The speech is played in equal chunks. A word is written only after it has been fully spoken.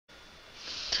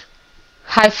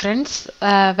Hi friends,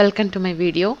 welcome to my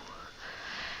video.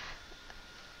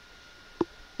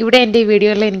 ഇവിടെ എൻ്റെ ഈ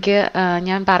വീഡിയോയിൽ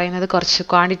ഞാൻ പറയുന്നത് കുറച്ച്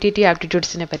ക്വാണ്ടിറ്റേറ്റീവ്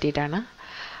ആപ്റ്റിറ്റ്യൂഡ്സിനെ പറ്റിയിട്ടാണ്.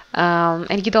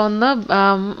 എനിക്ക് തോന്നുന്നു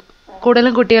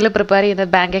കൂടുതലും കുട്ടികൾ പ്രിപ്പയർ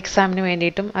ചെയ്യുന്നത് ബാങ്ക് എക്സാമിന്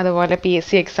വേണ്ടിയിട്ടും അതുപോലെ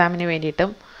PSC എക്സാമിന്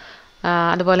വേണ്ടിയിട്ടും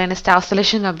അതുപോലെ തന്നെ സ്റ്റാഫ്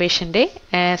സെലക്ഷൻ കമ്മീഷൻ്റെ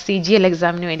CGL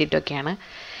എക്സാമിന് വേണ്ടിയിട്ടൊക്കെയാണ്.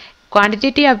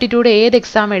 ക്വാണ്ടിറ്റേറ്റീവ് ആപ്റ്റിറ്റ്യൂഡ് ഏത്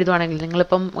എക്സാം എഴുതുവാണെങ്കിലും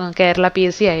നിങ്ങളിപ്പം കേരള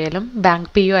PSC ആയാലും ബാങ്ക്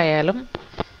PU ആയാലും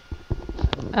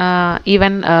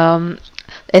ഈവൻ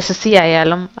SSC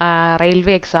ആയാലും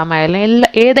റെയിൽവേ എക്സാം ആയാലും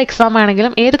ഏത് എക്സാം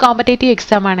ആണെങ്കിലും ഏത് കോമ്പറ്റേറ്റീവ്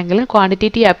എക്സാം ആണെങ്കിലും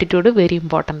ക്വാണ്ടിറ്റേറ്റീവ് ആപ്റ്റിറ്റ്യൂഡ് വെരി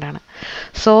ഇമ്പോർട്ടൻ്റ് ആണ്.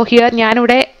 സോ ഹിയർ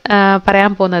ഞാനിവിടെ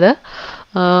പറയാൻ പോകുന്നത്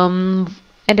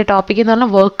എൻ്റെ ടോപ്പിക് എന്ന്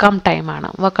പറഞ്ഞാൽ വർക്ക് കം ടൈം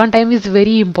ആണ്. Work come time is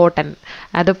very important.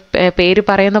 അത് പേര്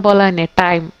പറയുന്ന പോലെ തന്നെ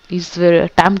time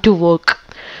time to work.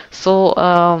 So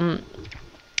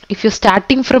if you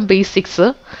starting from basics,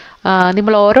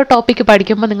 നിങ്ങൾ ഓരോ ടോപ്പിക്ക്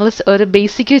പഠിക്കുമ്പോൾ നിങ്ങൾ ഒരു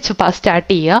ബേസിക്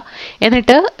സ്റ്റാർട്ട് ചെയ്യുക,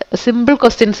 എന്നിട്ട് സിമ്പിൾ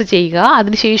ക്വസ്റ്റ്യൻസ് ചെയ്യുക,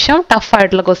 അതിനുശേഷം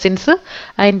ടഫായിട്ടുള്ള ക്വസ്റ്റ്യൻസ്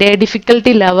അതിൻ്റെ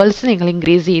ഡിഫിക്കൽട്ടി ലെവൽസ് നിങ്ങൾ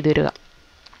ഇൻക്രീസ് ചെയ്ത് വരിക.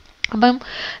 അപ്പം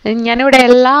ഞാനിവിടെ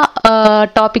എല്ലാ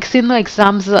ടോപ്പിക്സിൽ നിന്നും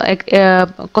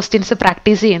ക്വസ്റ്റ്യൻസ്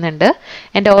പ്രാക്ടീസ് ചെയ്യുന്നുണ്ട്.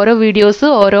 എൻ്റെ ഓരോ വീഡിയോസ്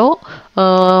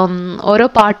ഓരോ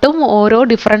പാട്ടും ഓരോ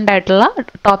ഡിഫറെൻ്റ് ആയിട്ടുള്ള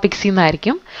ടോപ്പിക്സിൽ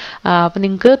നിന്നായിരിക്കും. അപ്പം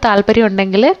നിങ്ങൾക്ക് താല്പര്യം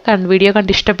ഉണ്ടെങ്കിൽ വീഡിയോ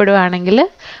കണ്ട് ഇഷ്ടപ്പെടുകയാണെങ്കിൽ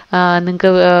നിങ്ങൾക്ക്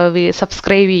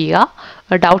സബ്സ്ക്രൈബ് ചെയ്യുക.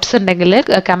 ഡൗട്ട്സ് ഉണ്ടെങ്കിൽ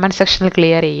കമൻറ്റ് സെക്ഷനിൽ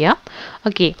ക്ലിയർ ചെയ്യുക.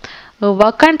 ഓക്കെ,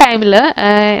 വർക്ക് ആൻഡ് ടൈമിൽ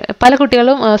പല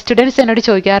കുട്ടികളും സ്റ്റുഡൻസ് എന്നോട്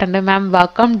ചോദിക്കാറുണ്ട്, മാം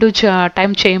വർക്ക് ആൻഡ്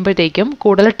ടൈം ചെയ്യുമ്പോഴത്തേക്കും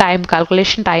കൂടുതൽ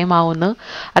കാൽക്കുലേഷൻ ടൈം ആവുന്നു,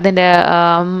 അതിൻ്റെ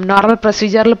നോർമൽ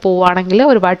പ്രൊസീജിയറിൽ പോവുകയാണെങ്കിൽ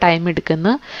ഒരുപാട് ടൈം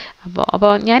എടുക്കുന്നു.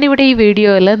 അപ്പോൾ ഞാനിവിടെ ഈ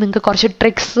വീഡിയോയിൽ നിങ്ങൾക്ക് കുറച്ച്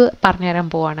ട്രിക്സ് പറഞ്ഞുതരാൻ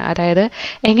പോവാണ്. അതായത്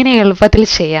എങ്ങനെ എളുപ്പത്തിൽ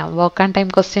ചെയ്യാം വർക്ക് ആൻഡ് ടൈം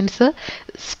ക്വസ്റ്റ്യൻസ്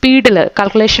സ്പീഡിൽ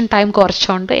കാൽക്കുലേഷൻ ടൈം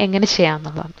കുറച്ചുകൊണ്ട് എങ്ങനെ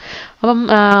ചെയ്യാമെന്നുള്ളതാണ്. അപ്പം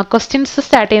ക്വസ്റ്റ്യൻസ്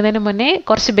സ്റ്റാർട്ട് ചെയ്യുന്നതിന് മുന്നേ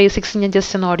കുറച്ച് ബേസിക്സ് ഞാൻ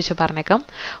ജസ്റ്റ് ഒന്ന് ഓടിച്ച് പറഞ്ഞേക്കാം.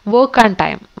 Work and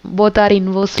time both are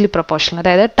inversely proportional.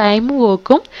 അതായത് ടൈമും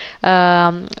വർക്കും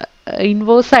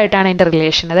ഇൻവേഴ്സ് ആയിട്ടാണ് അതിൻ്റെ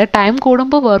റിലേഷൻ. അതായത് ടൈം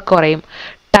കൂടുമ്പോൾ വർക്ക് കുറയും,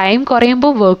 ടൈം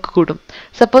കുറയുമ്പോൾ വർക്ക് കൂടും.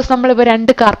 സപ്പോസ് നമ്മളിപ്പോൾ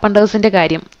 2 കാർപ്പൻറ്റേഴ്സിൻ്റെ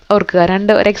കാര്യം ഓർക്കുക.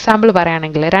 ഒരു എക്സാമ്പിൾ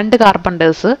പറയുകയാണെങ്കിൽ 2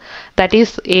 carpenter's, that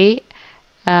is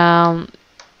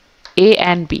A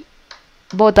and B,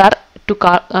 both are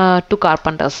to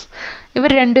carpenter's. ഇവർ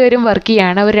രണ്ടുപേരും വർക്ക്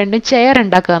ചെയ്യുകയാണ്. അവർ രണ്ടും ചെയർ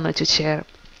ഉണ്ടാക്കുക എന്ന് വെച്ചു. ചെയർ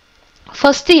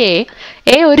ഫസ്റ്റ്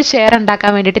എ ഒരു ചെയർ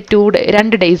ഉണ്ടാക്കാൻ വേണ്ടിയിട്ട്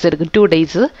 2 ഡേയ്സ് എടുക്കും, 2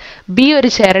 ഡേയ്സ്. ബി ഒരു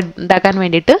ചെയർ ഉണ്ടാക്കാൻ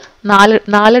വേണ്ടിയിട്ട്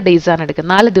 4 ഡേയ്സാണ്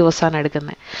എടുക്കുന്നത്, 4 ദിവസമാണ്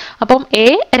എടുക്കുന്നത്. അപ്പം എ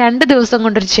 2 ദിവസം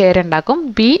കൊണ്ടൊരു ചെയർ ഉണ്ടാക്കും,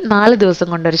 ബി 4 ദിവസം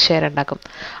കൊണ്ടൊരു ചെയർ ഉണ്ടാക്കും.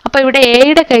 അപ്പോൾ ഇവിടെ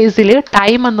എയുടെ കേസിൽ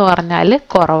ടൈം എന്ന് പറഞ്ഞാൽ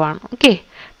കുറവാണ്. ഓക്കെ,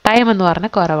 ടൈം എന്ന്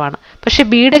പറഞ്ഞാൽ കുറവാണ്. പക്ഷേ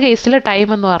ബിയുടെ കേസിൽ ടൈം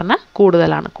എന്ന് പറഞ്ഞാൽ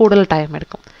കൂടുതലാണ്, കൂടുതൽ ടൈം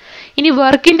എടുക്കും. ഇനി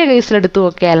വർക്കിൻ്റെ കേസിൽ എടുത്തു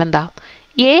നോക്കിയാൽ എന്താ,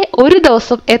 എ ഒരു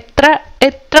ദിവസം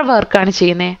എത്ര വർക്കാണ്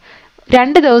ചെയ്യുന്നത്?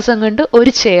 2 ദിവസം കൊണ്ട്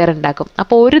ഒരു ചെയർ ഉണ്ടാക്കും.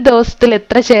 അപ്പോൾ ഒരു ദിവസത്തിൽ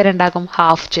എത്ര ചെയർ ഉണ്ടാക്കും?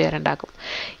 ഹാഫ് ചെയർ ഉണ്ടാക്കും.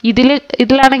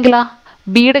 ഇതിലാണെങ്കിലാ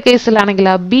ബിയുടെ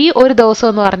കേസിലാണെങ്കിലാ ബി ഒരു ദിവസം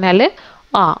എന്ന് പറഞ്ഞാൽ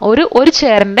ഒരു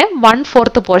ചെയറിൻ്റെ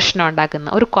 1/4 പോർഷനാണ്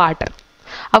ഉണ്ടാക്കുന്നത്, ഒരു ക്വാർട്ടർ.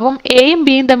 അപ്പം എയും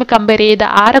ബിയും തമ്മിൽ കമ്പയർ ചെയ്ത്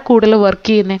ആരെ കൂടുതൽ വർക്ക്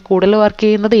ചെയ്യുന്നത്? കൂടുതൽ വർക്ക്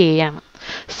ചെയ്യുന്നത് എ ആണ്.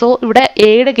 സോ ഇവിടെ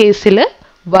എയുടെ കേസിൽ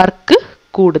വർക്ക്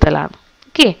കൂടുതലാണ്.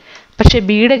 ഓക്കെ, പക്ഷെ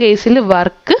ബിയുടെ കേസിൽ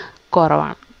വർക്ക്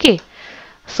കുറവാണ്. ഓക്കെ,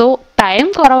 സോ ടൈം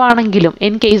കുറവാണെങ്കിലും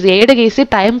എയുടെ കേസിൽ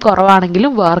ടൈം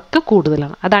കുറവാണെങ്കിലും വർക്ക്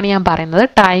കൂടുതലാണ്. അതാണ് ഞാൻ പറയുന്നത്,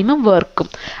 ടൈമും വർക്കും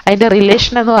അതിൻ്റെ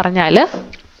റിലേഷൻ എന്ന് പറഞ്ഞാൽ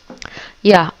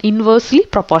ഇൻവേഴ്സ്ലി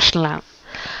പ്രൊപ്പോർഷണൽ ആണ്.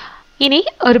 ഇനി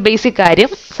ഒരു ബേസിക്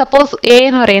കാര്യം, സപ്പോസ് എ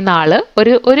എന്ന് പറയുന്ന ആൾ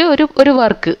ഒരു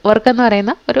വർക്ക് എന്ന്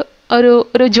പറയുന്ന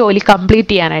ഒരു ജോലി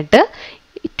കംപ്ലീറ്റ് ചെയ്യാനായിട്ട്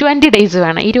 20 ഡേയ്സ്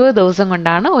വേണം, 20 ദിവസം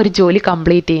കൊണ്ടാണ് ഒരു ജോലി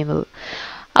കംപ്ലീറ്റ് ചെയ്യുന്നത്.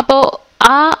 അപ്പോൾ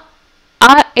ആ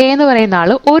എ എന്ന് പറയുന്ന ആൾ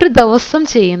ഒരു ദിവസം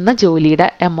ചെയ്യുന്ന ജോലിയുടെ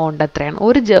എമൗണ്ട് എത്രയാണ്?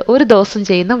 ഒരു ദിവസം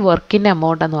ചെയ്യുന്ന വർക്കിൻ്റെ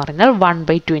എമൗണ്ട് എന്ന് പറഞ്ഞാൽ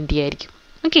 1/20 ആയിരിക്കും.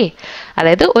 ഓക്കെ,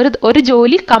 അതായത് ഒരു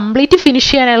ജോലി കംപ്ലീറ്റ് ഫിനിഷ്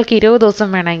ചെയ്യാൻ അയാൾക്ക് 20 ദിവസം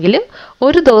വേണമെങ്കിൽ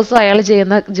ഒരു ദിവസം അയാൾ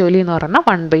ചെയ്യുന്ന ജോലി എന്ന് പറഞ്ഞാൽ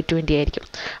 1/20 ആയിരിക്കും.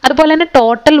 അതുപോലെ തന്നെ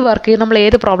ടോട്ടൽ വർക്ക്, നമ്മൾ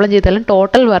ഏത് പ്രോബ്ലം ചെയ്താലും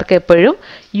ടോട്ടൽ വർക്ക് എപ്പോഴും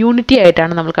യൂണിറ്റി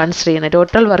ആയിട്ടാണ് നമ്മൾ കൺസിഡർ ചെയ്യുന്നത്.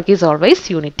 Total work is always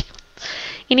unity.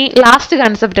 ഇനി ലാസ്റ്റ്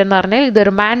കൺസെപ്റ്റ് എന്ന് പറഞ്ഞാൽ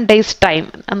ഇതൊരു മാൻ ഡേയ്സ് ടൈം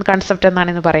എന്ന കൺസെപ്റ്റ്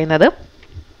എന്നാണ് ഇന്ന് പറയുന്നത്.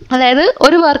 അതായത്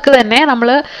ഒരു വർക്ക് തന്നെ നമ്മൾ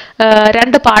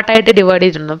 2 പാർട്ടായിട്ട് ഡിവൈഡ്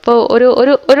ചെയ്തിട്ടുണ്ട്. ഇപ്പോൾ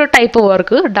ഒരു ടൈപ്പ്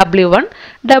വർക്ക് W1,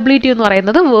 W2 എന്ന്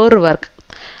പറയുന്നത് വേറൊരു വർക്ക്.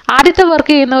 ആദ്യത്തെ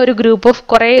വർക്ക് ചെയ്യുന്ന ഒരു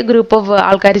കുറേ ഗ്രൂപ്പ് ഓഫ്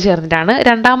ആൾക്കാർ ചേർന്നിട്ടാണ്.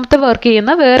 രണ്ടാമത്തെ വർക്ക്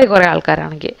ചെയ്യുന്ന വേറെ കുറേ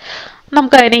ആൾക്കാരാണെങ്കിൽ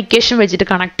നമുക്ക് അതിനെ ഇക്വേഷൻ വെച്ചിട്ട്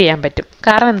കണക്ട് ചെയ്യാൻ പറ്റും.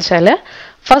 കാരണം എന്താ വെച്ചാൽ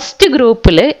ഫസ്റ്റ്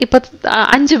ഗ്രൂപ്പിൽ ഇപ്പം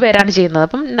 5 പേരാണ് ചെയ്യുന്നത്.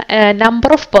 അപ്പം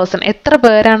നമ്പർ ഓഫ് പേഴ്സൺ, എത്ര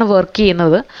പേരാണ് വർക്ക്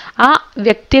ചെയ്യുന്നത്, ആ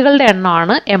വ്യക്തികളുടെ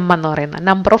എണ്ണമാണ് M എന്ന് പറയുന്നത്,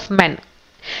 number of men.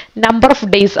 Number of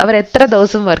days, അവർ എത്ര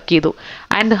ദിവസം വർക്ക് ചെയ്തു,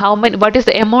 and how many what is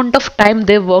the amount of time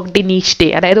they worked in each day,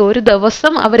 അതായത് ഒരു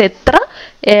ദിവസം അവർ എത്ര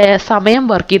സമയം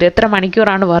വർക്ക് ചെയ്തു, എത്ര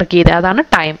മണിക്കൂറാണ് വർക്ക് ചെയ്തത്, അതാണ്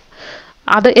ടൈം.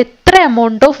 അത് എത്ര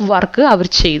എമൗണ്ട് ഓഫ് വർക്ക് അവർ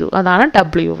ചെയ്തു, അതാണ്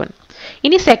W1.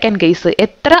 ഇനി സെക്കൻഡ് കേസ്,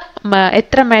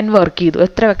 എത്ര മെൻ വർക്ക് ചെയ്തു,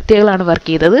 എത്ര വ്യക്തികളാണ് വർക്ക്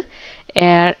ചെയ്തത്,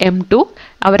 M2.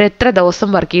 അവരെത്ര ദിവസം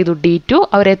വർക്ക് ചെയ്തു, D2.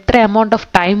 അവരെത്ര എമൗണ്ട് ഓഫ്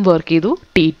ടൈം വർക്ക് ചെയ്തു,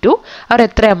 T2.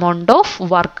 അവരെത്ര എമൗണ്ട് ഓഫ്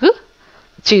വർക്ക്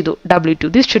ചെയ്തു, W2.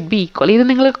 This should be equal. ഇത്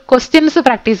നിങ്ങൾ ക്വസ്റ്റ്യൻസ്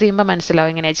പ്രാക്ടീസ് ചെയ്യുമ്പോൾ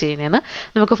മനസ്സിലാവും എങ്ങനെയാണ് ചെയ്യുന്നതെന്ന്.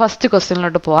 നമുക്ക് ഫസ്റ്റ്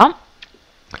ക്വസ്റ്റ്യനിലോട്ട് പോവാം.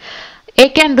 A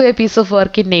can do a piece of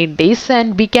work in 8 days and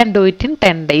B can do it in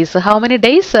 10 days. How many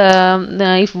days?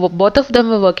 If both of them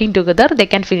were working together, they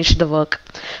can finish the work.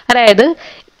 അതായത്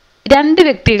രണ്ട്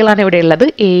വ്യക്തികളാണ് ഇവിടെ ഉള്ളത്,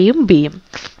 എയും ബിയും.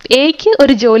 എക്ക്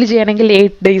ഒരു ജോലി ചെയ്യണമെങ്കിൽ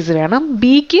 8 days വേണം.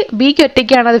 ബിക്ക്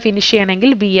ഒറ്റയ്ക്കാണ് അത് ഫിനിഷ്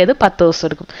ചെയ്യണമെങ്കിൽ ബി അത് 10 ദിവസം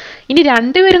എടുക്കും. ഇനി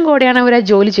രണ്ടുപേരും കൂടെയാണ് അവർ ആ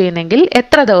ജോലി ചെയ്യുന്നതെങ്കിൽ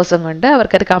എത്ര ദിവസം കൊണ്ട്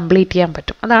അവർക്കത് കംപ്ലീറ്റ് ചെയ്യാൻ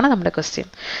പറ്റും, അതാണ് നമ്മുടെ ക്വസ്റ്റ്യൻ.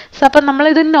 സോ അപ്പം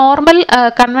നമ്മളിത് നോർമൽ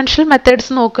കൺവെൻഷണൽ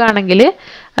മെത്തേഡ്സ് നോക്കുകയാണെങ്കിൽ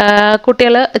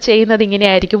കുട്ടികൾ ചെയ്യുന്നത്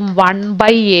ഇങ്ങനെയായിരിക്കും.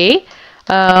 1/A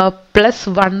 +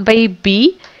 1/B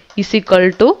 =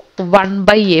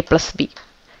 1/A + B.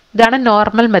 ഇതാണ്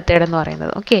നോർമൽ മെത്തേഡ് എന്ന്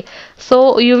പറയുന്നത്. Okay, so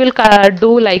you will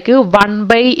do like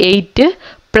 1/8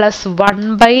 +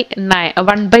 1/9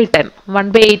 1/10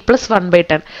 1/8 +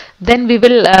 1/10. Then we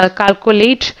will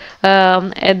calculate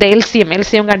the LCM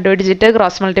കണ്ടുപിടിച്ചിട്ട്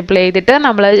ക്രോസ് മൾട്ടിപ്ലൈ ചെയ്തിട്ട്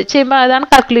നമ്മൾ ചെയ്യുമ്പോൾ അതാണ്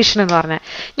കാൽക്കുലേഷൻ എന്ന് പറഞ്ഞത്.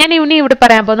 ഞാൻ ഇവിടെ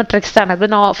പറയാൻ പോകുന്ന ട്രിക്സ് ആണ്.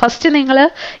 അപ്പോൾ ഫസ്റ്റ് നിങ്ങൾ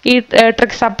ഈ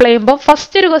ട്രിക്സ് അപ്ലൈ ചെയ്യുമ്പോൾ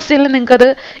ഫസ്റ്റ് ഒരു ക്വസ്റ്റ്യനിൽ നിങ്ങൾക്കത്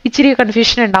ഇച്ചിരി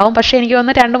കൺഫ്യൂഷൻ ഉണ്ടാവും. പക്ഷേ എനിക്ക്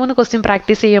തോന്നുന്നു 2-3 ക്വസ്റ്റ്യൻ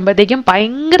പ്രാക്ടീസ് ചെയ്യുമ്പോഴത്തേക്കും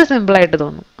ഭയങ്കര സിമ്പിളായിട്ട്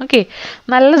തോന്നും. ഓക്കെ,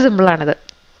 നല്ല സിമ്പിളാണിത്.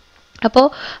 അപ്പോൾ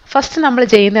ഫസ്റ്റ് നമ്മൾ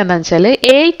ചെയ്യുന്നത് എന്താണെന്ന് വെച്ചാൽ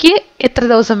എക്ക് എത്ര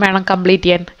ദിവസം വേണം കംപ്ലീറ്റ്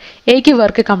ചെയ്യാൻ, എക്ക്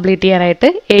വർക്ക് കംപ്ലീറ്റ് ചെയ്യാനായിട്ട്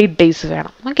 8 days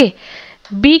വേണം. ഓക്കെ,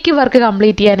 ബിക്ക് വർക്ക്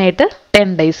കംപ്ലീറ്റ് ചെയ്യാനായിട്ട്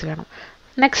 10 days വേണം.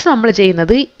 നെക്സ്റ്റ് നമ്മൾ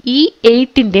ചെയ്യുന്നത് ഈ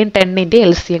 8-ൻ്റെയും 10-ൻ്റെയും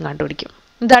LCM കണ്ടുപിടിക്കും.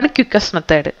 ഇതാണ് quickest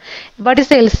method. What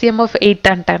is the LCM of 8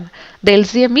 and 10? The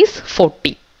LCM is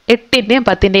 40. 8-ൻ്റെയും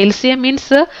 10-ൻ്റെയും LCM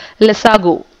means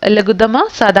ലസാഗു, ലഘുതമ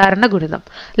സാധാരണ ഗുണിതം.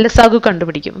 ലസാഗു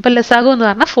കണ്ടുപിടിക്കും. അപ്പോൾ ലസാഗു എന്ന്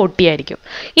പറഞ്ഞാൽ 40 ആയിരിക്കും.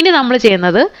 ഇനി നമ്മൾ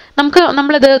ചെയ്യുന്നത്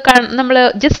നമ്മൾ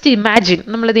ജസ്റ്റ്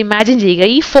ഇമാജിൻ ചെയ്യുക.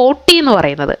 ഈ 40 എന്ന്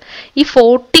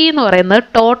പറയുന്നത്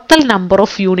total number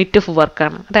of unit of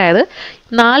വർക്കാണ്. അതായത്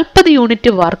 40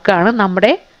 യൂണിറ്റ് വർക്കാണ്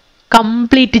നമ്മുടെ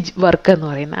കംപ്ലീറ്റ് വർക്ക് എന്ന്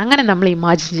പറയുന്നത്. അങ്ങനെ നമ്മൾ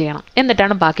ഇമാജിൻ ചെയ്യണം.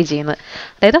 എന്നിട്ടാണ് ബാക്കി ചെയ്യുന്നത്.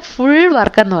 അതായത് ഫുൾ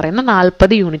വർക്ക് എന്ന് പറയുന്നത്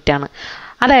 40 യൂണിറ്റ് ആണ്.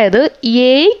 അതായത്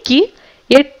എക്ക്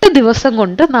 8 ദിവസം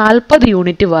കൊണ്ട് 40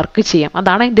 യൂണിറ്റ് വർക്ക് ചെയ്യാം.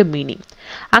 അതാണ് അതിൻ്റെ മീനിങ്.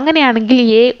 അങ്ങനെയാണെങ്കിൽ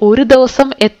എ ഒരു ദിവസം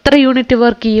എത്ര യൂണിറ്റ്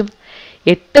വർക്ക് ചെയ്യും?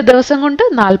 8 ദിവസം കൊണ്ട്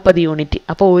 40 യൂണിറ്റ്.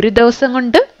 അപ്പോൾ ഒരു ദിവസം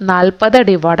കൊണ്ട്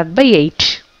 40 / 8.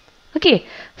 Okay,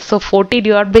 so 40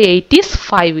 / 8 is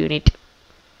 5 unit.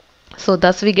 So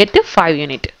thus we get 5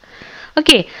 unit.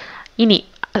 Okay, ഇനി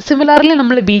സിമിലർലി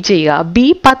നമ്മൾ ബി ചെയ്യുക. ബി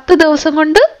 10 ദിവസം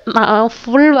കൊണ്ട്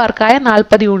ഫുൾ വർക്കായ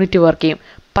 40 യൂണിറ്റ് വർക്ക് ചെയ്യും.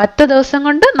 10 ദിവസം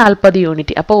കൊണ്ട് 40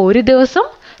 യൂണിറ്റ്. അപ്പോൾ ഒരു ദിവസം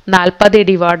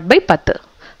 40 / 10.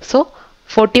 So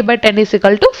 40/10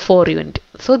 = 4 unit.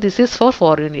 So this is four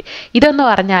 4 unit. ഇതെന്ന്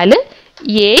പറഞ്ഞാൽ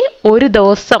എ ഒരു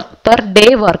ദിവസം പെർ ഡേ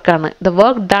വർക്കാണ്. The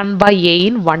work done by A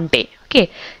in 1 day. Okay,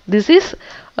 this is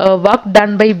work done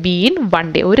by be in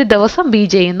 1 day. ഒരു ദിവസം ബി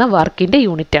ചെയ്യുന്ന വർക്കിൻ്റെ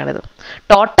യൂണിറ്റ് ആണിത്.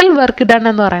 ടോട്ടൽ വർക്ക് ഡൺ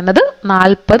എന്ന് പറയുന്നത്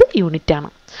 40 യൂണിറ്റ് ആണ്.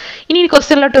 ഇനി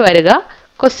ക്വസ്റ്റ്യനിലോട്ട് വരിക.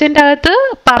 ക്വസ്റ്റ്യൻ്റെ അകത്ത്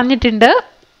പറഞ്ഞിട്ടുണ്ട്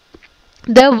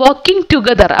ദ വർക്കിംഗ്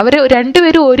ടുഗദർ. അവർ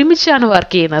രണ്ടുപേരും ഒരുമിച്ചാണ്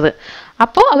വർക്ക് ചെയ്യുന്നത്.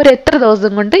 അപ്പോൾ അവർ എത്ര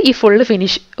ദിവസം കൊണ്ട് ഈ ഫുള്ള്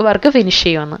വർക്ക് ഫിനിഷ്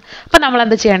ചെയ്യുമെന്ന്. അപ്പോൾ നമ്മൾ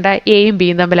എന്താ ചെയ്യേണ്ട? എയും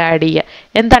ബിയും തമ്മിൽ ആഡ് ചെയ്യുക.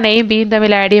 എന്താണ് എയും ബിയും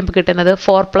തമ്മിൽ ആഡ് ചെയ്യുമ്പോൾ കിട്ടുന്നത്?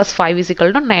 4 + 5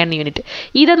 = 9 യൂണിറ്റ്.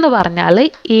 ഇതെന്ന് പറഞ്ഞാൽ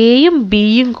എയും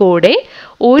ബിയും കൂടെ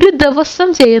ഒരു ദിവസം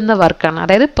ചെയ്യുന്ന വർക്കാണ്.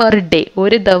 അതായത് പെർ ഡേ,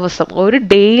 ഒരു ദിവസം, ഒരു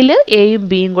ഡേയിൽ എയും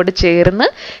ബിയും കൂടെ ചേർന്ന്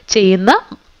ചെയ്യുന്ന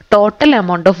ടോട്ടൽ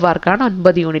എമൗണ്ട് ഓഫ് വർക്കാണ്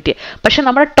 9 യൂണിറ്റ്. പക്ഷെ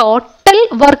നമ്മുടെ ടോട്ടൽ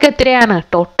വർക്ക് എത്രയാണ്?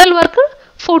 Total work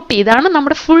 40. ഇതാണ്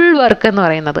നമ്മുടെ ഫുൾ വർക്ക് എന്ന്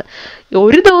പറയുന്നത്.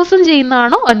 ഒരു ദിവസം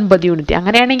ചെയ്യുന്നതാണോ 9 യൂണിറ്റ്.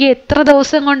 അങ്ങനെയാണെങ്കിൽ എത്ര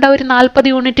ദിവസം കൊണ്ട് അവർ 40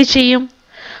 യൂണിറ്റ് ചെയ്യും?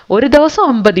 ഒരു ദിവസം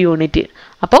 9 യൂണിറ്റ്.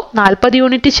 അപ്പോൾ 40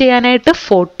 യൂണിറ്റ് ചെയ്യാനായിട്ട്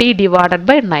 40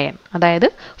 / 9, അതായത്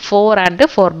 4 and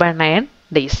 4/9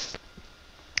 days.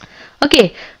 Okay,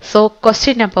 so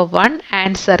question number 1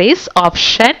 answer is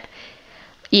option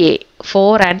A,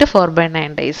 4 and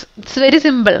 4/9 days. It's very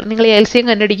simple. നിങ്ങൾ LCM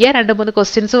കണ്ടുപിടിക്കുക, 2-3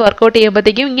 ക്വസ്റ്റ്യൻസ് വർക്കൗട്ട്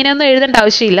ചെയ്യുമ്പോഴത്തേക്കും ഇങ്ങനെയൊന്നും എഴുതേണ്ട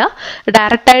ആവശ്യമില്ല.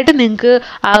 ഡയറക്റ്റായിട്ട് നിങ്ങൾക്ക്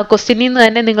ആ ക്വസ്റ്റ്യനിൽ നിന്ന്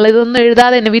തന്നെ നിങ്ങൾ ഇതൊന്നും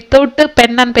എഴുതാതെ തന്നെ വിത്തൗട്ട്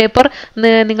പെൻ ആൻഡ് പേപ്പർ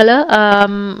നിങ്ങൾ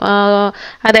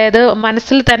അതായത്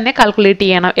മനസ്സിൽ തന്നെ കാൽക്കുലേറ്റ്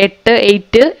ചെയ്യണം. 8,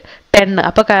 8, 10.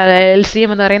 അപ്പോൾ LCM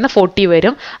എന്ന് പറയുന്നത് 40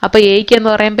 വരും. അപ്പോൾ എക്ക് എന്ന്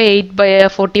പറയുമ്പോൾ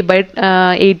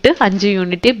 8/40/8 5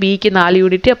 യൂണിറ്റ്, ബിക്ക് 4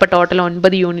 യൂണിറ്റ്, അപ്പോൾ ടോട്ടൽ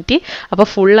 9 യൂണിറ്റ്. അപ്പോൾ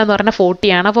ഫുൾ എന്ന് പറഞ്ഞാൽ 40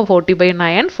 ആണ്. അപ്പോൾ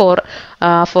 40/9 4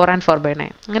 and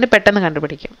 4/9 അങ്ങനെ പെട്ടെന്ന്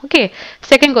കണ്ടുപിടിക്കും. ഓക്കെ,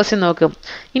 സെക്കൻഡ് ക്വസ്റ്റ്യൻ നോക്കും.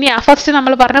 ഇനി ഫസ്റ്റ്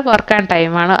നമ്മൾ പറഞ്ഞ വർക്ക് ആൻഡ്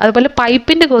ടൈം ആണ്. അതുപോലെ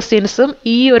പൈപ്പിൻ്റെ ക്വസ്റ്റ്യൻസും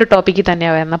ഈ ഒരു ടോപ്പിക്കിൽ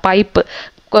തന്നെയാണ് വരുന്നത്. പൈപ്പ്,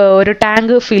 ഒരു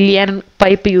ടാങ്ക് ഫിൽ ചെയ്യാൻ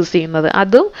പൈപ്പ് യൂസ് ചെയ്യുന്നത്,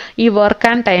 അതും ഈ വർക്ക്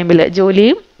ആൻഡ് ടൈമിൽ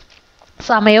ജോലിയും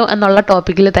സമയവും എന്നുള്ള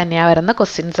ടോപ്പിക്കിൽ തന്നെയാണ് വരുന്ന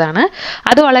ക്വസ്റ്റ്യൻസ് ആണ്.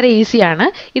 അത് വളരെ ഈസിയാണ്.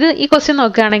 ഈ ക്വസ്റ്റ്യൻ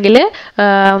നോക്കുകയാണെങ്കിൽ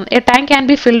A tank can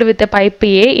be filled with a pipe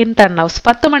A in 10 hours.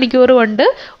 10 മണിക്കൂർ കൊണ്ട്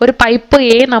ഒരു പൈപ്പ്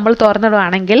എ നമ്മൾ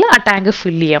തുറന്നിടുകയാണെങ്കിൽ ആ ടാങ്ക്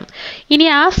ഫില്ല് ചെയ്യാം. ഇനി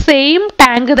ആ സെയിം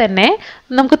ടാങ്ക് തന്നെ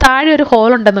നമുക്ക് താഴെ ഒരു ഹോൾ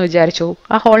ഉണ്ടെന്ന് വിചാരിച്ചു.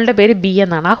 ആ ഹോളിൻ്റെ പേര് ബി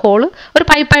എന്നാണ്. ആ ഹോൾ ഒരു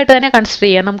പൈപ്പായിട്ട് തന്നെ കൺസിഡർ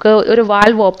ചെയ്യാം. നമുക്ക് ഒരു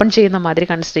വാൽവ് ഓപ്പൺ ചെയ്യുന്ന മാതിരി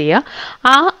കൺസിഡർ ചെയ്യാം.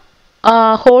 ആ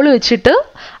ഹോൾ വെച്ചിട്ട്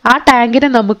ആ ടാങ്കിനെ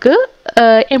നമുക്ക്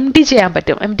എംപ്റ്റി ചെയ്യാൻ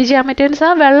പറ്റും. എംപ്റ്റി ചെയ്യാൻ പറ്റുമെന്ന്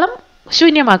വെച്ചാൽ വെള്ളം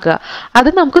ശൂന്യമാക്കുക. അത്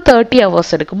നമുക്ക് 30 hours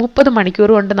എടുക്കും. 30 മണിക്കൂർ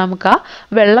കൊണ്ട് നമുക്ക് ആ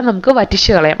വെള്ളം നമുക്ക് വറ്റിച്ച്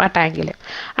കളയാം ആ ടാങ്കിൽ.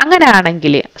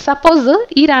 അങ്ങനെയാണെങ്കിൽ സപ്പോസ്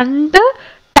ഈ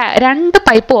രണ്ട്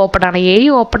പൈപ്പ് ഓപ്പൺ ആണ്.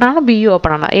 എയും ഓപ്പൺ ആണ്, ബിയും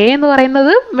ഓപ്പൺ ആണ്. എ എന്ന്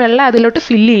പറയുന്നത് വെള്ളം അതിലോട്ട്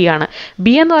ഫില്ല് ചെയ്യുകയാണ്.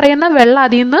 ബി എന്ന് പറയുന്ന വെള്ളം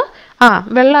അതിൽ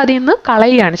നിന്ന്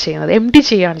കളയുകയാണ് ചെയ്യുന്നത്, എംപ്റ്റി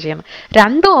ചെയ്യുകയാണ് ചെയ്യുന്നത്.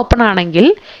 രണ്ടും ഓപ്പൺ ആണെങ്കിൽ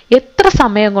എത്ര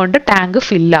സമയം കൊണ്ട് ടാങ്ക്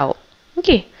ഫില്ലാവും?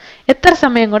 ഓക്കെ, എത്ര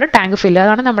സമയം കൊണ്ട് ടാങ്ക് ഫില്ല്?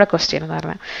 അതാണ് നമ്മുടെ ക്വസ്റ്റ്യൻ എന്ന്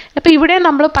പറഞ്ഞത്. അപ്പോൾ ഇവിടെ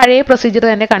നമ്മൾ പഴയ പ്രൊസീജിയർ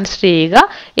തന്നെ കൺസിഡർ ചെയ്യുക.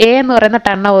 എ എന്ന് പറയുന്ന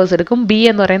 10 hours എടുക്കും, ബി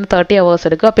എന്ന് പറയുന്നത് 30 hours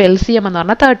എടുക്കും. അപ്പോൾ LCM എന്ന്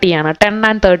പറഞ്ഞാൽ 30 ആണ്. 10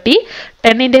 and 30,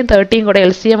 10ൻ്റെയും 30യും കൂടെ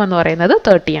LCM എന്ന് പറയുന്നത്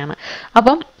 30 ആണ്.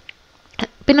 അപ്പം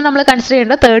പിന്നെ നമ്മൾ കൺസിഡർ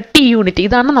ചെയ്യേണ്ടത് 30 യൂണിറ്റ്.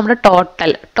 ഇതാണ് നമ്മുടെ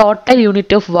total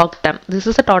unit of work done. This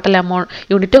is A total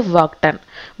unit of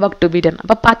work to be done.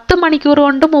 അപ്പോൾ 10 മണിക്കൂർ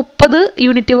കൊണ്ട് 30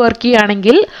 യൂണിറ്റ് വർക്ക്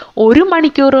ചെയ്യുകയാണെങ്കിൽ 1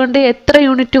 മണിക്കൂർ കൊണ്ട് എത്ര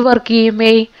unit work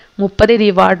ചെയ്യുമേ? 30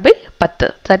 / 10,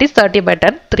 that is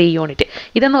 30/10, 3 unit.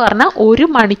 ഇതെന്ന് പറഞ്ഞാൽ ഒരു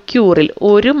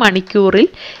മണിക്കൂറിൽ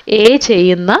എ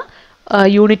ചെയ്യുന്ന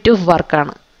യൂണിറ്റ് ഓഫ്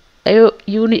വർക്കാണ്.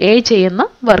 എ ചെയ്യുന്ന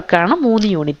വർക്കാണ് 3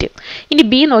 യൂണിറ്റ്. ഇനി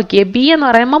ബി നോക്കിയേ. ബി എന്ന്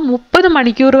പറയുമ്പോൾ 30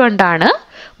 മണിക്കൂർ കൊണ്ടാണ്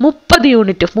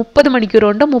 30 മണിക്കൂർ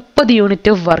കൊണ്ട് 30 യൂണിറ്റ്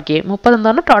ഓഫ് വർക്ക് ചെയ്യും. 30 എന്ന്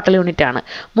പറഞ്ഞാൽ ടോട്ടൽ യൂണിറ്റ് ആണ്.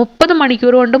 30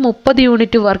 മണിക്കൂർ കൊണ്ട് 30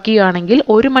 യൂണിറ്റ് വർക്ക് ചെയ്യുകയാണെങ്കിൽ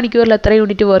 1 മണിക്കൂറിൽ എത്ര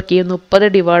യൂണിറ്റ് വർക്ക് ചെയ്യും?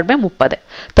 30 / 30,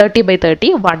 30/30,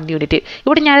 1 യൂണിറ്റ്.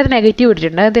 ഇവിടെ ഞാനൊരു നെഗറ്റീവ്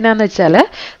ഇട്ടിട്ടുണ്ട്. എന്തിനാന്ന് വെച്ചാൽ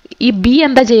ഈ ബി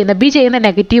എന്താ ചെയ്യുന്നത്? ബി ചെയ്യുന്ന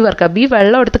നെഗറ്റീവ് വർക്കാണ്. ബി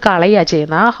വെള്ളം എടുത്ത് കളയുക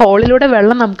ചെയ്യുന്നത്. ആ ഹോളിലൂടെ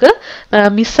വെള്ളം നമുക്ക്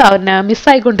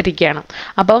മിസ്സായിക്കൊണ്ടിരിക്കുകയാണ്.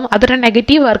 അപ്പം അതൊരു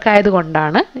നെഗറ്റീവ് വർക്ക്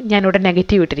ആയതുകൊണ്ടാണ് ഞാനിവിടെ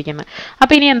നെഗറ്റീവ് ഇട്ടിരിക്കുന്നത്.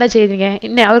 അപ്പോൾ ഇനി എന്താ ചെയ്തിരിക്കുന്നത്?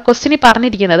 ഇനി അവർ ക്വസ്റ്റ്യനിൽ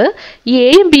പറഞ്ഞിരിക്കുന്നത് ഈ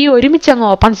എയും ബിയും ഒരുമിച്ച് അങ്ങ്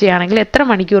ഓപ്പൺ ചെയ്യുകയാണെങ്കിൽ എത്ര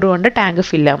മണിക്കൂർ കൊണ്ട് ടാങ്ക്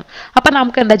ഫില്ലാവും? അപ്പം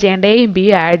നമുക്ക് എന്താ ചെയ്യേണ്ടത്? എയും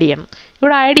ബിയും ആഡ് ചെയ്യണം.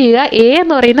 ഇവിടെ ആഡ് ചെയ്യുക. എ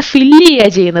എന്ന് പറയുന്നത് ഫില്ല് ചെയ്യുക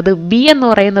ചെയ്യുന്നത്, ബി എന്ന്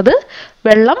പറയുന്നത്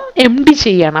വെള്ളം എംപ്റ്റി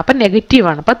ചെയ്യുകയാണ്. അപ്പം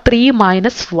നെഗറ്റീവാണ്. അപ്പം 3 -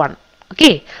 1.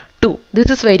 Okay, 2.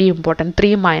 This is very important.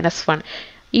 3 - 1.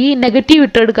 ഈ നെഗറ്റീവ്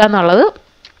ഇട്ടെടുക്കുക എന്നുള്ളത്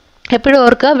എപ്പോഴും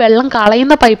ഓർക്കുക. വെള്ളം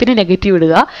കളയുന്ന പൈപ്പിന് നെഗറ്റീവ്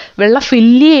ഇടുക, വെള്ളം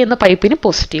ഫില്ല് ചെയ്യുന്ന പൈപ്പിന്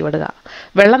പോസിറ്റീവ് ഇടുക.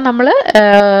 വെള്ളം നമ്മൾ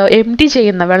എംപ്റ്റി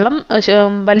ചെയ്യുന്ന, വെള്ളം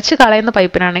വലിച്ചു കളയുന്ന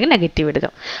പൈപ്പിനാണെങ്കിൽ നെഗറ്റീവ് ഇടുക.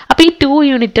 അപ്പോൾ ഈ 2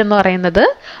 യൂണിറ്റ് എന്ന് പറയുന്നത്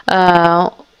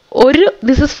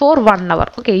this is for 1 hour.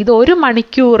 Okay, ഇത് 1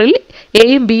 മണിക്കൂറിൽ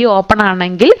എയും ബിയും ഓപ്പൺ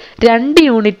ആണെങ്കിൽ 2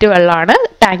 യൂണിറ്റ് വെള്ളമാണ്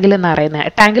ടാങ്കിൽ നിറയുന്നത്.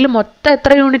 ടാങ്കിൽ മൊത്തം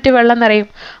എത്ര യൂണിറ്റ് വെള്ളം നിറയും?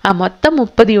 മൊത്തം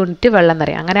 30 യൂണിറ്റ് വെള്ളം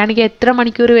നിറയും. അങ്ങനെയാണെങ്കിൽ എത്ര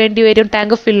മണിക്കൂർ വേണ്ടി വരും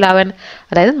ടാങ്ക് ഫില്ലാവാൻ?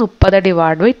 അതായത് 30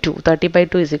 / 2,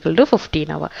 30/2 =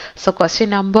 15 hours. So question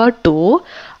number 2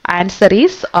 answer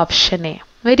is option A.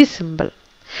 Very simple.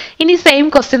 ഇനി സെയിം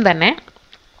ക്വസ്റ്റ്യൻ തന്നെ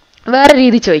വേറെ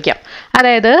രീതി ചോദിക്കാം.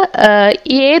 അതായത്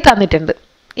എ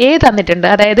തന്നിട്ടുണ്ട്,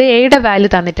 അതായത് എയുടെ വാല്യൂ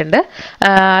തന്നിട്ടുണ്ട്.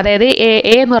 അതായത് എ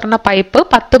എന്ന് പറഞ്ഞ പൈപ്പ്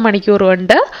 10 മണിക്കൂർ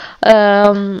കൊണ്ട്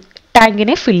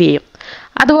ടാങ്കിനെ ഫില്ല് ചെയ്യും.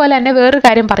 അതുപോലെ തന്നെ വേറൊരു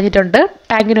കാര്യം പറഞ്ഞിട്ടുണ്ട്.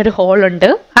 ടാങ്കിനൊരു ഹോളുണ്ട്.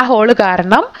 ആ ഹോള്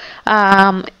കാരണം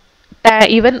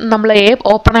ഈവൻ നമ്മൾ എ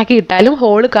ഓപ്പൺ ആക്കി ഇട്ടാലും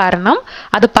ഹോള് കാരണം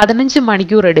അത് 15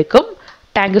 മണിക്കൂർ എടുക്കും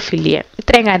ടാങ്ക് ഫില്ല് ചെയ്യാൻ.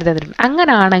 ഇത്രയും കാര്യം തന്നിട്ടുണ്ട്.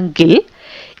 അങ്ങനെയാണെങ്കിൽ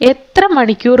എത്ര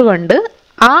മണിക്കൂർ കൊണ്ട്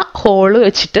ആ ഹോള്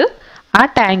വെച്ചിട്ട് ആ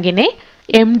ടാങ്കിനെ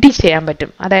എംപ്റ്റി ചെയ്യാൻ പറ്റും?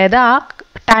 അതായത് ആ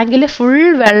ടാങ്കിലെ ഫുൾ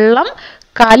വെള്ളം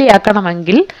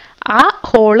കാലിയാക്കണമെങ്കിൽ ആ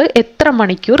ഹോള് എത്ര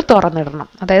മണിക്കൂർ തുറന്നിടണം?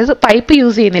 അതായത് പൈപ്പ്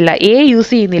യൂസ് ചെയ്യുന്നില്ല, എ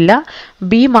യൂസ് ചെയ്യുന്നില്ല,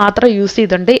 ബി മാത്രം യൂസ്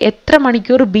ചെയ്തുകൊണ്ട് എത്ര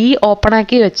മണിക്കൂർ ബി ഓപ്പൺ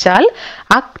ആക്കി വെച്ചാൽ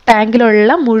ആ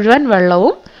ടാങ്കിലുള്ള മുഴുവൻ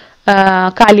വെള്ളവും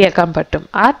കാലിയാക്കാൻ പറ്റും?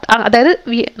 അതായത്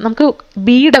നമുക്ക്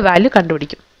ബിയുടെ വാല്യൂ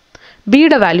കണ്ടുപിടിക്കും.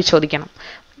 ബിയുടെ വാല്യൂ ചോദിക്കണം.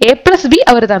 A+B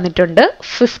അവർ തന്നിട്ടുണ്ട്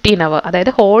 15 hours. അതായത്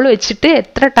ഹോൾ വെച്ചിട്ട്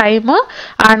എത്ര ടൈം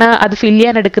ആണ് അത് ഫില്ല്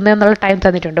ചെയ്യാൻ എടുക്കുന്നത് എന്നുള്ള ടൈം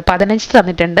തന്നിട്ടുണ്ട്. 15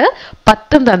 തന്നിട്ടുണ്ട്,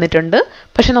 10 തന്നിട്ടുണ്ട്.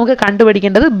 പക്ഷെ നമുക്ക്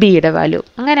കണ്ടുപിടിക്കേണ്ടത് ബിയുടെ വാല്യൂ.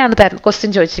 അങ്ങനെയാണ്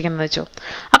ക്വസ്റ്റ്യൻ ചോദിച്ചിരിക്കുന്നത് വെച്ചോ.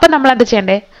 അപ്പം നമ്മൾ എന്താ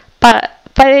ചെയ്യേണ്ടത്?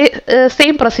 പഴയ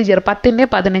സെയിം പ്രൊസീജിയർ 10ന്റെ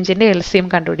 15ന്റെ LCM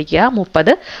കണ്ടുപിടിക്കുക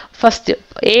 30. ഫസ്റ്റ്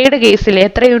എയുടെ കേസിൽ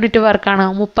എത്ര യൂണിറ്റ് വർക്കാണ്?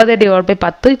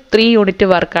 30/10 3 യൂണിറ്റ്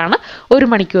വർക്കാണ് ഒരു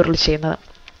മണിക്കൂറിൽ ചെയ്യുന്നത്.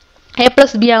 A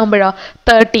plus B ആകുമ്പോഴോ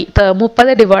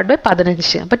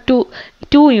 30/15. അപ്പോൾ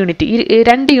 2 യൂണിറ്റ്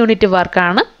 2 യൂണിറ്റ്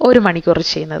വർക്കാണ് ഒരു മണിക്കൂർ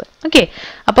ചെയ്യുന്നത്. ഓക്കെ,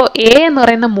 അപ്പോൾ എ എന്ന്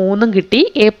പറയുന്ന 3 കിട്ടി,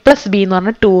 A plus B എന്ന്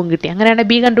പറഞ്ഞാൽ 2 കിട്ടി. അങ്ങനെയാണെങ്കിൽ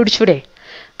ബി കണ്ടുപിടിച്ചൂടെ?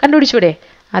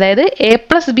 അതായത് A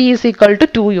plus B is equal to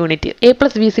 2 unit. A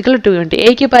plus B is equal to 2 unit.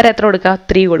 എക്ക് പകരം എത്ര കൊടുക്കുക?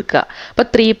 3 കൊടുക്കുക. അപ്പോൾ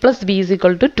 3 plus B is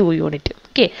equal to 2 unit.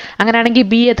 Okay, അങ്ങനെയാണെങ്കിൽ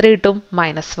ബി എത്ര കിട്ടും?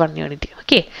 -1 unit.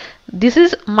 Okay, this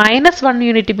is -1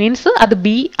 unit means അത്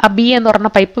ബി എന്ന് പറഞ്ഞ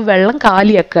പൈപ്പ് വെള്ളം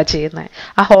കാലിയാക്കുക ചെയ്യുന്നത്.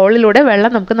 ആ ഹോളിലൂടെ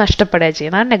വെള്ളം നമുക്ക് നഷ്ടപ്പെടുക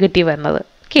ചെയ്യുന്നത്, നെഗറ്റീവ് വരുന്നത്.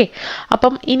 ഓക്കെ,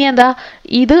 അപ്പം ഇനി എന്താ,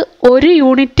 ഇത് 1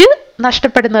 യൂണിറ്റ്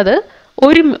നഷ്ടപ്പെടുന്നത്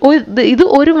ഇത്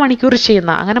 1 മണിക്കൂർ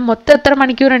ചെയ്യുന്ന. അങ്ങനെ മൊത്തം എത്ര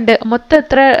മണിക്കൂറുണ്ട്? മൊത്തം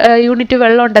എത്ര യൂണിറ്റ്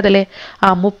വെള്ളം ഉണ്ട് അതിൽ?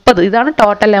 30. ഇതാണ്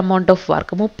total amount of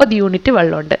work. 30 unit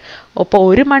വെള്ളമുണ്ട്. അപ്പോൾ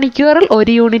 1 മണിക്കൂറിൽ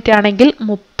 1 യൂണിറ്റ് ആണെങ്കിൽ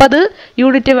 30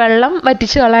 യൂണിറ്റ് വെള്ളം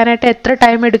വറ്റിച്ച് കളയാനായിട്ട് എത്ര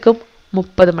ടൈം എടുക്കും?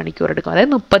 30 മണിക്കൂർ എടുക്കും.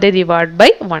 അതായത്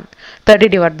 30/1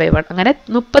 30/1 അങ്ങനെ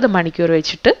 30 മണിക്കൂർ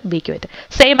വെച്ചിട്ട് ബിക്ക് പറ്റും.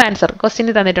 സെയിം ആൻസർ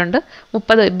ക്വസ്റ്റ്യന് തന്നിട്ടുണ്ട്.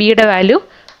 30 ബിയുടെ വാല്യൂ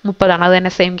 30 ആണ്. അത് തന്നെ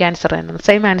സെയിം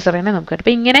ആൻസർ തന്നെ നമുക്ക് കിട്ടും.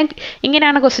 അപ്പോൾ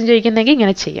ഇങ്ങനെയാണ് ക്വസ്റ്റ്യൻ ചോദിക്കുന്നതെങ്കിൽ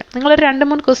ഇങ്ങനെ ചെയ്യാം. നിങ്ങളൊരു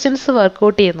 2-3 ക്വസ്റ്റ്യൻസ്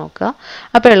വർക്കൗട്ട് ചെയ്ത് നോക്കുക,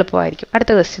 അപ്പോൾ എളുപ്പമായിരിക്കും.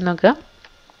 അടുത്ത ക്വസ്റ്റ്യൻ നോക്കുക.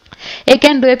 A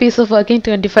can do a piece of work in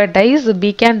 25 days,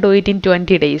 B can do it in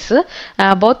 20 days.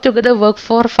 Both together work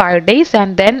for 5 days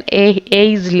and then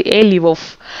A leave off.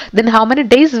 Then how many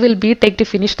days will B take to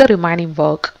finish the remaining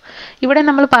work? ഇവിടെ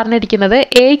നമ്മൾ പറഞ്ഞിരിക്കുന്നത്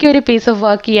എക്ക് ഒരു piece of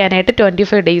work ചെയ്യാനായിട്ട്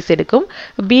 25 days എടുക്കും.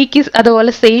 ബിക്ക്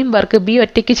അതുപോലെ same work B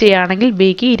ഒറ്റയ്ക്ക് ചെയ്യുകയാണെങ്കിൽ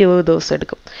ബിക്ക് 20 ദിവസം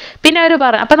എടുക്കും. പിന്നെ അവർ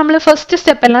പറഞ്ഞു, അപ്പോൾ നമ്മൾ ഫസ്റ്റ്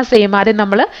സ്റ്റെപ്പ് എല്ലാം സെയിം. ആദ്യം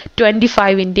നമ്മൾ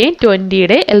 25ൻ്റെയും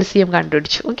 20യുടെയും LCM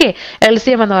കണ്ടുപിടിച്ചു. ഓക്കെ,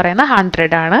 LCM എന്ന് പറയുന്നത്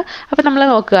 100 ആണ്. അപ്പോൾ നമ്മൾ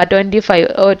നോക്കുക,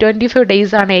 25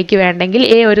 ഡേയ്സ് ആണ് എക്ക് വേണ്ടെങ്കിൽ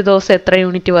എ ഒരു ദിവസം എത്ര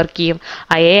യൂണിറ്റ് വർക്ക് ചെയ്യും?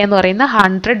 എ എന്ന് പറയുന്നത്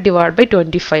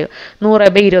 100/25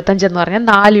 100/25 എന്ന് പറഞ്ഞാൽ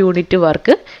 4 യൂണിറ്റ്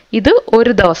വർക്ക്. ഇത്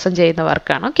ഒരു ദിവസം ചെയ്യുന്ന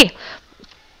വർക്കാണ്. Okay,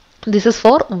 this is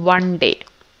for 1 day.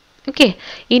 Okay,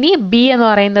 ഇനി ബി എന്ന്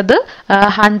പറയുന്നത്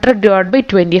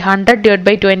 100/20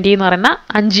 100/20 എന്ന് പറയുന്ന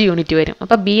 5 യൂണിറ്റ് വരും.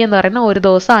 അപ്പോൾ ബി എന്ന് പറയുന്ന ഒരു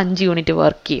ദിവസം 5 യൂണിറ്റ്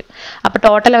വർക്ക് ചെയ്യും. അപ്പോൾ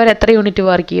ടോട്ടൽ അവർ എത്ര യൂണിറ്റ്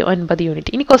വർക്ക് ചെയ്യും? 9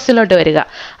 യൂണിറ്റ്. ഇനി ക്വസ്റ്റ്യനിലോട്ട് വരിക.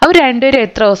 അവർ രണ്ടുപേരും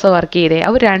എത്ര ദിവസം വർക്ക് ചെയ്തേ?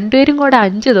 അവർ രണ്ടുപേരും കൂടെ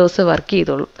 5 ദിവസം വർക്ക്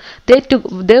ചെയ്തോളൂ.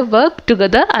 ദേ വർക്ക്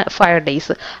ടുഗദർ 5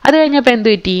 ഡേയ്സ്. അത് കഴിഞ്ഞപ്പോൾ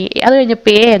എന്ത് പറ്റി? അത്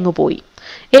കഴിഞ്ഞപ്പോൾ എ അങ്ങ് പോയി.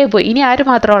 ഇനി ആര്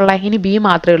മാത്രമുള്ള? ഇനി ബി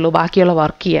മാത്രമേ ഉള്ളൂ ബാക്കിയുള്ള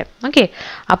വർക്ക് ചെയ്യാൻ. ഓക്കെ,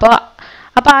 അപ്പോൾ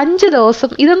 5 ദിവസം.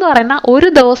 ഇതെന്ന് പറയുന്ന ഒരു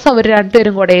ദിവസം അവർ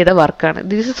രണ്ടുപേരും കൂടെ ചെയ്ത വർക്കാണ്.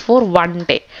 This is for 1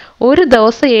 day. ഒരു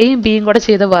ദിവസം എയും ബിയും കൂടെ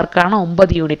ചെയ്ത വർക്കാണ്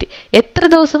 9 യൂണിറ്റ്. എത്ര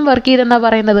ദിവസം വർക്ക് ചെയ്തെന്നാണ്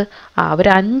പറയുന്നത്? അവർ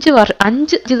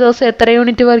 5 ദിവസം എത്ര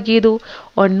യൂണിറ്റ് വർക്ക് ചെയ്തു?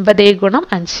 9 ×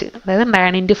 5 അതായത്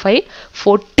 9 × 5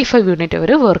 45 യൂണിറ്റ്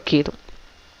അവർ വർക്ക് ചെയ്തു.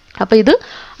 അപ്പോൾ ഇത്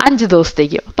 5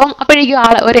 ദിവസത്തേക്ക്. അപ്പോഴേക്കും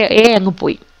ഒരു എ അങ്ങ്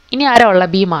പോയി. ഇനി ആരാ ഉള്ള?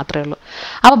 ബി മാത്രമേ ഉള്ളൂ.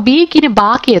 അപ്പോൾ ബിക്ക് ഇനി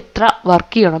ബാക്കി എത്ര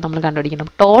വർക്ക് ചെയ്യണം നമ്മൾ കണ്ടുപിടിക്കണം.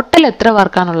 ടോട്ടൽ എത്ര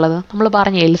വർക്കാണുള്ളത്? നമ്മൾ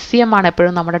പറഞ്ഞ LCM ആണ്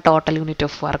എപ്പോഴും നമ്മുടെ total unit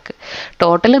of work.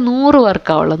 Total 100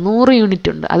 വർക്കാണുള്ളത്. 100 unit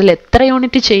ഉണ്ട്. അതിൽ എത്ര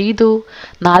യൂണിറ്റ് ചെയ്തു?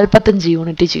 45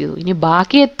 യൂണിറ്റ് ചെയ്തു. ഇനി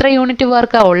ബാക്കി എത്ര യൂണിറ്റ്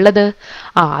വർക്കാണ് ഉള്ളത്?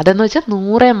 അതെന്ന് വെച്ചാൽ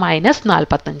 100 -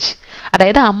 45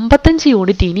 അതായത് 55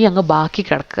 യൂണിറ്റ് ഇനി അങ്ങ് ബാക്കി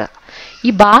കിടക്കുക.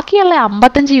 ഈ ബാക്കിയുള്ള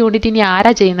 55 യൂണിറ്റ് ഇനി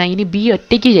ആരാ ചെയ്യുന്നത്? ഇനി ബി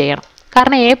ഒറ്റയ്ക്ക് ചെയ്യണം.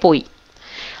 കാരണം എ പോയി.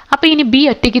 അപ്പോൾ ഇനി ബി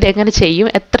ഒറ്റയ്ക്ക് ഇതെങ്ങനെ ചെയ്യും?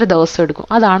 എത്ര ദിവസം എടുക്കും?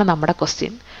 അതാണ് നമ്മുടെ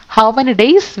question. How many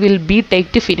days will be take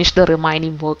to finish the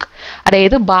remaining work?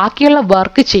 അതായത് ബാക്കിയുള്ള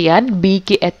വർക്ക് ചെയ്യാൻ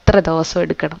ബിക്ക് എത്ര ദിവസം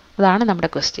എടുക്കണം? അതാണ് നമ്മുടെ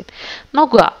ക്വസ്റ്റ്യൻ.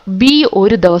 നോക്കുക, ബി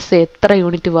ഒരു ദിവസം എത്ര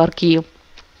യൂണിറ്റ് വർക്ക് ചെയ്യും?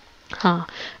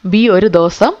 ബി ഒരു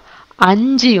ദിവസം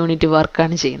 5 യൂണിറ്റ്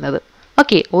വർക്കാണ് ചെയ്യുന്നത്.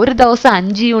 ഓക്കെ, ഒരു ദിവസം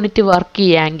 5 യൂണിറ്റ് വർക്ക്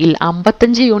ചെയ്യാമെങ്കിൽ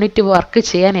 55 യൂണിറ്റ് വർക്ക്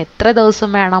ചെയ്യാൻ എത്ര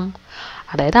ദിവസം വേണം?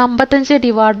 അതായത്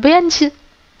 55/5.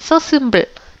 So simple.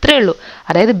 ഇത്രയേ ഉള്ളൂ.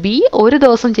 അതായത് ബി ഒരു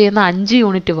ദിവസം ചെയ്യുന്ന 5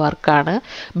 യൂണിറ്റ് വർക്കാണ്.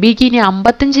 ബിക്ക് ഇനി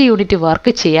 55 യൂണിറ്റ്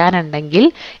വർക്ക് ചെയ്യാനുണ്ടെങ്കിൽ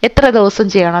എത്ര ദിവസം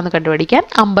ചെയ്യണമെന്ന് കണ്ടുപിടിക്കാൻ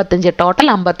 55 ടോട്ടൽ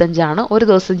 55 ആണ്. ഒരു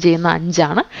ദിവസം ചെയ്യുന്ന 5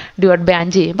 ആണ്.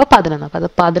 /5 ചെയ്യുമ്പോൾ 11. അപ്പോൾ അത്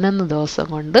 11 ദിവസം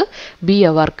കൊണ്ട് ബി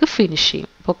ആ വർക്ക് ഫിനിഷ്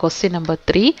ചെയ്യും. അപ്പോൾ question number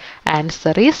 3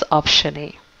 answer is option A.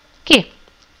 Okay,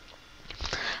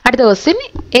 അടുത്ത ക്വസ്റ്റ്യൻ.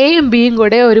 എയും ബിയും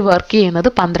കൂടെ ഒരു വർക്ക്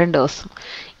ചെയ്യുന്നത് 12 ദിവസം.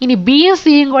 ഇനി ബിയും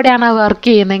സിയും കൂടെയാണ് വർക്ക്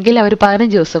ചെയ്യുന്നതെങ്കിൽ അവർ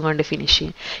 15 ദിവസം കൊണ്ട് ഫിനിഷ്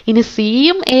ചെയ്യും. ഇനി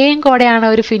സിയും എയും കൂടെയാണ്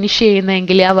അവർ ഫിനിഷ്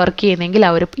ചെയ്യുന്നതെങ്കിൽ വർക്ക് ചെയ്യുന്നതെങ്കിൽ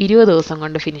അവർ 20 ദിവസം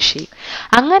കൊണ്ട് ഫിനിഷ് ചെയ്യും.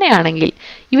 അങ്ങനെയാണെങ്കിൽ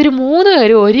ഇവർ 3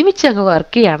 പേരും ഒരുമിച്ച് അങ്ങ്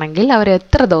വർക്ക് ചെയ്യുകയാണെങ്കിൽ അവർ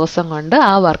എത്ര ദിവസം കൊണ്ട്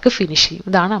ആ വർക്ക് ഫിനിഷ് ചെയ്യും?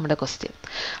 ഇതാണ് നമ്മുടെ ക്വസ്റ്റ്യൻ.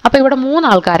 അപ്പോൾ ഇവിടെ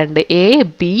 3 ആൾക്കാരുണ്ട്, A,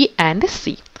 B and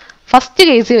C. First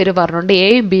കേസിൽ ഇവർ പറഞ്ഞുകൊണ്ട്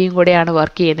എയും ബിയും കൂടെയാണ്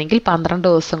വർക്ക് ചെയ്യുന്നതെങ്കിൽ 12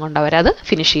 ദിവസം കൊണ്ട് അവരത്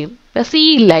ഫിനിഷ് ചെയ്യും. സി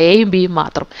ഇല്ല, എയും ബിയും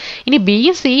മാത്രം. ഇനി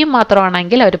ബിയും സിയും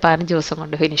മാത്രമാണെങ്കിൽ അവർ 15 ദിവസം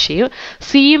കൊണ്ട് ഫിനിഷ് ചെയ്യും.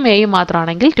 സിയും എയും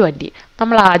മാത്രമാണെങ്കിൽ 20.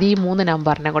 നമ്മൾ ആദ്യം ഈ 3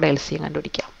 നമ്പറിനെ കൂടെ LCM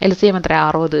കണ്ടുപിടിക്കാം. LCM എത്ര?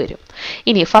 60 വരും.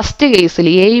 ഇനി ഫസ്റ്റ് കേസിൽ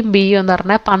എയും ബിയും എന്ന്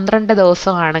പറഞ്ഞാൽ 12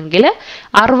 ദിവസമാണെങ്കിൽ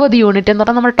 60 യൂണിറ്റ് എന്ന്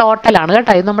പറഞ്ഞാൽ നമ്മുടെ ടോട്ടലാണ്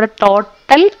കേട്ടോ. ഇത് നമ്മുടെ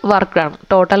ടോട്ടൽ വർക്കാണ്.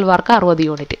 Total work 60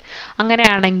 unit.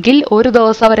 അങ്ങനെയാണെങ്കിൽ ഒരു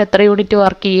ദിവസം അവർ എത്ര യൂണിറ്റ്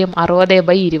വർക്ക് ചെയ്യും?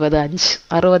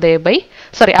 60/25.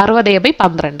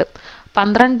 60/12.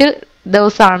 12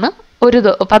 ദിവസമാണ്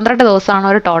 12 ദിവസമാണ്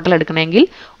ഒരു ടോട്ടൽ എടുക്കണമെങ്കിൽ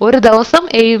ഒരു ദിവസം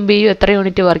എയും ബിയും എത്ര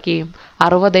യൂണിറ്റ് വർക്ക് ചെയ്യും?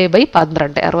 60/12.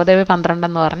 60/12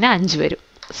 എന്ന് പറഞ്ഞാൽ 5 വരും.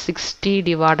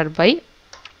 60/12.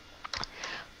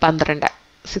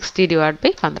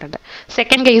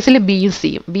 സെക്കൻഡ് കേസിൽ ബിയും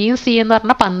സിയും എന്ന്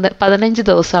പറഞ്ഞാൽ 15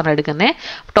 ദിവസമാണ് എടുക്കുന്നത്.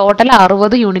 ടോട്ടൽ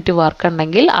 60 യൂണിറ്റ് വർക്ക്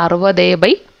ഉണ്ടെങ്കിൽ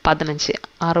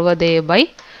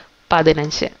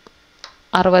 60/15.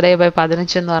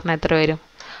 60/15 എന്ന് പറഞ്ഞാൽ എത്ര വരും?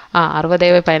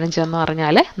 60/15 എന്ന്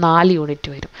പറഞ്ഞാൽ 4 യൂണിറ്റ്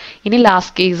വരും. ഇനി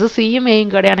ലാസ്റ്റ് കേസ് സിയും എയും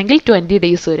കൂടെ ആണെങ്കിൽ 20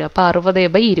 ഡേയ്സ് വരും. അപ്പോൾ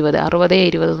 60/20.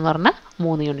 60/20 എന്ന് പറഞ്ഞാൽ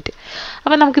 3 യൂണിറ്റ്.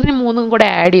 അപ്പോൾ നമുക്കിതിന് 3ഉം കൂടെ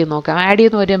ആഡ് ചെയ്ത് നോക്കാം. ആഡ്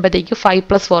ചെയ്ത് വരുമ്പോഴത്തേക്കും 5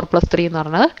 + 4 + 3 എന്ന്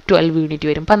പറഞ്ഞാൽ 12 യൂണിറ്റ്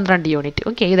വരും. 12 യൂണിറ്റ്.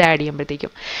 ഓക്കെ, ഇത് ആഡ്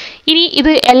ചെയ്യുമ്പോഴത്തേക്കും ഇനി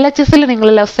ഇത് LHSൽ നിങ്ങൾ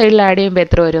ലെഫ്റ്റ് സൈഡിൽ ആഡ് ചെയ്യുമ്പോൾ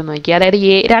എത്ര വരും എന്ന് നോക്കി. അതായത്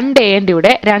 2 A ഉണ്ട്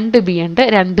ഇവിടെ, 2 B ഉണ്ട്,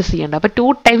 2 C ഉണ്ട്. അപ്പോൾ 2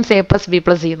 times A + B +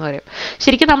 C എന്ന് പറയും.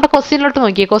 ശരിക്കും നമ്മുടെ ക്വസ്റ്റ്യനിലോട്ട്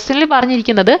നോക്കിയേ. ക്വസ്റ്റ്യനിൽ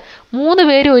പറഞ്ഞിരിക്കുന്നത് 3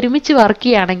 പേര് ഒരുമിച്ച് വർക്ക്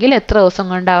ചെയ്യുകയാണെങ്കിൽ എത്ര ദിവസം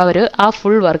കൊണ്ട് അവർ ആ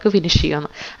ഫുൾ വർക്ക് ഫിനിഷ് ചെയ്യുമെന്ന്.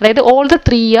 അതായത് all the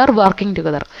 3 are working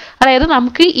together. അതായത്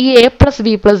നമുക്ക് ഈ A + B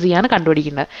 + C ആണ്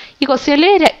കണ്ടുപിടിക്കേണ്ടത്. ഈ ക്വസ്റ്റ്യനിൽ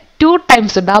 2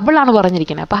 times ഡബിൾ ആണ്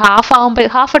പറഞ്ഞിരിക്കുന്നത്. അപ്പോൾ ഹാഫ് ആകുമ്പോൾ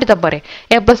ഹാഫ് എടുത്താൽ പോരെ.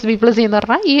 A + B + C എന്ന്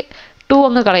പറഞ്ഞാൽ ഈ 2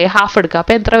 അങ്ങ് കളയുക, ഹാഫ് എടുക്കുക.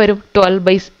 അപ്പോൾ എത്ര വരും?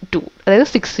 12/2. അതായത്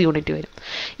 6 യൂണിറ്റ് വരും.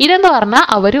 ഇതെന്ന് പറഞ്ഞാൽ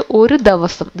അവർ ഒരു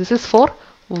ദിവസം, ദിസ് ഈസ് ഫോർ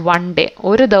 1 day,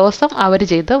 ഒരു ദിവസം അവർ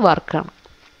ചെയ്ത വർക്കാണ്.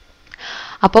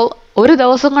 അപ്പോൾ ഒരു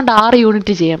ദിവസം കൊണ്ട് 6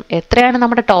 യൂണിറ്റ് ചെയ്യാം. എത്രയാണ്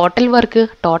നമ്മുടെ ടോട്ടൽ വർക്ക്?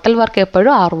 ടോട്ടൽ വർക്ക്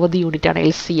എപ്പോഴും 60 യൂണിറ്റ് ആണ്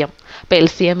LCM. അപ്പോൾ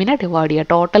LCMനെ ഡിവൈഡ് ചെയ്യുക,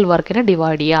 ടോട്ടൽ വർക്കിനെ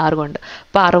ഡിവൈഡ് ചെയ്യുക 6 കൊണ്ട്.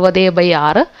 അപ്പോൾ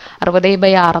 60/6.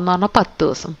 60/6 എന്ന് പറഞ്ഞാൽ 10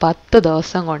 ദിവസം. 10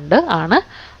 ദിവസം കൊണ്ട് ആണ്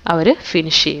അവർ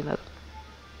ഫിനിഷ് ചെയ്യുന്നത്.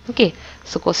 Okay,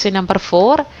 so question number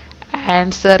 4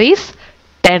 answer is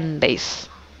 10 days.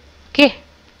 Okay,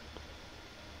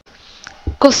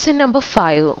 question number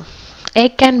 5. A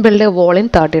can build a wall in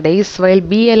 30 days while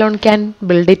B alone can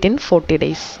build it in 40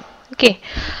 days. Okay.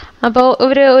 അപ്പോൾ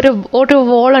ഒരു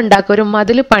വോൾ ഉണ്ടാക്കുക, ഒരു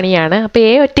മതിൽ പണിയാണ്. അപ്പോൾ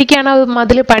A ഒറ്റയ്ക്കാണ് ആ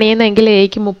മതിൽ പണിയുന്നതെങ്കിൽ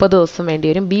Aക്ക് 30 ദിവസം വേണ്ടി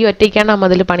വരും. B ഒറ്റയ്ക്കാണ് ആ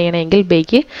മതിൽ പണിയണമെങ്കിൽ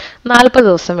Bക്ക് 40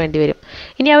 ദിവസം വേണ്ടി വരും.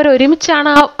 ഇനി അവർ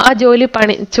ഒരുമിച്ചാണ് ആ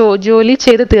ജോലി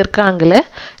ചെയ്ത് തീർക്കാമെങ്കിൽ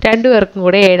രണ്ടുപേർക്കും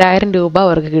കൂടെ 7000 രൂപ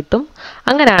അവർക്ക് കിട്ടും.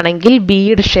 അങ്ങനെയാണെങ്കിൽ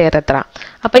ബിയുടെ ഷെയർ എത്ര?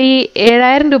 അപ്പോൾ ഈ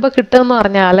 7000 രൂപ കിട്ടുമെന്ന്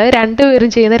പറഞ്ഞാൽ രണ്ടുപേരും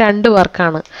ചെയ്യുന്ന 2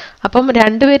 വർക്കാണ്. അപ്പം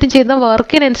രണ്ടുപേരും ചെയ്യുന്ന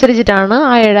വർക്കിനനുസരിച്ചിട്ടാണ്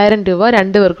ആ 7000 രൂപ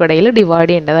രണ്ടുപേർക്കും ഇടയിൽ ഡിവൈഡ്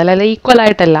ചെയ്യേണ്ടത്, അല്ലാതെ ഈക്വൽ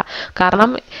ആയിട്ടല്ല. കാരണം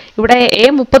ഇവിടെ A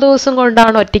 30 ദിവസം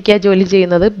കൊണ്ടാണ് ഒറ്റയ്ക്ക് ജോലി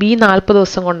ചെയ്യുന്നത്, B 40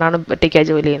 ദിവസം കൊണ്ടാണ് ഒറ്റയ്ക്ക്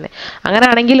ജോലി ചെയ്യുന്നത്.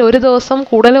 അങ്ങനെയാണെങ്കിൽ ഒരു ദിവസം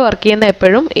കൂടുതൽ വർക്ക് ചെയ്യുന്ന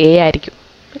എപ്പോഴും A ആയിരിക്കും.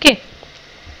 ഓക്കെ,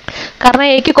 കാരണം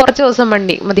Aക്ക് കുറച്ച് ദിവസം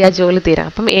മതി ആ ജോലി തീരാൻ.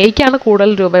 അപ്പം Aക്കാണ് കൂടുതൽ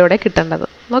രൂപ ഇവിടെ കിട്ടേണ്ടത്.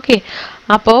 ഓക്കെ,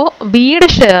 അപ്പോൾ ബിയുടെ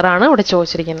ഷെയർ ആണ് ഇവിടെ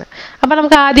ചോദിച്ചിരിക്കുന്നത്. അപ്പം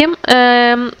നമുക്ക് ആദ്യം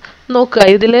നോക്കുക.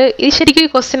 ഇതിൽ ഈ ശരിക്കും ഈ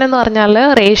ക്വസ്റ്റ്യൻ എന്ന് പറഞ്ഞാൽ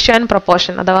റേഷ്യോ ആൻഡ്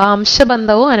പ്രൊപ്പോർഷൻ അഥവാ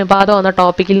അംശബന്ധവും അനുപാതവും എന്ന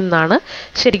ടോപ്പിക്കിൽ നിന്നാണ്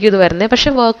ശരിക്കും ഇത് വരുന്നത്. പക്ഷേ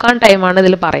വർക്ക് ഓൺ ടൈമാണ്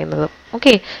ഇതിൽ പറയുന്നത്.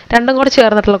 ഓക്കെ, രണ്ടും കൂടെ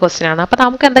ചേർന്നിട്ടുള്ള ക്വസ്റ്റ്യൻ ആണ്. അപ്പോൾ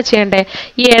നമുക്ക് എന്താ ചെയ്യേണ്ടത്?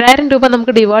 ഈ 7000 രൂപ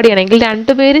നമുക്ക് ഡിവൈഡ് ചെയ്യണമെങ്കിൽ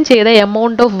രണ്ടുപേരും ചെയ്ത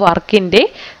എമൗണ്ട് ഓഫ് വർക്കിൻ്റെ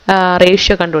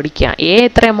റേഷ്യോ കണ്ടുപിടിക്കുക. A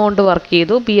എത്ര എമൗണ്ട് വർക്ക്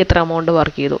ചെയ്തു, B എത്ര എമൗണ്ട്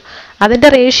വർക്ക് ചെയ്തു, അതിൻ്റെ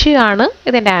റേഷ്യോ ആണ്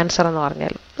ഇതിൻ്റെ ആൻസർ എന്ന്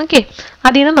പറഞ്ഞാൽ. ഓക്കെ,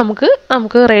 അതിന് നമുക്ക്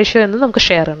റേഷ്യോ എന്ന് നമുക്ക്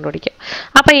ഷെയർ കണ്ടുപിടിക്കാം.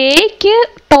 അപ്പോൾ Aക്ക്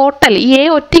ടോട്ടൽ A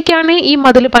ഒറ്റയ്ക്കാണ് ഈ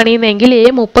മതിൽ പണിയുന്നതെങ്കിൽ A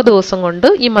 30 ദിവസം കൊണ്ട്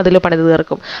ഈ മതിൽ പണിത്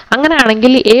തീർക്കും.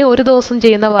 അങ്ങനെയാണെങ്കിൽ A ഒരു ദിവസം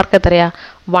ചെയ്യുന്ന വർക്ക് എത്രയാ?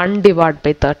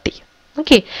 1/30.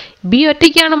 ഓക്കെ, B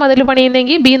ഒറ്റയ്ക്കാണ് മതിൽ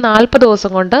പണിയുന്നതെങ്കിൽ B 40 ദിവസം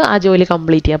കൊണ്ട് ആ ജോലി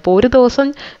കംപ്ലീറ്റ് ചെയ്യുക. അപ്പോൾ ഒരു ദിവസം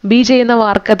B ചെയ്യുന്ന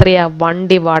വർക്ക് എത്രയാ?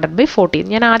 1/40.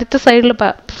 ഞാൻ ആദ്യത്തെ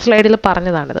സ്ലൈഡിൽ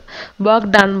പറഞ്ഞതാണിത്.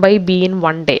 Work done by B in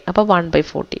 1 day. അപ്പോൾ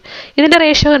 1/40. ഇതിൻ്റെ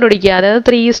റേഷ്യോ കണ്ടുപിടിക്കുക. അതായത്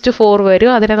 3:4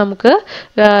 വരും. അതിനെ നമുക്ക്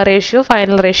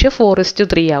ഫൈനൽ റേഷ്യോ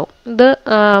 4:3 ആവും. ഇത്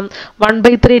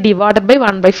 1/3 ഡിവൈഡഡ് ബൈ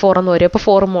 1/4 എന്ന് വരും. അപ്പോൾ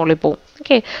 4 മുകളിൽ പോകും.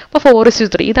 ഓക്കെ, അപ്പോൾ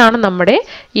 4:3. ഇതാണ് നമ്മുടെ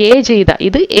A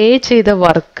ചെയ്ത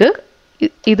വർക്ക്,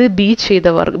 ഇത് B ചെയ്ത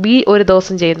വർക്ക്. B ഒരു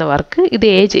ദിവസം ചെയ്യുന്ന വർക്ക്, ഇത്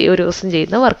A ഒരു ദിവസം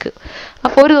ചെയ്യുന്ന വർക്ക്.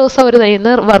 അപ്പോൾ ഒരു ദിവസം അവർ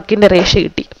ചെയ്യുന്ന വർക്കിൻ്റെ റേഷ്യോ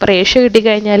കിട്ടി. അപ്പോൾ റേഷ്യോ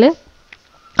കിട്ടിക്കഴിഞ്ഞാൽ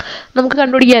നമുക്ക്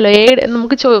കണ്ടുപിടിക്കാമല്ലോ.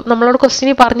 നമ്മളോട്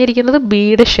ക്വസ്റ്റ്യനിൽ പറഞ്ഞിരിക്കുന്നത്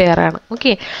ബിയുടെ ഷെയർ ആണ്.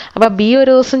 ഓക്കെ, അപ്പോൾ B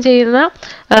ഒരു ദിവസം ചെയ്യുന്ന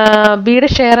ബിയുടെ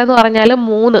ഷെയർ എന്ന് പറഞ്ഞാൽ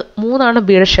 3 ആണ്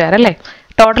ബിയുടെ ഷെയർ അല്ലേ.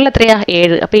 ടോട്ടൽ എത്രയാ?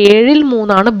 7. അപ്പോൾ 7ൽ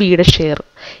 3 ആണ് ബിയുടെ ഷെയർ.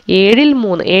 ഏഴിൽ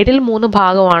 3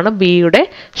 ഭാഗമാണ് ബിയുടെ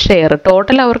ഷെയർ.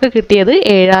 ടോട്ടൽ അവർക്ക് കിട്ടിയത്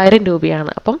 7000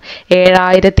 രൂപയാണ്. അപ്പം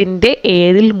 7000ന്റെ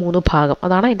 3 ഭാഗം,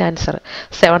 അതാണ് അതിൻ്റെ answer.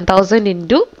 7000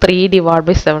 into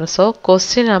 3/7. So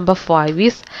question number 5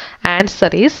 is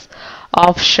answer is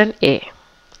option A,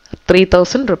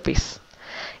 3000 rupees.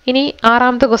 ഇനി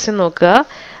 6ാമത്തെ ക്വസ്റ്റ്യൻ നോക്കുക.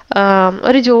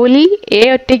 ഒരു ജോലി എ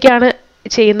ഒറ്റയ്ക്കാണ്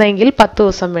ചെയ്യുന്നതെങ്കിൽ 10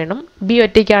 ദിവസം വേണം, ബി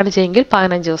ഒറ്റയ്ക്കാണ് ചെയ്യുമെങ്കിൽ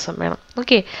 15 ദിവസം വേണം.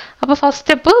 ഓക്കെ, അപ്പോൾ ഫസ്റ്റ്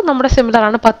സ്റ്റെപ്പ് നമ്മുടെ സിമിലർ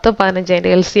ആണ്. 10, 15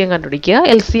 അതിൻ്റെ LCM കണ്ടുപിടിക്കുക.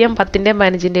 LCM 10ൻ്റെയും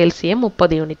 15ൻ്റെ LCM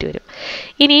 30 യൂണിറ്റ് വരും.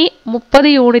 ഇനി 30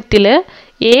 യൂണിറ്റിൽ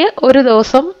എ ഒരു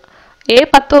ദിവസം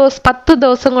 10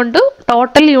 ദിവസം കൊണ്ട്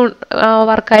ടോട്ടൽ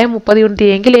വർക്കായ 30 യൂണിറ്റ്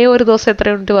ചെയ്യുമെങ്കിൽ എ ഒരു ദിവസം എത്ര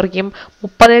യൂണിറ്റ് വർക്ക് ചെയ്യും?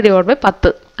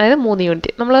 30/10, അതായത് 3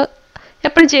 യൂണിറ്റ്. നമ്മൾ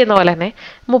എപ്പോഴും ചെയ്യുന്ന പോലെ തന്നെ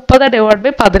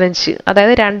 30/15,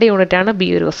 അതായത് 2 യൂണിറ്റാണ് ബി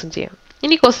ഒരു ദിവസം ചെയ്യുന്നത്.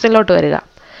 ഇനി ക്വസ്റ്റ്യനിലോട്ട് വരിക.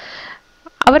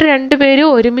 അവർ രണ്ടുപേരും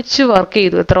ഒരുമിച്ച് വർക്ക്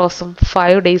ചെയ്തു. എത്ര ദിവസം?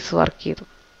 5 days വർക്ക് ചെയ്തു.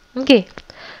 ഓക്കെ,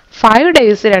 5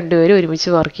 days രണ്ടുപേരും ഒരുമിച്ച്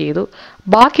വർക്ക് ചെയ്തു.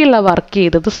 ബാക്കിയുള്ള വർക്ക്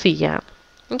ചെയ്തത് സി ആണ്.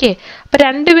 ഓക്കെ, അപ്പം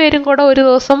രണ്ടുപേരും കൂടെ ഒരു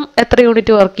ദിവസം എത്ര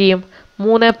യൂണിറ്റ് വർക്ക് ചെയ്യും?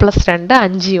 3 + 2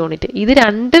 5 യൂണിറ്റ്. ഇത്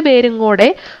രണ്ടുപേരും കൂടെ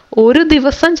ഒരു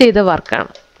ദിവസം ചെയ്ത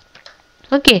വർക്കാണ്.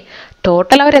 ഓക്കെ,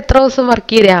 ടോട്ടൽ അവർ എത്ര ദിവസം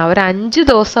വർക്ക് ചെയ്തേ? അവർ 5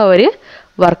 ദിവസം അവർ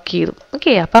വർക്ക് ചെയ്തു.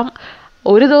 ഓക്കെ, അപ്പം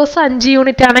ഒരു ദിവസം 5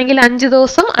 യൂണിറ്റ് ആണെങ്കിൽ 5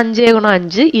 ദിവസം 5 ×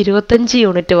 5 25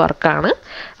 യൂണിറ്റ് വർക്കാണ്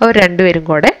അവർ രണ്ടുപേരും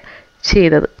കൂടെ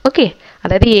ചെയ്തത്. ഓക്കെ,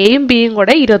 അതായത് എയും ബിയും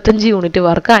കൂടെ 25 യൂണിറ്റ്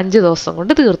വർക്ക് 5 ദിവസം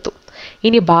കൊണ്ട് തീർത്തു.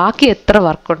 ഇനി ബാക്കി എത്ര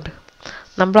വർക്കുണ്ട്?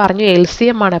 നമ്മൾ അറിഞ്ഞു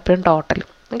LCM ആണ് എപ്പോഴും ടോട്ടൽ.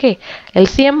 ഓക്കെ,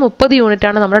 LCM 30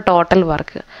 യൂണിറ്റാണ് നമ്മുടെ ടോട്ടൽ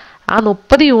വർക്ക്. ആ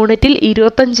 30 യൂണിറ്റിൽ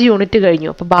 25 യൂണിറ്റ് കഴിഞ്ഞു.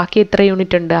 അപ്പോൾ ബാക്കി എത്ര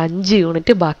യൂണിറ്റ് ഉണ്ട്? 5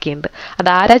 യൂണിറ്റ് ബാക്കിയുണ്ട്.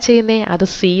 അതാരാ ചെയ്യുന്നത്? അത്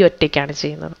സി ഒറ്റയ്ക്കാണ്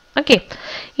ചെയ്യുന്നത്. ഓക്കെ,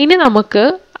 ഇനി നമുക്ക്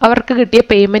അവർക്ക് കിട്ടിയ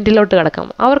പേയ്മെൻറ്റിലോട്ട് കിടക്കാം.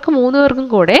 അവർക്ക് 3 പേർക്കും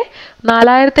കൂടെ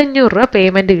 4500 രൂപ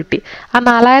പേയ്മെൻറ്റ് കിട്ടി. ആ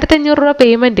 4500 രൂപ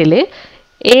പേയ്മെൻറ്റിൽ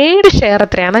എയുടെ ഷെയർ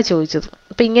എത്രയാണ് ചോദിച്ചത്.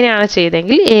 അപ്പോൾ ഇങ്ങനെയാണ്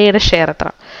ചെയ്തതെങ്കിൽ എയുടെ ഷെയർ എത്ര?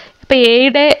 അപ്പോൾ എ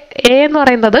എന്ന്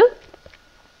പറയുന്നത്,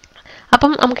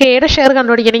 അപ്പം നമുക്ക് എയുടെ ഷെയർ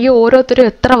കണ്ടുപിടിക്കണമെങ്കിൽ ഓരോരുത്തരും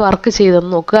എത്ര വർക്ക്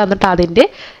ചെയ്തെന്ന് നോക്കുക. എന്നിട്ട് അതിൻ്റെ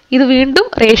ഇത് വീണ്ടും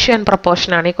റേഷ്യോ ആൻഡ്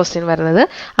പ്രൊപ്പോർഷൻ ആണ് ഈ ക്വസ്റ്റ്യൻ വരുന്നത്.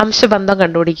 അംശബന്ധം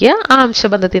കണ്ടുപിടിക്കുക. ആ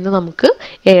അംശബന്ധത്തിൽ നിന്ന് നമുക്ക്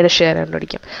എയുടെ ഷെയർ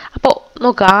കണ്ടുപിടിക്കാം. അപ്പോൾ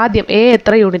നോക്കുക, ആദ്യം എ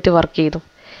എത്ര യൂണിറ്റ് വർക്ക് ചെയ്തു?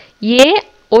 എ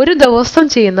ഒരു ദിവസം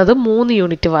ചെയ്യുന്നത് 3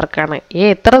 യൂണിറ്റ് വർക്കാണ്. എ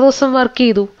എത്ര ദിവസം വർക്ക്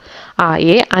ചെയ്തു?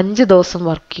 എ 5 ദിവസം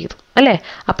വർക്ക് ചെയ്തു അല്ലേ?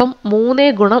 അപ്പം 3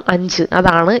 × 5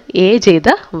 അതാണ് എ ചെയ്ത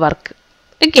വർക്ക്.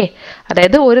 ഓക്കെ,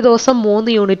 അതായത് ഒരു ദിവസം 3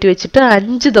 യൂണിറ്റ് വെച്ചിട്ട്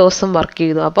 5 ദിവസം വർക്ക്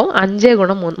ചെയ്തു. അപ്പം 5 ×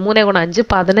 3 × 5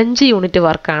 15 യൂണിറ്റ്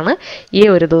വർക്കാണ് എ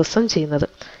ഒരു ദിവസം ചെയ്യുന്നത്.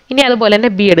 ഇനി അതുപോലെ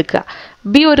തന്നെ ബി എടുക്കുക.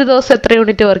 ബി ഒരു ദിവസം എത്ര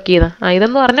യൂണിറ്റ് വർക്ക് ചെയ്യുന്നത്?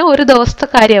 ഇതെന്ന് പറഞ്ഞാൽ ഒരു ദിവസത്തെ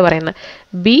കാര്യമാണ് പറയുന്നത്.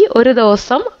 ബി ഒരു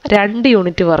ദിവസം 2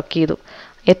 യൂണിറ്റ് വർക്ക് ചെയ്തു.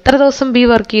 എത്ര ദിവസം ബി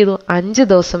വർക്ക് ചെയ്തു? 5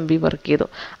 ദിവസം ബി വർക്ക് ചെയ്തു.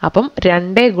 അപ്പം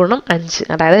 2 × 5,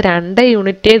 അതായത് 2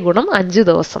 യൂണിറ്റ് × 5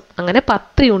 ദിവസം, അങ്ങനെ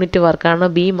 10 യൂണിറ്റ് വർക്കാണ്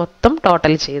ബി മൊത്തം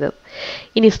ടോട്ടൽ ചെയ്തത്.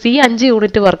 ഇനി സി 5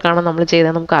 യൂണിറ്റ് വർക്കാണ് നമ്മൾ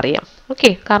ചെയ്തത്, നമുക്കറിയാം. ഓക്കെ,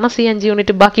 കാരണം സി 5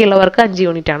 യൂണിറ്റ്, ബാക്കിയുള്ളവർക്ക് 5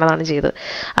 യൂണിറ്റ് ആണ് അതാണ് ചെയ്തത്.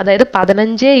 അതായത്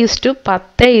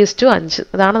 15:10:5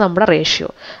 അതാണ് നമ്മുടെ റേഷ്യോ.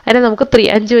 അതിനെ നമുക്ക്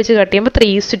 5 വെച്ച് കട്ട് ചെയ്യുമ്പോൾ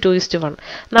 3:2:1.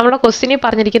 നമ്മുടെ ക്വസ്റ്റ്യനിൽ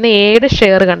പറഞ്ഞിരിക്കുന്ന എയുടെ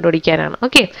ഷെയർ കണ്ടുപിടിക്കാനാണ്.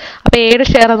 ഓക്കെ, അപ്പോൾ എയുടെ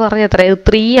ഷെയർ എന്ന് പറഞ്ഞാൽ എത്ര?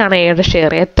 3 ആണ് എയുടെ ഷെയർ.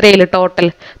 എത്രയിൽ ടോട്ടൽ?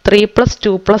 3 +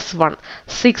 2 + 1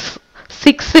 6.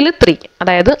 6ൽ 3,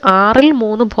 അതായത് 6ൽ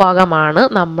 3 ഭാഗമാണ്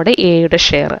നമ്മുടെ എയുടെ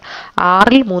ഷെയർ.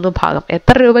 6ൽ 3 ഭാഗം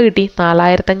എത്ര രൂപ കിട്ടി?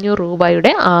 4500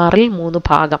 രൂപയുടെ 6ൽ 3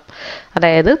 ഭാഗം,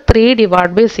 അതായത്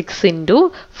 3/6 ×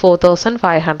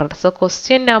 4500. So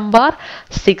question number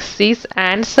 6 is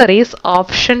answer is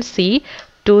option C,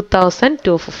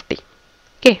 2250.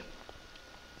 Okay,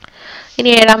 ഇനി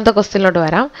 7ാമത്തെ ക്വസ്റ്റ്യനിലോട്ട്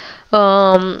വരാം.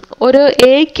 ഒരു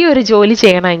എക്ക് ഒരു ജോലി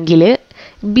ചെയ്യണമെങ്കിൽ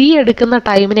ബി എടുക്കുന്ന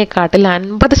ടൈമിനെക്കാട്ടിൽ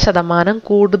 50%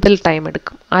 കൂടുതൽ ടൈം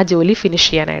എടുക്കും ആ ജോലി ഫിനിഷ്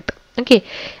ചെയ്യാനായിട്ട്. ഓക്കെ,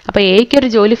 അപ്പോൾ എക്ക് ഒരു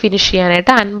ജോലി ഫിനിഷ്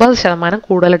ചെയ്യാനായിട്ട് 50%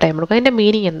 കൂടുതൽ ടൈം എടുക്കും. അതിൻ്റെ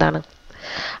മീനിങ് എന്താണ്?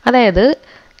 അതായത്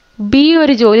ബി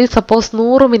ഒരു ജോലി സപ്പോസ്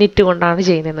 100 മിനിറ്റ് കൊണ്ടാണ്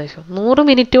ചെയ്യുന്നതെന്ന് വെച്ചു. 100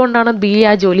 മിനിറ്റ് കൊണ്ടാണ് ബി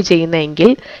ആ ജോലി ചെയ്യുന്നതെങ്കിൽ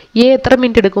എ എത്ര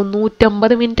മിനിറ്റ് എടുക്കും?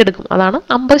 150 മിനിറ്റ് എടുക്കും. അതാണ്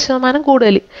 50%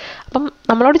 കൂടുതൽ. അപ്പം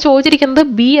നമ്മളോട് ചോദിച്ചിരിക്കുന്നത്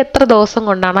ബി എത്ര ദിവസം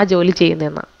കൊണ്ടാണ് ആ ജോലി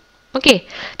ചെയ്യുന്നതെന്നാണ്. ഓക്കെ,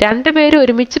 രണ്ടുപേരും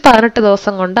ഒരുമിച്ച് 18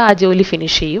 ദിവസം കൊണ്ട് ആ ജോലി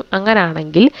ഫിനിഷ് ചെയ്യും.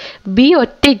 അങ്ങനെയാണെങ്കിൽ ബി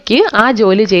ഒറ്റയ്ക്ക് ആ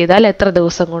ജോലി ചെയ്താൽ എത്ര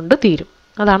ദിവസം കൊണ്ട് തീരും?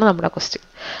 അതാണ് നമ്മുടെ ക്വസ്റ്റ്യൻ.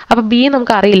 അപ്പോൾ ബി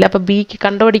നമുക്ക് അറിയില്ല. അപ്പോൾ ബിക്ക്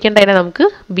കണ്ടുപിടിക്കേണ്ടതിനെ നമുക്ക്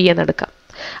ബി എന്നെടുക്കാം.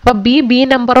 അപ്പോൾ ബി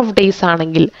നമ്പർ ഓഫ് ഡേയ്സ്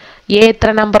ആണെങ്കിൽ എ എത്ര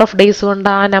നമ്പർ ഓഫ് ഡേയ്സ് കൊണ്ട്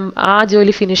ആ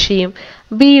ജോലി ഫിനിഷ് ചെയ്യും?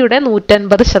 ബിയുടെ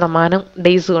 150%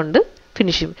 ഡേയ്സ് കൊണ്ട്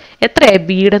ഫിനിഷ് ചെയ്യും. എത്രയായി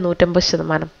ബിയുടെ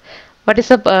 150%? What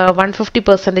is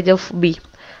 150% of B?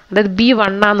 അതായത്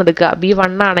B1 ആണെന്ന് എടുക്കുക.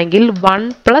 B1 ആണെങ്കിൽ 1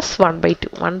 + 1/2.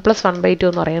 1 + 1/2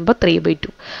 എന്ന് പറയുമ്പോൾ 3/2.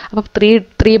 അപ്പോൾ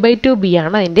 3/2 B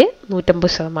ആണ് അതിൻ്റെ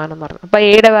 150% എന്ന് പറയുന്നത്. അപ്പോൾ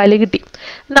എയുടെ വാല്യൂ കിട്ടി.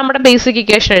 നമ്മുടെ ബേസിക്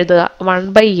ഇക്വേഷൻ എഴുതുക.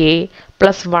 1/A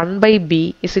 + 1/B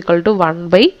 =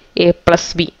 1/A +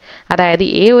 B. അതായത്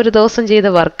A ഒരു ദിവസം ചെയ്ത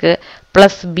വർക്ക്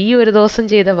പ്ലസ് B ഒരു ദിവസം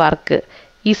ചെയ്ത വർക്ക്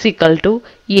 =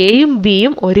 എയും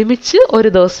ബിയും ഒരുമിച്ച് ഒരു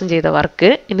ദിവസം ചെയ്ത വർക്ക്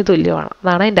ഇനി തുല്യമാണ്.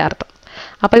 അതാണ് അതിൻ്റെ അർത്ഥം.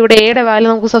 അപ്പോൾ ഇവിടെ എയുടെ വാല്യൂ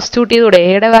നമുക്ക് സബ്സ്റ്റിറ്റ്യൂട്ട് ചെയ്തുകൂടെ?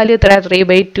 എയുടെ വാല്യൂ എത്ര?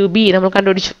 3/2B നമ്മൾ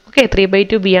കണ്ടുപിടിച്ചു. ഓക്കെ,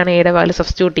 3/2B ആണ് എയുടെ വാല്യൂ.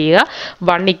 സബ്സ്റ്റിറ്റ്യൂട്ട് ചെയ്യുക.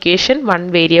 1 ഇക്വേഷൻ 1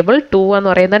 വേരിയബിൾ 2 എന്ന്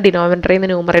പറയുന്ന ഡിനോമിനേറ്ററിൽ നിന്ന്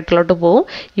ന്യൂമറേറ്ററിലോട്ട് പോകും.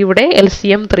 ഇവിടെ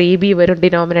LCM 3B വരും.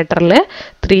 ഡിനോമിനേറ്ററിൽ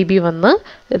 3B വന്ന്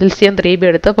LCM 3B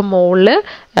എടുത്ത് അപ്പോൾ മുകളിൽ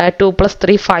 2 +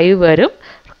 3 5 വരും.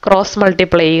 ക്രോസ്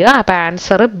മൾട്ടിപ്ലൈ ചെയ്യുക. അപ്പോൾ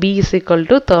ആൻസർ B =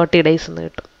 30 days എന്ന്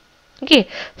കിട്ടും. Okay,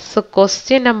 so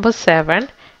question number 7,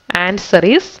 answer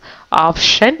is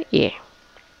option A.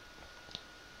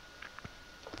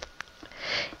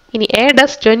 ഇനി A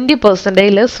does 20%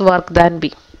 less work than B.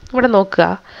 ഇവിടെ നോക്കുക,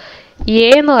 A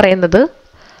എന്ന് പറയുന്നത്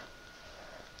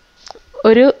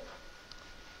ഒരു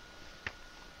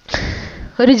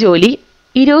ജോലി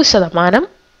 20%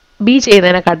 B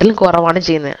ചെയ്യുന്നതിനെക്കാട്ടിലും കുറവാണ്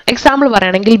ചെയ്യുന്നത്. എക്സാമ്പിൾ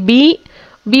പറയുകയാണെങ്കിൽ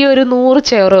ബി ഒരു 100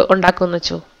 ചെയർ ഉണ്ടാക്കുമെന്ന്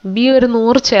വെച്ചോ. ബി ഒരു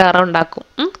 100 ചെയർ ഉണ്ടാക്കും.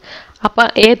 അപ്പം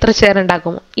എ എത്ര ചെയർ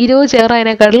ഉണ്ടാക്കും? 20 ചെയർ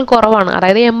അതിനേക്കാട്ടിലും കുറവാണ്.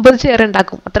 അതായത് 80 ചെയർ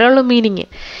ഉണ്ടാക്കും. അത്രേ ഉള്ളൂ മീനിങ്.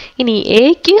 ഇനി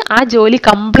എക്ക് ആ ജോലി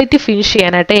കംപ്ലീറ്റ് ഫിനിഷ്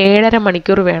ചെയ്യാനായിട്ട് 7.5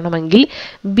 മണിക്കൂർ വേണമെങ്കിൽ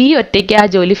ബി ഒറ്റയ്ക്ക് ആ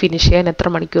ജോലി ഫിനിഷ് ചെയ്യാൻ എത്ര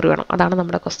മണിക്കൂർ വേണം? അതാണ്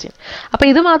നമ്മുടെ ക്വസ്റ്റ്യൻ. അപ്പം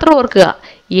ഇത് മാത്രം ഓർക്കുക.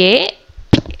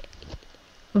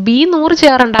 ബി 100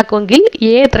 ചെയർ ഉണ്ടാക്കുമെങ്കിൽ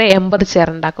എ എത്ര? 80 ചെയർ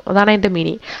ഉണ്ടാക്കും. അതാണ് അതിൻ്റെ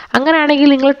മീനിങ്. അങ്ങനെയാണെങ്കിൽ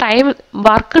നിങ്ങൾ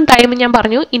വർക്കും ടൈമും ഞാൻ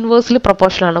പറഞ്ഞു ഇൻവേഴ്സ്ലി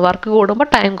പ്രൊപ്പോർഷനാണ്. വർക്ക് കൂടുമ്പോൾ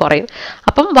ടൈം കുറയും.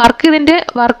 അപ്പം ഇതിൻ്റെ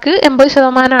വർക്ക്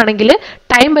 80% ആണെങ്കിൽ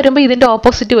ടൈം വരുമ്പോൾ ഇതിൻ്റെ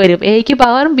ഓപ്പോസിറ്റ് വരും. എക്ക്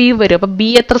പകരം ബി വരും. അപ്പം ബി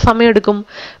എത്ര സമയം എടുക്കും?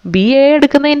 ബി എ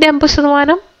എടുക്കുന്നതിൻ്റെ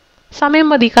 80% സമയം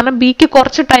മതി. കാരണം ബിക്ക്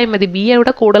കുറച്ച് ടൈം മതി. ബി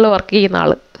ഇവിടെ കൂടുതൽ വർക്ക് ചെയ്യുന്ന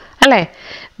ആൾ അല്ലേ?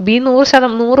 ബി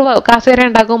 100 കസേര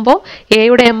ഉണ്ടാക്കുമ്പോൾ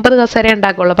എയുടെ 80 കസേര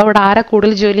ഉണ്ടാക്കുള്ളൂ. അപ്പോൾ ഇവിടെ ആരാ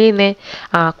കൂടുതൽ ജോലി ചെയ്യുന്നത്?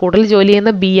 കൂടുതൽ ജോലി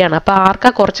ചെയ്യുന്ന ബി ആണ്. അപ്പോൾ ആർക്കാ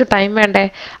കുറച്ച് ടൈം വേണ്ടേ?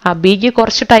 ബിക്ക്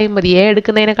കുറച്ച് ടൈം മതി. എ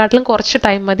എടുക്കുന്നതിനെക്കാട്ടിലും കുറച്ച്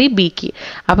ടൈം മതി ബിക്ക്.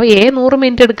 അപ്പോൾ എ 100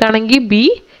 മിനിറ്റ് എടുക്കുകയാണെങ്കിൽ ബി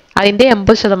അതിൻ്റെ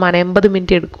 80%, 80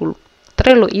 മിനിറ്റ് എടുക്കുള്ളൂ.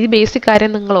 അത്രയേ ഉള്ളൂ. ഈ ബേസിക്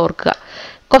കാര്യം നിങ്ങൾ ഓർക്കുക.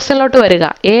 ക്വസ്റ്റ്യനിലോട്ട് വരിക.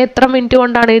 എ എത്ര മിനിറ്റ്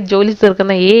കൊണ്ടാണ് ഈ ജോലി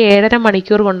തീർക്കുന്നത്? എ 7.5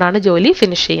 മണിക്കൂർ കൊണ്ടാണ് ജോലി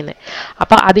ഫിനിഷ് ചെയ്യുന്നത്.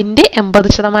 അപ്പോൾ അതിൻ്റെ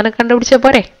 80% കണ്ടുപിടിച്ചാൽ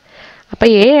പോരെ? അപ്പോൾ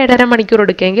എ 7.5 മണിക്കൂർ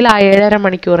എടുക്കുമെങ്കിൽ ആ 7.5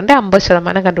 മണിക്കൂറിൻ്റെ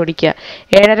 50% കണ്ടുപിടിക്കുക.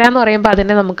 7.5 എന്ന് പറയുമ്പോൾ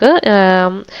അതിനെ നമുക്ക്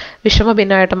വിഷമ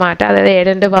ഭിന്നമായിട്ട് മാറ്റാം. അതായത്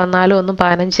 7 × 14 1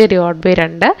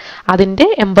 15/2 അതിൻ്റെ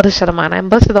 80%.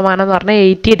 80% എന്ന് പറഞ്ഞാൽ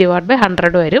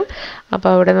 80/100 വരും. അപ്പോൾ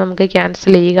അവിടെ നമുക്ക്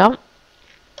ക്യാൻസൽ ചെയ്യാം.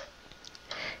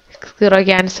 0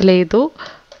 ക്യാൻസൽ ചെയ്തു.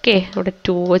 ഓക്കെ, ഇവിടെ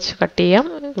 2 വെച്ച് കട്ട് ചെയ്യാം.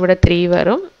 ഇവിടെ 3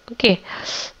 വരും. ഓക്കെ,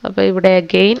 അപ്പോൾ ഇവിടെ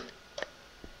അഗെയിൻ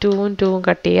 2ഉം 2ഉം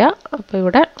കട്ട് ചെയ്യാം. അപ്പോൾ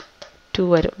ഇവിടെ 2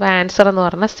 വരും. അപ്പോൾ ആൻസർ എന്ന്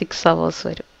പറഞ്ഞാൽ 6 hours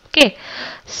വരും. Okay,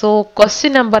 so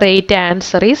question number 8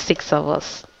 answer is 6 hours.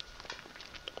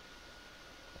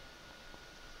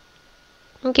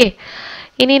 Okay,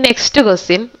 ഇനി next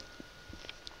question.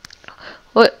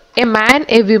 A man,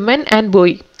 A women and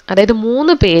boy. അതായത്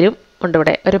 3 പേരും ഉണ്ട്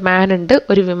ഇവിടെ. ഒരു മാൻ ഉണ്ട്,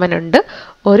 ഒരു വിമൻ ഉണ്ട്,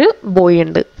 ഒരു ബോയ്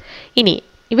ഉണ്ട്. ഇനി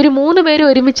ഇവർ 3 പേരും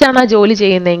ഒരുമിച്ചാണ് ആ ജോലി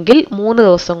ചെയ്യുന്നതെങ്കിൽ 3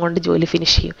 ദിവസം കൊണ്ട് ജോലി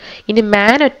ഫിനിഷ് ചെയ്യും. ഇനി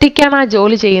മാൻ ഒറ്റയ്ക്കാണ് ആ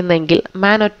ജോലി ഫിനിഷ്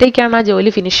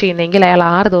ചെയ്യുന്നതെങ്കിൽ അയാൾ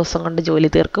 6 ദിവസം കൊണ്ട് ജോലി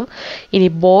തീർക്കും. ഇനി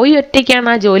ബോയ് ഒറ്റയ്ക്കാണ്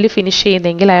ആ ജോലി ഫിനിഷ്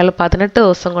ചെയ്യുന്നതെങ്കിൽ അയാൾ 18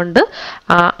 ദിവസം കൊണ്ട്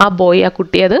ആ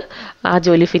കുട്ടി ആ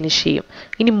ജോലി ഫിനിഷ് ചെയ്യും.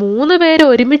 ഇനി 3 പേര്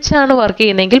ഒരുമിച്ചാണ് വർക്ക്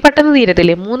ചെയ്യുന്നതെങ്കിൽ പെട്ടെന്ന്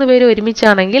തീരത്തില്ലേ? 3 പേര്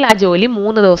ഒരുമിച്ചാണെങ്കിൽ ആ ജോലി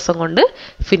 3 ദിവസം കൊണ്ട്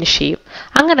ഫിനിഷ് ചെയ്യും.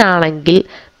 അങ്ങനെയാണെങ്കിൽ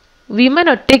വിമൻ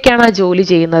ഒറ്റയ്ക്കാണ് ആ ജോലി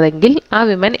ചെയ്യുന്നതെങ്കിൽ ആ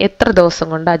വിമൻ എത്ര ദിവസം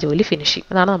കൊണ്ട് ആ ജോലി ഫിനിഷ് ചെയ്യും?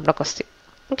 അതാണ് നമ്മുടെ ക്വസ്റ്റ്യൻ.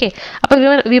 ഓക്കെ, അപ്പോൾ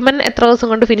വിമൻ എത്ര ദിവസം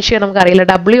കൊണ്ട് ഫിനിഷ് ചെയ്യാൻ നമുക്കറിയില്ല.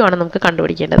 W ആണ് നമുക്ക്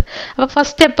കണ്ടുപിടിക്കേണ്ടത്. അപ്പോൾ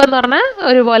ഫസ്റ്റ് സ്റ്റെപ്പ് എന്ന് പറഞ്ഞാൽ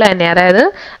ഒരുപോലെ തന്നെ. അതായത്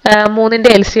 3ൻ്റെ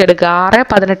LC എടുക്കുക. 6,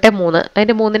 18, 3.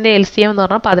 അതിൻ്റെ 3ൻ്റെ LCM എന്ന്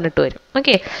പറഞ്ഞാൽ 18 വരും.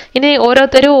 ഓക്കെ, ഇനി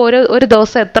ഓരോരുത്തരും ഒരു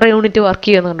ദിവസം എത്ര യൂണിറ്റ് വർക്ക്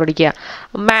ചെയ്യുമെന്ന് കണ്ടുപിടിക്കുക.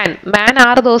 മാൻ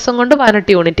 6 ദിവസം കൊണ്ട്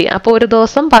 18 യൂണിറ്റ്. അപ്പോൾ ഒരു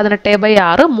ദിവസം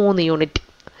 18/6 3 യൂണിറ്റ്.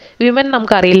 വിമൻ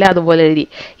നമുക്കറിയില്ല, അതുപോലെ എഴുതി.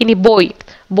 ഇനി ബോയ്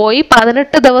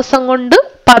 18 ദിവസം കൊണ്ട്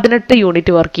 18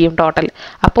 യൂണിറ്റ് വർക്ക് ചെയ്യും ടോട്ടൽ.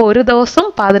 അപ്പോൾ ഒരു ദിവസം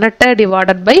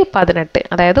 18/18,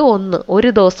 അതായത് ഒരു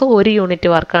ദിവസം 1 യൂണിറ്റ്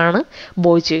വർക്കാണ്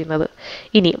ബോയ് ചെയ്യുന്നത്.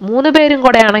 ഇനി 3 പേരും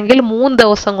കൂടെ ആണെങ്കിൽ 3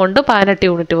 ദിവസം കൊണ്ട് 18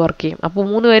 യൂണിറ്റ് വർക്ക് ചെയ്യും. അപ്പോൾ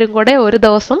 3 പേരും കൂടെ ഒരു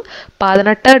ദിവസം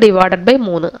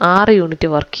 18/3 6 യൂണിറ്റ്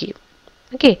വർക്ക് ചെയ്യും.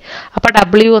 ഓക്കെ, അപ്പോൾ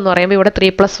W എന്ന് പറയുമ്പോൾ ഇവിടെ 3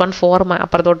 + 1 4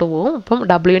 അപ്പുറത്തോട്ട് പോകും. അപ്പം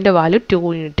Wൻ്റെ വാല്യൂ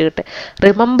 2 യൂണിറ്റ് കിട്ടും.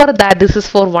 Remember that this is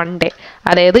for 1 day.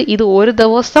 അതായത് ഇത് ഒരു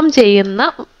ദിവസം ചെയ്യുന്ന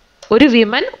ഒരു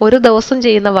വിമൻ ഒരു ദിവസം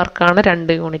ചെയ്യുന്ന വർക്കാണ്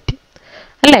 2 യൂണിറ്റ്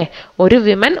അല്ലേ? ഒരു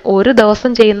വിമൻ ഒരു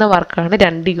ദിവസം ചെയ്യുന്ന വർക്കാണ്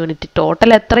 2 യൂണിറ്റ്. ടോട്ടൽ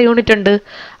എത്ര യൂണിറ്റ് ഉണ്ട്?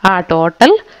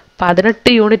 ടോട്ടൽ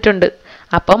 18 യൂണിറ്റ് ഉണ്ട്.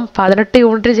 അപ്പം 18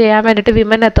 യൂണിറ്റ് ചെയ്യാൻ വേണ്ടിയിട്ട്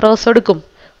വിമൻ എത്ര ദിവസം എടുക്കും?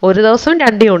 ഒരു ദിവസം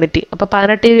 2 യൂണിറ്റ്. അപ്പോൾ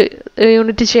 18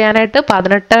 യൂണിറ്റ് ചെയ്യാനായിട്ട്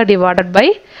 18 ഡിവൈഡഡ് ബൈ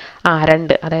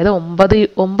 2, അതായത്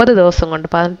 9 ദിവസം കൊണ്ട്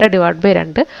 18 ഡിവൈഡ് ബൈ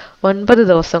 2 9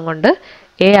 ദിവസം കൊണ്ട്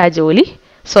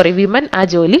വിമൻ ആ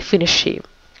ജോലി ഫിനിഷ് ചെയ്യും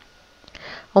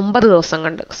 9 ദിവസം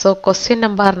കൊണ്ട്. So question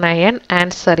number 9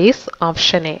 answer is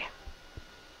option A.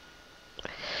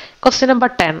 Question number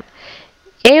 10.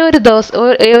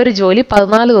 ഒരു ജോലി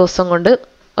 14 ദിവസം കൊണ്ട്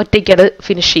ഒറ്റയ്ക്ക് അത്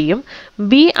ഫിനിഷ് ചെയ്യും.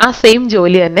 ബി ആ സെയിം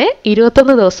ജോലി തന്നെ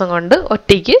 21 ദിവസം കൊണ്ട്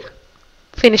ഒറ്റയ്ക്ക്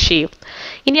ഫിനിഷ് ചെയ്യും.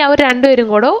 ഇനി അവർ രണ്ടുപേരും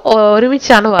കൂടെ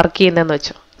ഒരുമിച്ചാണ് വർക്ക് ചെയ്യുന്നതെന്ന്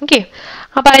വെച്ചു. ഓക്കെ,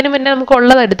 അപ്പോൾ അതിന് മുന്നേ നമുക്ക്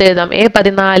ഉള്ളത് എടുത്ത് എഴുതാം. A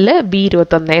 14, B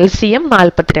 21, LCM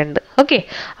 42. ഓക്കെ,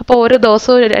 അപ്പോൾ ഓരോ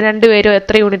ദിവസവും രണ്ടുപേരും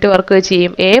എത്ര യൂണിറ്റ് വർക്ക്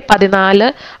ചെയ്യും? A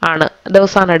 14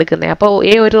 ദിവസമാണ് എടുക്കുന്നത്. അപ്പോൾ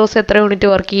A ഒരു ദിവസം എത്ര യൂണിറ്റ്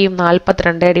വർക്ക് ചെയ്യും?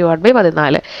 42 ഡിവൈഡ് ബൈ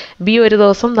 14. B ഒരു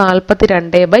ദിവസം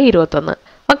 42 ബൈ 21.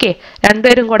 ഓക്കെ,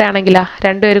 രണ്ടുപേരും കൂടെ ആണെങ്കിൽ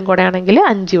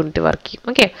 5 യൂണിറ്റ് വർക്ക് ചെയ്യും.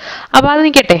 ഓക്കെ, അപ്പോൾ അത്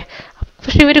നിൽക്കട്ടെ.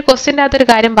 പക്ഷെ ഇവർ ക്വസ്റ്റ്യൻ്റെ അകത്തൊരു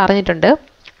കാര്യം പറഞ്ഞിട്ടുണ്ട്.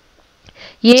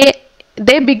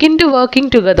 they begin to working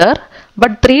together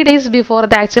but 3 days before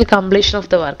the actual completion of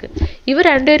the work. ഇവർ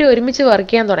രണ്ടുപേരും ഒരുമിച്ച് വർക്ക്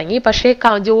ചെയ്യാൻ തുടങ്ങി. പക്ഷേ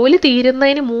ജോലി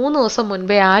തീരുന്നതിന് 3 ദിവസം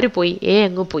മുൻപേ ആര് പോയി? A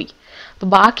അങ്ങ് പോയി.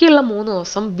 അപ്പോൾ ബാക്കിയുള്ള 3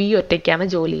 ദിവസം B ഒറ്റയ്ക്കാണ്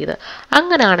ജോലി ചെയ്തത്.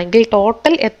 അങ്ങനെയാണെങ്കിൽ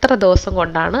ടോട്ടൽ എത്ര ദിവസം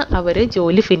കൊണ്ടാണ് അവർ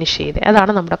ജോലി ഫിനിഷ് ചെയ്തത്?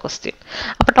 അതാണ് നമ്മുടെ ക്വസ്റ്റ്യൻ.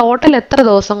 അപ്പോൾ ടോട്ടൽ എത്ര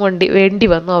ദിവസം കൊണ്ട് വേണ്ടി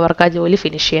വന്നു അവർക്ക് ആ ജോലി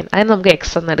ഫിനിഷ് ചെയ്യാൻ? അതിന് നമുക്ക്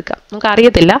എക്സ് എന്ന് എടുക്കാം. നമുക്ക്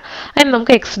അറിയത്തില്ല, അതിന്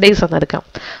നമുക്ക് എക്സ് ഡേയ്സ് എന്ന് എടുക്കാം.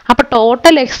 അപ്പോൾ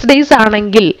ടോട്ടൽ എക്സ് ഡേയ്സ്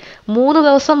ആണെങ്കിൽ 3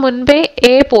 ദിവസം മുൻപേ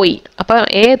A പോയി. അപ്പം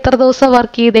A എത്ര ദിവസം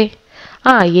വർക്ക് ചെയ്തേ?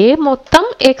 A മൊത്തം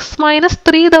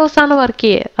x-3 ദിവസമാണ് വർക്ക്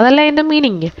ചെയ്യുക. അതല്ല അതിൻ്റെ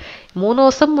മീനിങ്. 3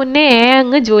 ദിവസം മുന്നേ A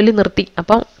അങ്ങ് ജോലി നിർത്തി.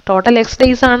 അപ്പം ടോട്ടൽ എക്സ്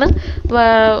ഡേയ്സ് ആണ്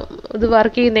ഇത്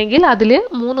വർക്ക് ചെയ്യുന്നതെങ്കിൽ അതിൽ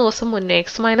 3 ദിവസം മുന്നേ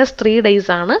x-3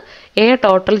 ഡേയ്സ് ആണ് A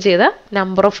ടോട്ടൽ ചെയ്ത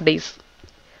number of days.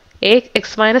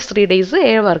 x-3 days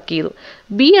A work ചെയ്തു.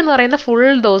 B എന്ന് പറയുന്ന ഫുൾ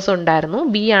ദിവസം ഉണ്ടായിരുന്നു.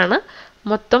 B ആണ്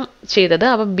മൊത്തം ചെയ്തത്.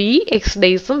 അപ്പം B എക്സ്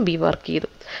ഡേയ്സും B വർക്ക് ചെയ്തു.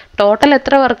 ടോട്ടൽ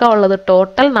എത്ര വർക്കാണ് ഉള്ളത്?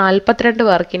 ടോട്ടൽ 42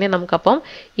 വർക്കിനെ നമുക്കപ്പം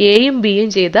എയും ബിയും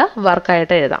ചെയ്ത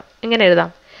വർക്കായിട്ട് എഴുതാം. എങ്ങനെ എഴുതാം?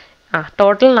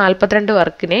 ടോട്ടൽ 42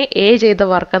 വർക്കിനെ A ചെയ്ത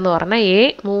വർക്ക് എന്ന് പറഞ്ഞാൽ A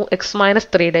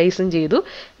x-3 ഡേയ്സും ചെയ്തു,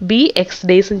 B എക്സ്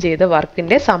ഡേയ്സും ചെയ്ത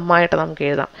വർക്കിൻ്റെ സമ്മായിട്ട് നമുക്ക്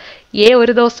എഴുതാം. A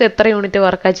ഒരു ദിവസം എത്ര യൂണിറ്റ്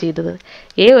വർക്കാണ് ചെയ്തത്?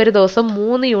 A ഒരു ദിവസം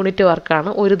 3 യൂണിറ്റ് വർക്കാണ്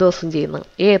ഒരു ദിവസം ചെയ്യുന്നത്.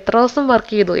 A എത്ര ദിവസം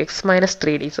വർക്ക് ചെയ്തു?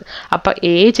 x-3 days. അപ്പോൾ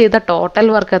A ചെയ്ത ടോട്ടൽ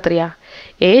വർക്ക് എത്രയാ?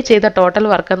 A ചെയ്ത ടോട്ടൽ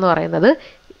വർക്ക് എന്ന് പറയുന്നത്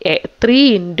 3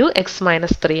 ×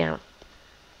 x-3 ആണ്.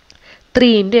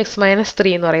 3 ×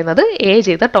 x-3 എന്ന് പറയുന്നത് A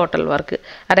ചെയ്ത ടോട്ടൽ വർക്ക്.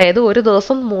 അതായത് ഒരു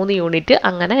ദിവസം 3 യൂണിറ്റ്,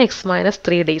 അങ്ങനെ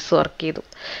x-3 ഡേയ്സ് വർക്ക് ചെയ്തു.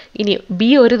 ഇനി B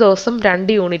ഒരു ദിവസം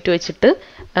 2 യൂണിറ്റ് വെച്ചിട്ട്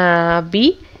B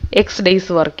എക്സ്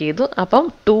ഡേയ്സ് വർക്ക് ചെയ്തു.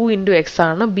 അപ്പം 2 × x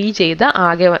ആണ് B ചെയ്ത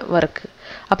ആകെ വർക്ക്.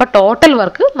 അപ്പം ടോട്ടൽ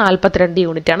വർക്ക് 42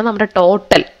 യൂണിറ്റ് ആണ് നമ്മുടെ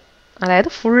ടോട്ടൽ, അതായത്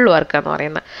ഫുൾ വർക്ക് എന്ന്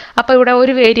പറയുന്നത്. അപ്പോൾ ഇവിടെ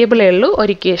ഒരു വേരിയബിളേ ഉള്ളൂ,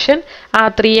 ഒരു ഇക്വേഷൻ.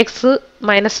 3x -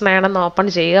 9 എന്ന് ഓപ്പൺ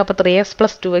ചെയ്യുക. അപ്പോൾ 3x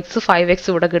 + 2x 5x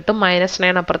ഇവിടെ കിട്ടും.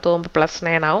 -9 അപ്പുറത്ത് പോകുമ്പോൾ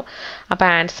 +9 ആവും. അപ്പോൾ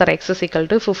ആൻസർ x =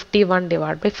 51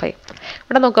 / 5.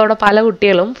 ഇവിടെ നോക്കുക, ഇവിടെ പല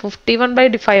കുട്ടികളും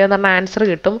 51/5 എന്ന് പറഞ്ഞ ആൻസർ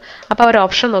കിട്ടും. അപ്പോൾ അവർ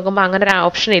ഓപ്ഷൻ നോക്കുമ്പോൾ അങ്ങനെ ഒരു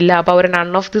ഓപ്ഷൻ ഇല്ല. അപ്പോൾ അവർ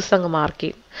നൺ ഓഫ് ദിസ് അങ്ങ് മാർക്ക്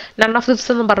ചെയ്യും. നൺ ഓഫ് ദിസ്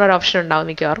എന്ന് പറഞ്ഞൊരു ഓപ്ഷൻ ഉണ്ടാവും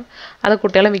മിക്കവാറും. അത്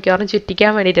കുട്ടികളെ മിക്കവാറും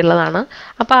ചുറ്റിക്കാൻ വേണ്ടിയിട്ടുള്ളതാണ്.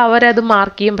 അപ്പോൾ അവരത്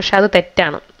മാർക്ക് ചെയ്യും. പക്ഷെ അത്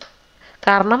തെറ്റാണ്.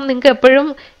 കാരണം നിങ്ങൾക്ക് എപ്പോഴും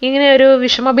ഇങ്ങനെ ഒരു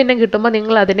വിഷമഭിന്നം കിട്ടുമ്പോൾ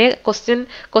നിങ്ങൾ അതിനെ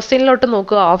ക്വസ്റ്റ്യനിലോട്ട്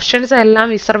നോക്കുക. ഓപ്ഷൻസ് എല്ലാം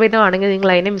മിശ്രഭിന്നമാണെങ്കിൽ നിങ്ങൾ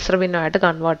അതിനെ മിശ്രഭിന്നമായിട്ട്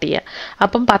കൺവേർട്ട് ചെയ്യുക.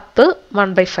 അപ്പം 10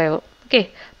 1/5. ഓക്കെ,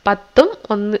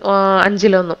 10ഉം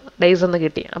 5-1 ഡേയ്സ് എന്ന്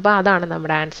കിട്ടി. അപ്പോൾ അതാണ്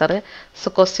നമ്മുടെ answer.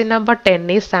 So question number 10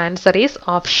 is answer is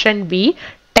option B,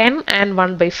 10 and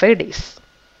 1/5 days.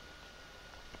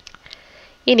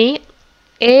 ഇനി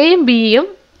എയും ബിയും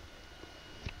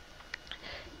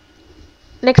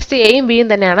നെക്സ്റ്റ് എയും ബിയും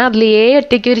തന്നെയാണ്. അതിൽ A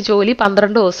ഒറ്റയ്ക്ക് ഒരു ജോലി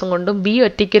 12 ദിവസം കൊണ്ടും B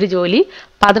ഒറ്റയ്ക്കൊരു ജോലി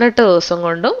 18 ദിവസം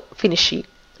കൊണ്ടും ഫിനിഷ് ചെയ്യും.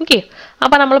 ഓക്കെ,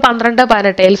 അപ്പോൾ നമ്മൾ 12,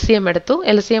 18 LCM എടുത്തു.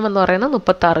 LCM എന്ന് പറയുന്നത്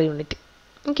 36 യൂണിറ്റ്.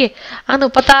 ഓക്കെ, ആ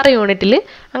 36 യൂണിറ്റിൽ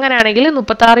അങ്ങനെയാണെങ്കിൽ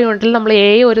 36 യൂണിറ്റിൽ നമ്മൾ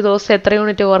A ഒരു ദിവസം എത്ര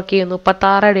യൂണിറ്റ് വർക്ക് ചെയ്യുന്നു?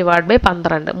 36 ഡിവൈഡ് ബൈ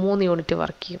 12 3 യൂണിറ്റ്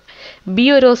വർക്ക് ചെയ്യും. B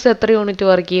ഒരു ദിവസം എത്ര യൂണിറ്റ്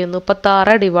വർക്ക് ചെയ്യുന്നു?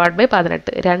 36 ഡിവൈഡ് ബൈ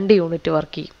 18 2 യൂണിറ്റ്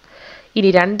വർക്ക് ചെയ്യും. ഇനി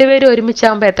രണ്ടുപേരും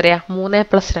ഒരുമിച്ചാകുമ്പോൾ എത്രയാ? 3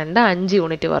 + 2 5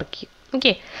 യൂണിറ്റ് വർക്ക് ചെയ്യും.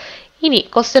 ഓക്കെ, ഇനി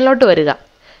ക്വസ്റ്റ്യനിലോട്ട് വരിക.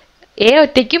 A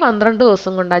ഒറ്റയ്ക്ക് 12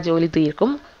 ദിവസം കൊണ്ട് ആ ജോലി തീർക്കും.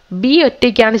 B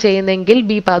ഒറ്റയ്ക്കാണ് ചെയ്യുന്നതെങ്കിൽ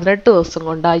B 18 ദിവസം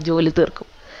കൊണ്ട് ആ ജോലി തീർക്കും.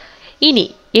 ഇനി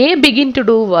A begin to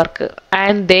do work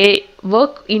and they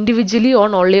work individually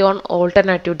only on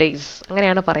alternative days.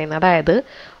 അങ്ങനെയാണ് പറയുന്നത്. അതായത്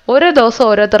ഓരോ ദിവസം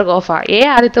ഓരോരുത്തർക്ക് ഓഫാണ്. A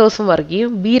ആദ്യത്തെ ദിവസം വർക്ക്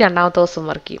ചെയ്യും, B രണ്ടാമത്തെ ദിവസം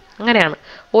വർക്ക് ചെയ്യും. അങ്ങനെയാണ്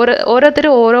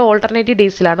ഓരോരുത്തരും ഓരോ ഓൾട്ടർനേറ്റീവ്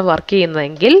ഡേയ്സിലാണ് വർക്ക്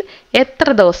ചെയ്യുന്നതെങ്കിൽ എത്ര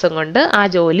ദിവസം കൊണ്ട് ആ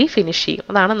ജോലി ഫിനിഷ് ചെയ്യും?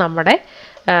 അതാണ് നമ്മുടെ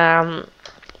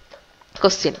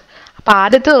ക്വസ്റ്റ്യൻ. അപ്പോൾ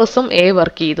ആദ്യത്തെ ദിവസം എ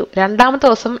വർക്ക് ചെയ്തു, രണ്ടാമത്തെ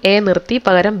ദിവസം എ നിർത്തി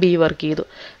പകരം ബി വർക്ക് ചെയ്തു,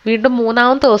 വീണ്ടും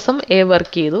മൂന്നാമത്തെ ദിവസം എ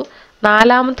വർക്ക് ചെയ്തു,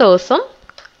 നാലാമത്തെ ദിവസം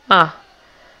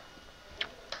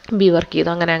ബി വർക്ക് ചെയ്തു,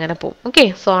 അങ്ങനെ അങ്ങനെ പോകും. Okay,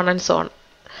 zone and zone.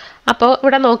 അപ്പോൾ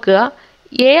ഇവിടെ നോക്കുക,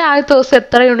 എ ആദ്യത്തെ ദിവസം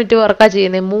എത്ര യൂണിറ്റ് വർക്കാണ്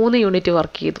ചെയ്യുന്നത്? 3 യൂണിറ്റ്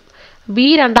വർക്ക് ചെയ്തു. ബി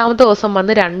രണ്ടാമത്തെ ദിവസം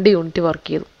വന്ന് 2 യൂണിറ്റ് വർക്ക്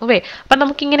ചെയ്തു. ഓക്കെ, അപ്പം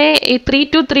നമുക്കിങ്ങനെ ഈ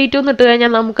 3 എന്ന് ഇട്ട്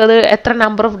കഴിഞ്ഞാൽ നമുക്കത് എത്ര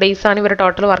നമ്പർ ഓഫ് ഡേയ്സ് ആണ് ഇവർ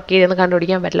ടോട്ടൽ വർക്ക് ചെയ്തതെന്ന്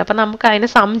കണ്ടുപിടിക്കാൻ പറ്റില്ല. അപ്പം നമുക്ക് അതിനെ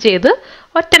സം ചെയ്ത്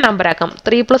ഒറ്റ നമ്പർ ആക്കാം.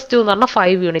 3 + 2 എന്ന് പറഞ്ഞാൽ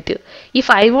 5 യൂണിറ്റ്. ഈ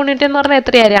 5 യൂണിറ്റ് എന്ന് പറഞ്ഞാൽ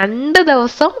എത്രയാണ്? 2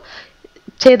 ദിവസം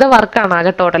ചെയ്ത വർക്കാണ്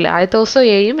ആകെ ടോട്ടൽ. ആദ്യത്തെ ദിവസം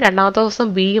എയും രണ്ടാമത്തെ ദിവസം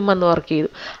ബിയും വന്ന് വർക്ക് ചെയ്തു.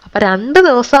 അപ്പം 2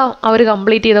 ദിവസം അവർ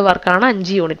കംപ്ലീറ്റ് ചെയ്ത വർക്കാണ്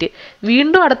 5 യൂണിറ്റ്.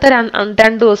 വീണ്ടും അടുത്ത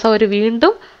 2 ദിവസം അവർ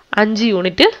വീണ്ടും 5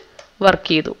 യൂണിറ്റ് വർക്ക്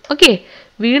ചെയ്തു. ഓക്കെ,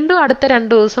 വീണ്ടും അടുത്ത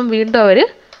 2 ദിവസം വീണ്ടും അവർ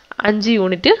 5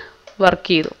 യൂണിറ്റ് വർക്ക്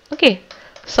ചെയ്തു. Okay,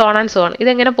 zone and zone.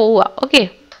 ഇതെങ്ങനെ പോവുക? ഓക്കെ,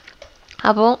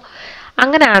 അപ്പോൾ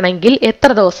അങ്ങനെയാണെങ്കിൽ എത്ര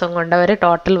ദിവസം കൊണ്ട് അവർ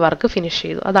ടോട്ടൽ വർക്ക് ഫിനിഷ്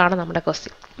ചെയ്തു? അതാണ് നമ്മുടെ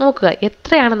ക്വസ്റ്റ്യൻ. നോക്കുക,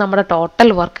 എത്രയാണ് നമ്മുടെ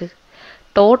ടോട്ടൽ വർക്ക്?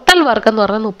 ടോട്ടൽ വർക്ക് എന്ന്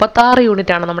പറഞ്ഞാൽ 36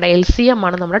 യൂണിറ്റ് ആണ്. നമ്മുടെ LCM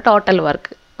ആണ് നമ്മുടെ ടോട്ടൽ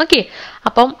വർക്ക്. ഓക്കെ,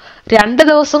 അപ്പം 2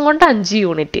 ദിവസം കൊണ്ട് 5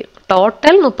 യൂണിറ്റ്,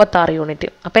 ടോട്ടൽ 36 യൂണിറ്റ്.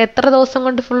 അപ്പം എത്ര ദിവസം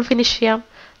കൊണ്ട് ഫുൾ ഫിനിഷ് ചെയ്യാം?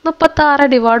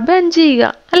 36 / 5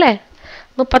 ചെയ്യുക അല്ലേ?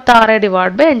 36 /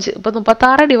 5. ഇപ്പോൾ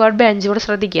 36 / 5 ഇവിടെ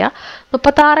ശ്രദ്ധിക്കുക.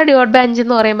 36 / 5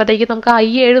 എന്ന് പറയുമ്പോഴത്തേക്ക് നമുക്ക്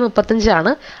 7 35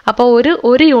 ആണ്. അപ്പോൾ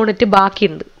ഒരു യൂണിറ്റ്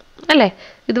ബാക്കിയുണ്ട് അല്ലേ?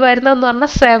 ഇത് വരുന്നതെന്ന്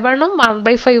പറഞ്ഞാൽ 7ഉം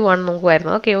 1/5 ആണ് നമുക്ക്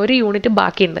വരുന്നത്. ഓക്കെ, ഒരു യൂണിറ്റ്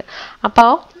ബാക്കിയുണ്ട്.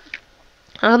 അപ്പോൾ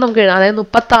അത് നമുക്ക് എഴുതാം. അതായത്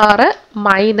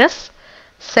 36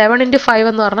 - 7 × 5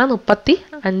 എന്ന് പറഞ്ഞാൽ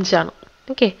 35 ആണ്.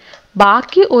 ഓക്കെ,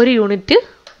 ബാക്കി ഒരു യൂണിറ്റ്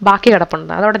ബാക്കി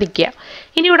കിടപ്പുണ്ട്, അതവിടെ നിൽക്കുക.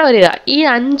 ഇനി ഇവിടെ വരിക, ഈ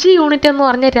 5 യൂണിറ്റ് എന്ന്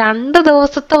പറഞ്ഞാൽ 2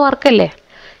 ദിവസത്തെ വർക്കല്ലേ?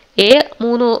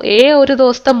 എ ഒരു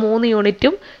ദിവസത്തെ 3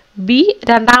 യൂണിറ്റും ബി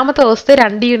രണ്ടാമത്തെ ദിവസത്തെ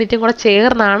 2 യൂണിറ്റും കൂടെ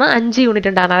ചേർന്നാണ് 5 യൂണിറ്റ്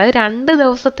ഉണ്ടാകുന്നത്. അതായത് 2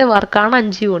 ദിവസത്തെ വർക്കാണ്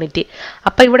 5 യൂണിറ്റ്.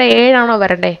 അപ്പം ഇവിടെ 7 ആണോ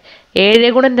വരണ്ടേ?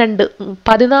 7 × 2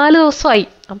 14 ദിവസമായി.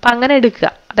 അപ്പം അങ്ങനെ എടുക്കുക.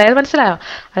 അതായത് മനസ്സിലായോ?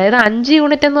 അതായത് 5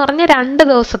 യൂണിറ്റ് എന്ന് പറഞ്ഞാൽ 2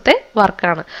 ദിവസത്തെ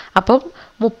വർക്കാണ്. അപ്പം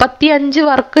 35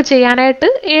 വർക്ക് ചെയ്യാനായിട്ട്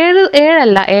 7 ×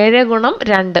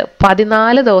 2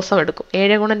 14 ദിവസം എടുക്കും.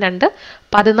 7 × 2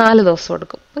 14 ദിവസം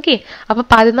എടുക്കും. ഓക്കെ, അപ്പോൾ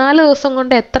 14 ദിവസം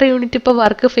കൊണ്ട് എത്ര യൂണിറ്റ് ഇപ്പോൾ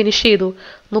വർക്ക് ഫിനിഷ് ചെയ്തു?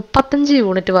 35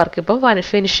 യൂണിറ്റ് വർക്ക് ഇപ്പോൾ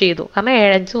ഫിനിഷ് ചെയ്തു. കാരണം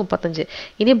 7 × 5 35.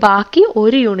 ഇനി ബാക്കി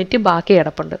ഒരു യൂണിറ്റ് ബാക്കി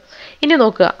കിടപ്പുണ്ട്. ഇനി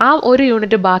നോക്കുക, ആ ഒരു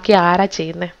യൂണിറ്റ് ബാക്കി ആരാ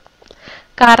ചെയ്യുന്നത്?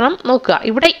 കാരണം നോക്കുക,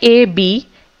 ഇവിടെ എ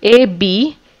ബി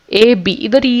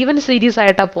ഇതൊരു ഈവൻ സീരീസ്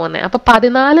ആയിട്ടാണ് പോകുന്നത്. അപ്പോൾ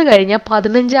 14 കഴിഞ്ഞാൽ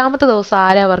 15ാമത്തെ ദിവസം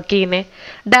ആരാ വർക്ക് ചെയ്യുന്നത്?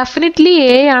 ഡെഫിനറ്റ്ലി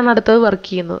എ ആണ് അടുത്തത് വർക്ക്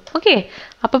ചെയ്യുന്നത്. ഓക്കെ,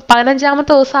 അപ്പോൾ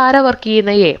 15ാമത്തെ ദിവസം ആരാ വർക്ക്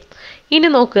ചെയ്യുന്നത്? എ. ഇനി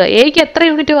നോക്കുക, എക്ക് എത്ര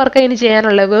യൂണിറ്റ് വർക്കാണ് ഇനി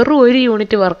ചെയ്യാനുള്ളത്? വെറും 1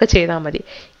 യൂണിറ്റ് വർക്ക് ചെയ്താൽ മതി.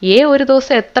 എ ഒരു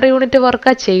ദിവസം എത്ര യൂണിറ്റ്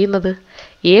വർക്കാണ് ചെയ്യുന്നത്?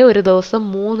 എ ഒരു ദിവസം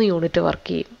 3 യൂണിറ്റ് വർക്ക്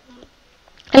ചെയ്യും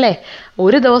അല്ലേ?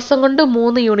 ഒരു ദിവസം കൊണ്ട്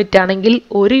 3 യൂണിറ്റ് ആണെങ്കിൽ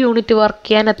 1 യൂണിറ്റ് വർക്ക്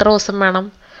ചെയ്യാൻ എത്ര ദിവസം വേണം?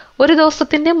 ഒരു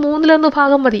ദിവസത്തിൻ്റെ 3/1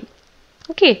 ഭാഗം മതി.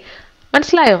 ഓക്കെ,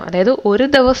 മനസ്സിലായോ? അതായത് ഒരു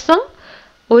ദിവസം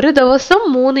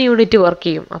 3 യൂണിറ്റ് വർക്ക്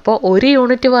ചെയ്യും. അപ്പോൾ 1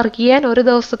 യൂണിറ്റ് വർക്ക് ചെയ്യാൻ ഒരു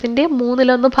ദിവസത്തിൻ്റെ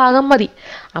 3/1 ഭാഗം മതി.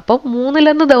 അപ്പം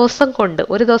 3/1 ദിവസം കൊണ്ട്,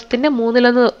 ഒരു ദിവസത്തിൻ്റെ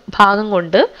 3/1 ഭാഗം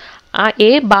കൊണ്ട് ആ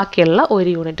എ ബാക്കിയുള്ള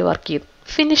 1 യൂണിറ്റ് വർക്ക് ചെയ്തു.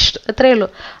 ഫിനിഷ്ഡ്, എത്രയേ ഉള്ളൂ.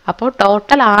 അപ്പോൾ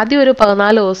ടോട്ടൽ ആദ്യം ഒരു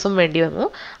 14 ദിവസം വേണ്ടി വന്നു,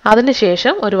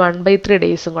 അതിനുശേഷം ഒരു 1/3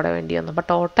 ഡേയ്സും കൂടെ വേണ്ടി വന്നു. അപ്പോൾ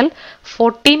ടോട്ടൽ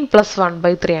 14 +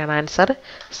 1/3 ആണ് answer.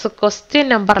 So question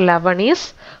number 11 is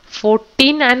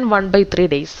 14 and 1/3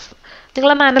 days.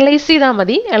 നിങ്ങളൊന്ന് അനലൈസ് ചെയ്താൽ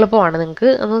മതി, എളുപ്പമാണ്. നിങ്ങൾക്ക്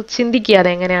ഒന്ന് ചിന്തിക്കുക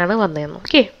അതെങ്ങനെയാണ് വന്നതെന്ന്.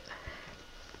 Okay,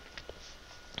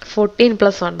 14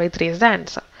 + 1/3 is the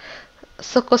answer.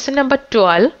 So question number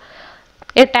 12.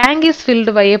 A tank is filled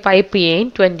by a pipe in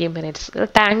 20 minutes.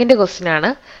 ടാങ്കിൻ്റെ ക്വസ്റ്റ്യൻ ആണ്.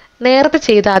 നേരത്തെ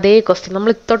ചെയ്ത അതേ ക്വസ്റ്റ്യൻ,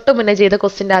 നമ്മൾ തൊട്ട് മുന്നേ ചെയ്ത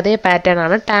ക്വസ്റ്റ്യൻ്റെ അതേ പാറ്റേൺ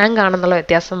ആണ്. ടാങ്ക് ആണെന്നുള്ള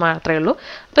വ്യത്യാസം മാത്രമേ ഉള്ളൂ.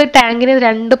 അപ്പോൾ ഈ ടാങ്കിന്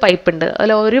 2 പൈപ്പ് ഉണ്ട്.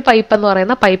 അതിൽ ഒരു പൈപ്പ് എന്ന്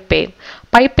പറയുന്ന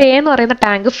പൈപ്പ് എ എന്ന് പറയുന്ന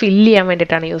ടാങ്ക് ഫില്ല് ചെയ്യാൻ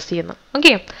വേണ്ടിയിട്ടാണ് യൂസ് ചെയ്യുന്നത്.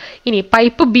 ഓക്കെ, ഇനി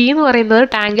പൈപ്പ് ബി എന്ന് പറയുന്നത്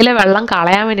ടാങ്കിലെ വെള്ളം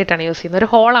കളയാൻ വേണ്ടിയിട്ടാണ് യൂസ് ചെയ്യുന്നത്. ഒരു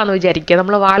ഹോളാണെന്ന് വിചാരിക്കുക,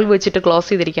 നമ്മൾ വാൽവ് വെച്ചിട്ട് ക്ലോസ്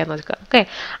ചെയ്തിരിക്കുകയെന്ന് വെക്കുക. ഓക്കെ,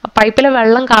 പൈപ്പിലെ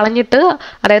വെള്ളം കളഞ്ഞിട്ട്,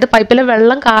 അതായത് പൈപ്പിലെ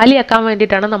വെള്ളം കാലിയാക്കാൻ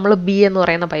വേണ്ടിയിട്ടാണ് നമ്മൾ ബി എന്ന്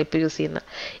പറയുന്ന പൈപ്പ് യൂസ് ചെയ്യുന്നത്.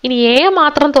 ഇനി എ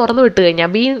മാത്രം തുറന്നു വിട്ട്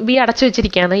കഴിഞ്ഞാൽ, ബി അടച്ചു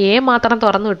വെച്ചിരിക്കുകയാണ്, എ മാത്രം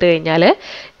തുറന്നു വിട്ട് കഴിഞ്ഞാൽ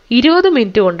 20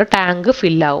 മിനിറ്റ് കൊണ്ട് ടാങ്ക്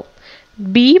ഫില്ലാവും.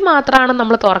 ബി മാത്രമാണ്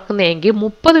നമ്മൾ തുറക്കുന്നതെങ്കിൽ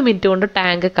 30 മിനിറ്റ് കൊണ്ട്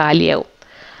ടാങ്ക് കാലിയാവും.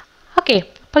 ഓക്കെ,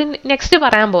 അപ്പം നെക്സ്റ്റ്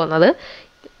പറയാൻ പോകുന്നത്,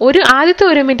 ആദ്യത്തെ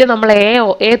 1 മിനിറ്റ് നമ്മൾ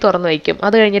എ തുറന്നു വയ്ക്കും,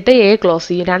 അത് കഴിഞ്ഞിട്ട് എ ക്ലോസ്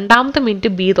ചെയ്യും. 2ാമത്തെ മിനിറ്റ്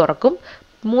ബി തുറക്കും,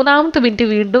 3ാമത്തെ മിനിറ്റ്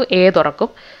വീണ്ടും എ തുറക്കും,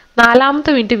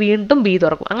 4ാമത്തെ മിനിറ്റ് വീണ്ടും ബി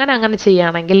തുറക്കും. അങ്ങനെ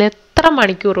ചെയ്യുകയാണെങ്കിൽ എത്ര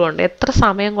മണിക്കൂർ കൊണ്ട്, എത്ര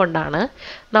സമയം കൊണ്ടാണ്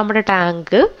നമ്മുടെ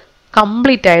ടാങ്ക്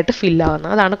കംപ്ലീറ്റ് ആയിട്ട്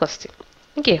ഫില്ലാവുന്നത്? അതാണ് ക്വസ്റ്റ്യൻ.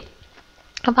 ഓക്കെ,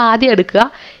 അപ്പോൾ ആദ്യം എടുക്കുക,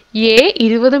 എ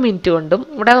 20 മിനിറ്റ് കൊണ്ടും,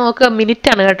 ഇവിടെ നോക്കുക മിനിറ്റ്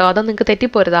ആണ് കേട്ടോ, അത് നിങ്ങൾക്ക്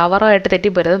തെറ്റിപ്പോരുത്, അവറുമായിട്ട്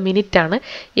തെറ്റിപ്പോരുത്, മിനിറ്റ് ആണ്.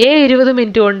 എ 20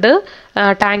 മിനിറ്റ് കൊണ്ട്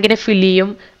ടാങ്കിനെ ഫില്ല് ചെയ്യും.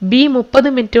 ബി 30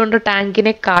 മിനിറ്റ് കൊണ്ട്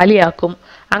ടാങ്കിനെ കാലിയാക്കും.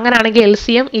 അങ്ങനെയാണെങ്കിൽ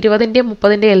LCM 20ൻ്റെയും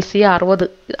 30ൻ്റെയും LCM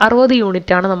 60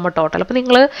 യൂണിറ്റ് ആണ് നമ്മുടെ ടോട്ടൽ. അപ്പോൾ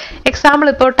നിങ്ങൾ എക്സാമ്പിൾ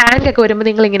ഇപ്പോൾ ടാങ്ക് ഒക്കെ വരുമ്പോൾ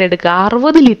നിങ്ങൾ ഇങ്ങനെ എടുക്കുക,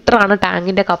 60 ലിറ്റർ ആണ്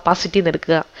ടാങ്കിൻ്റെ കപ്പാസിറ്റി എന്ന്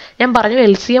എടുക്കുക. ഞാൻ പറഞ്ഞു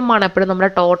LCM ആണ് എപ്പോഴും നമ്മുടെ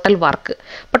ടോട്ടൽ വർക്ക്.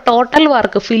 അപ്പോൾ ടോട്ടൽ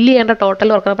വർക്ക് ഫില്ല് ചെയ്യേണ്ട ടോട്ടൽ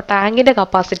വർക്ക്, അപ്പോൾ ടാങ്കിൻ്റെ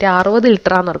കപ്പാസിറ്റി 60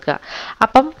 ലിറ്റർ ആണെന്ന് എടുക്കുക.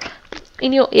 അപ്പം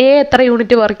ഇനി എ എത്ര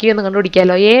യൂണിറ്റ് വർക്ക് ചെയ്യുമെന്ന്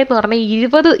കണ്ടുപിടിക്കാമല്ലോ. എ എന്ന് പറഞ്ഞാൽ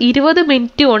 20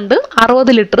 മിനിറ്റ് കൊണ്ട്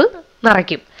 60 ലിറ്റർ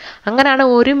നിറയ്ക്കും. അങ്ങനെയാണ്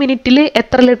 1 മിനിറ്റിൽ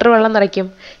എത്ര ലിറ്റർ വെള്ളം നിറയ്ക്കും?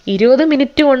 20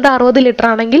 മിനിറ്റ് കൊണ്ട് 60 ലിറ്റർ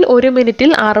ആണെങ്കിൽ 1 മിനിറ്റിൽ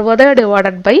 60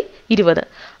 ഡിവൈഡഡ് ബൈ 20.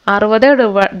 60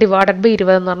 ഡിവൈഡഡ് ബൈ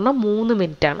 20 എന്ന് പറഞ്ഞാൽ 3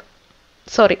 മിനിറ്റ് ആണ്.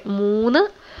 സോറി 60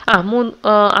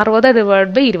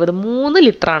 ഡിവൈഡ് ബൈ 20 3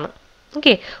 ലിറ്റർ ആണ്.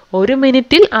 ഓക്കെ, 1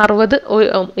 മിനിറ്റിൽ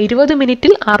 20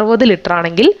 മിനിറ്റിൽ 60 ലിറ്റർ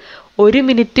ആണെങ്കിൽ 1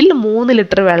 മിനിറ്റിൽ 3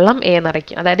 ലിറ്റർ വെള്ളം എ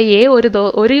നിറയ്ക്കും. അതായത് എ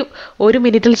ഒരു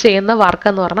മിനിറ്റിൽ ചെയ്യുന്ന വർക്ക്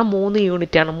എന്ന് പറഞ്ഞാൽ 3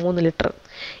 യൂണിറ്റ് ആണ്, 3 ലിറ്റർ.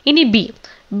 ഇനി ബി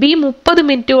 30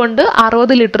 മിനിറ്റ് കൊണ്ട്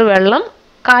 60 ലിറ്റർ വെള്ളം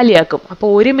കാലിയാക്കും. അപ്പോൾ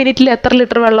 1 മിനിറ്റിൽ എത്ര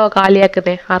ലിറ്റർ വെള്ളമാണ്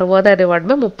കാലിയാക്കുന്നത്? 60 ഡിവൈഡ്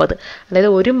ബൈ 30. അതായത്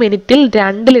 1 മിനിറ്റിൽ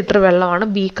 2 ലിറ്റർ വെള്ളമാണ്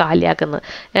ബി കാലിയാക്കുന്നത്.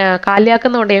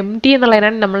 കാലിയാക്കുന്നതുകൊണ്ട് MT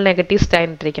എന്നുള്ളതിനാണ് നമ്മൾ നെഗറ്റീവ് സൈൻ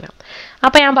ഇട്ടിരിക്കണം.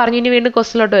 അപ്പോൾ ഞാൻ പറഞ്ഞു, ഇനി വീണ്ടും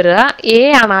ക്വസ്റ്റിലോട്ട് വരിക. എ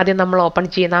ആണ് ആദ്യം നമ്മൾ ഓപ്പൺ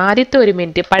ചെയ്യുന്നത്. ആദ്യത്തെ 1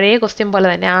 മിനിറ്റ് പഴയ ക്വസ്റ്റ്യൻ പോലെ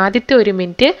തന്നെ ആദ്യത്തെ 1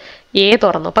 മിനിറ്റ് എ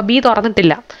തുറന്നു. അപ്പോൾ ബി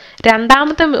തുറന്നിട്ടില്ല.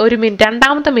 രണ്ടാമത്തെ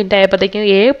മിനിറ്റ് ആയപ്പോഴത്തേക്കും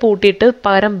എ പൂട്ടിയിട്ട്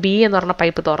പകരം ബി എന്ന് പറഞ്ഞ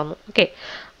പൈപ്പ് തുറന്നു. ഓക്കെ,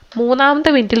 മൂന്നാമത്തെ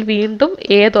മിനിറ്റിൽ വീണ്ടും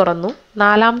എ തുറന്നു,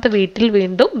 നാലാമത്തെ മിനിറ്റിൽ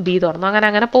വീണ്ടും ബി തുറന്നു.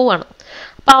 അങ്ങനെ പോവാണ്.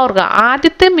 അപ്പോൾ ഓർക്കുക,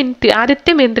 ആദ്യത്തെ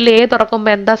മിനിറ്റിൽ എ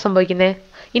തുറക്കുമ്പോൾ എന്താ സംഭവിക്കുന്നത്?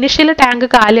 ഇനിഷ്യൽ ടാങ്ക്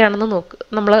കാലിയാണെന്ന്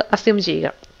നമ്മൾ അസ്യൂം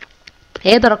ചെയ്യുക.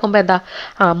 എ തുറക്കുമ്പോൾ എന്താ?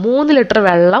 3 ലിറ്റർ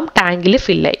വെള്ളം ടാങ്കിൽ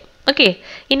ഫില്ലായി. ഓക്കെ,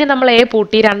 ഇനി നമ്മൾ എ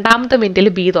പൂട്ടി രണ്ടാമത്തെ മിനിറ്റിൽ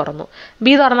ബി തുറന്നു.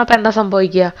 ബി തുറന്നപ്പോൾ എന്താ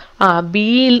സംഭവിക്കുക?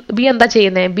 ബി എന്താ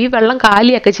ചെയ്യുന്നത്? ബി വെള്ളം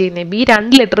കാലിയൊക്കെ ചെയ്യുന്നത്. ബി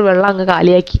 2 ലിറ്റർ വെള്ളം അങ്ങ്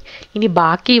കാലിയാക്കി. ഇനി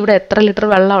ബാക്കി ഇവിടെ എത്ര ലിറ്റർ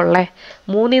വെള്ളം ഉള്ളേ?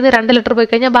 3ൽ നിന്ന് 2 ലിറ്റർ പോയി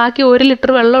കഴിഞ്ഞാൽ ബാക്കി 1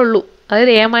 ലിറ്റർ വെള്ളം ഉള്ളൂ.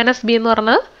 അതായത് A - B എന്ന്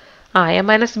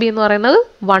പറയുന്നത്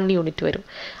 1 യൂണിറ്റ് വരും.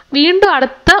 വീണ്ടും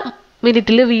അടുത്ത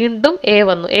മിനിറ്റിൽ വീണ്ടും എ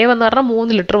വന്നു പറഞ്ഞാൽ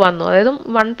 3 ലിറ്റർ വന്നു. അതായത്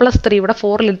 1 + 3 ഇവിടെ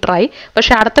 4 ലിറ്റർ ആയി.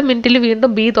 പക്ഷെ അടുത്ത മിനിറ്റിൽ വീണ്ടും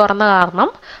ബി തുറന്ന കാരണം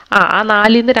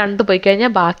 4ൽ നിന്ന് 2 പോയി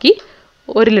കഴിഞ്ഞാൽ ബാക്കി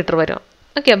 1 ലിറ്റർ വരും.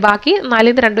 ഓക്കെ, ബാക്കി 4ൽ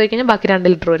നിന്ന് 2 പോയി കഴിഞ്ഞാൽ ബാക്കി 2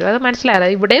 ലിറ്റർ വരും. അത് മനസ്സിലായത്?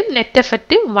 ഇവിടെയും നെറ്റ്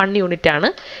എഫക്റ്റ് 1 യൂണിറ്റ് ആണ്.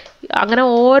 അങ്ങനെ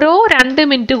ഓരോ 2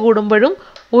 മിനിറ്റ് കൂടുമ്പോഴും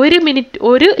 1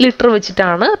 ലിറ്റർ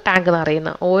വെച്ചിട്ടാണ് ടാങ്ക്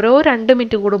നിറയുന്നത്. ഓരോ 2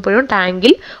 മിനിറ്റ് കൂടുമ്പോഴും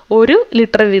ടാങ്കിൽ 1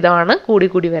 ലിറ്റർ വീതമാണ്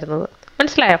കൂടി വരുന്നത്.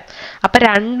 മനസ്സിലായോ? അപ്പം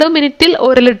 2 മിനിറ്റിൽ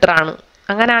 1 ലിറ്റർ ആണ്.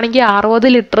 അങ്ങനെയാണെങ്കിൽ 60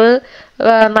 ലിറ്റർ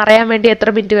നിറയാൻ വേണ്ടി എത്ര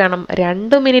മിനിറ്റ് വേണം?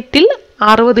 2 മിനിറ്റിൽ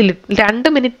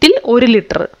 1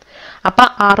 ലിറ്റർ. അപ്പം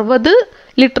 60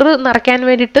 ലിറ്റർ നിറയ്ക്കാൻ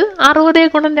വേണ്ടിയിട്ട് 60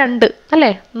 × 2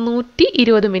 അല്ലേ,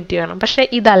 120 മിനിറ്റ് വേണം. പക്ഷേ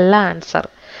ഇതല്ല ആൻസർ.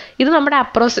 ഇത് നമ്മുടെ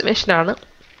അപ്രോക്സിമേഷനാണ്.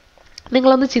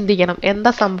 നിങ്ങളൊന്ന് ചിന്തിക്കണം,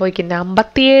 എന്താ സംഭവിക്കുന്നത്?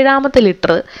 57ാമത്തെ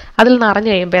ലിറ്റർ അതിൽ നിറഞ്ഞു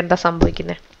കഴിയുമ്പോൾ എന്താ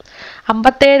സംഭവിക്കുന്നത്?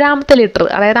 57ാമത്തെ ലിറ്റർ,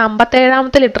 അതായത്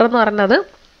 57ാമത്തെ ലിറ്റർ എന്ന് പറയുന്നത്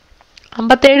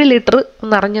 57 ലിറ്റർ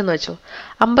നിറഞ്ഞെന്ന് വെച്ചോ.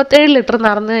 57 ലിറ്റർ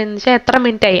നിറഞ്ഞതെന്ന് വെച്ചാൽ എത്ര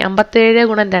മിനിറ്റ് ആയി? 57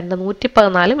 × 2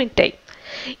 114 മിനിറ്റ് ആയി.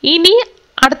 ഇനി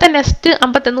അടുത്ത നെക്സ്റ്റ്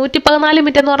 114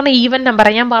 മിനിറ്റ് എന്ന് പറഞ്ഞാൽ ഈവൻ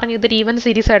നമ്പറാണ്. ഞാൻ പറഞ്ഞു ഇതൊരു ഈവൻ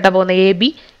സീരീസ് ആയിട്ടാണ് പോകുന്നത്.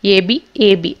 എ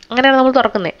ബി അങ്ങനെയാണ് നമ്മൾ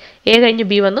തുറക്കുന്നത്. എ കഴിഞ്ഞ്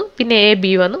ബി വന്നു, പിന്നെ എ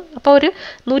ബി വന്നു. അപ്പോൾ ഒരു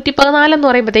 114 എന്ന്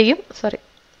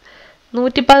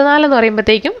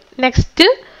പറയുമ്പോഴത്തേക്കും നെക്സ്റ്റ്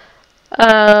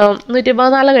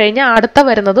 114 കഴിഞ്ഞ് അടുത്ത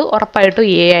വരുന്നത് ഉറപ്പായിട്ടും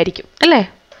എ ആയിരിക്കും അല്ലേ.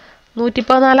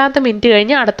 114ാമത്തെ മിനിറ്റ്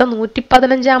കഴിഞ്ഞ് അടുത്ത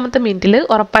 115ാമത്തെ മിനിറ്റിൽ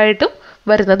ഉറപ്പായിട്ടും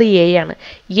വരുന്നത് എ ആണ്.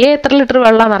 എ എത്ര ലിറ്റർ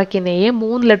വെള്ളം നിറയ്ക്കുന്നത്? എ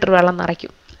 3 ലിറ്റർ വെള്ളം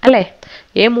നിറയ്ക്കും അല്ലേ.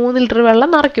 എ 3 ലിറ്റർ വെള്ളം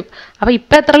നിറയ്ക്കും. അപ്പോൾ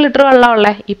ഇപ്പം എത്ര ലിറ്റർ വെള്ളം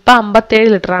ഉള്ളത്? ഇപ്പം 57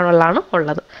 ലിറ്റർ വെള്ളമാണ്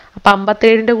ഉള്ളത്. അപ്പം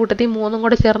 57ൻ്റെ കൂട്ടത്തിൽ 3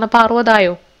 കൂടെ ചേർന്നപ്പോൾ 60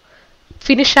 ആയോ?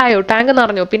 ഫിനിഷായോ? ടാങ്ക്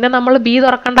നിറഞ്ഞോ? പിന്നെ നമ്മൾ ബി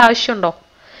തുറക്കേണ്ട ആവശ്യമുണ്ടോ?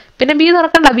 പിന്നെ ബി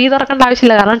തുറക്കേണ്ട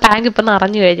ആവശ്യമില്ല, കാരണം ടാങ്ക് ഇപ്പം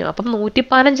നിറഞ്ഞു കഴിഞ്ഞു. അപ്പം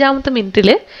 115ാമത്തെ മിനിറ്റിൽ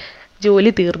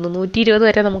ജോലി തീർന്നു. 120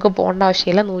 വരെ നമുക്ക് പോകേണ്ട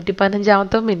ആവശ്യമില്ല.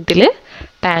 115ാമത്തെ മിനിറ്റിൽ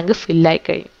ടാങ്ക് ഫില്ലായി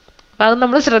കഴിഞ്ഞു. അപ്പോൾ അത്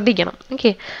നമ്മൾ ശ്രദ്ധിക്കണം.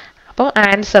 ഓക്കെ, അപ്പോൾ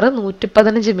ആൻസർ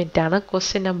 115 മിനിറ്റ് ആണ്.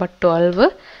 Question number 12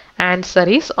 answer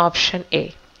is option A.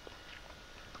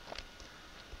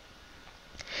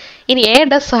 ഇനി A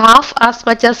does half as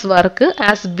much as work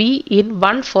as be in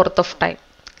 1/4 of time.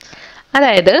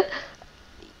 അതായത്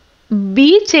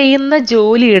ബി ചെയ്യുന്ന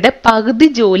ജോലിയുടെ പകുതി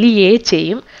ജോലി എ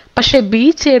ചെയ്യും. പക്ഷെ ബി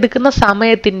എടുക്കുന്ന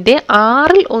സമയത്തിൻ്റെ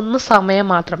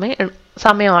 1/6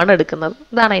 സമയമാണ് എടുക്കുന്നത്.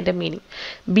 ഇതാണ് അതിൻ്റെ മീനിങ്.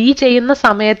 ബി ചെയ്യുന്ന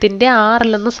സമയത്തിൻ്റെ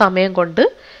 1/6 സമയം കൊണ്ട്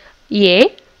എ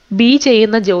ബി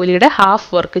ചെയ്യുന്ന ജോലിയുടെ ഹാഫ്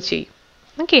വർക്ക് ചെയ്യും.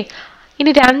 ഓക്കെ,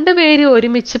 ഇനി 2 പേര്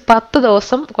ഒരുമിച്ച് 10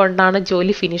 ദിവസം കൊണ്ടാണ്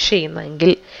ജോലി ഫിനിഷ്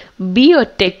ചെയ്യുന്നതെങ്കിൽ ബി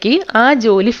ഒറ്റയ്ക്ക് ആ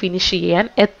ജോലി ഫിനിഷ് ചെയ്യാൻ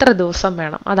എത്ര ദിവസം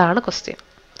വേണം? അതാണ് ക്വസ്റ്റ്യൻ.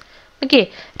 ഓക്കെ,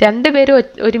 2 പേര്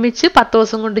ഒരുമിച്ച് 10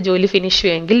 ദിവസം കൊണ്ട് ജോലി ഫിനിഷ്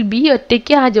ചെയ്യുമെങ്കിൽ ബി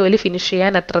ഒറ്റയ്ക്ക് ആ ജോലി ഫിനിഷ്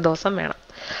ചെയ്യാൻ എത്ര ദിവസം വേണം?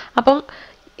 അപ്പം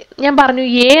ഞാൻ പറഞ്ഞു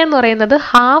എ എന്ന് പറയുന്നത്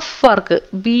ഹാഫ് വർക്ക്,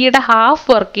 ബിയുടെ ഹാഫ്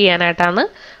വർക്ക് ചെയ്യാനായിട്ടാണ്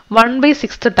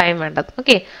 1/6 ടൈം വേണ്ടത്.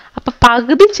 ഓക്കെ, അപ്പം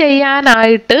പകുതി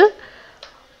ചെയ്യാനായിട്ട്,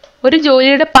 ഒരു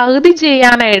ജോലിയുടെ പകുതി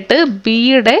ചെയ്യാനായിട്ട്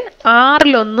ബിയുടെ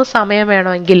 1/6 സമയം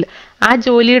വേണമെങ്കിൽ ആ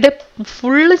ജോലിയുടെ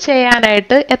ഫുള്ള്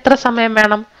ചെയ്യാനായിട്ട് എത്ര സമയം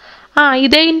വേണം?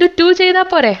 ഇതേ ഇൻറ്റു 2 ചെയ്താൽ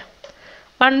പോരെ,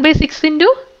 1/6 ഇൻറ്റു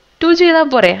 2 ചെയ്താൽ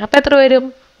പോരെ. അപ്പം എത്ര വരും?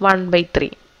 1/3.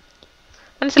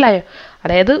 മനസ്സിലായോ?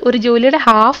 അതായത് ഒരു ജോലിയുടെ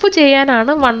ഹാഫ്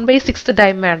ചെയ്യാനാണ് 1/6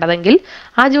 ടൈം വേണ്ടതെങ്കിൽ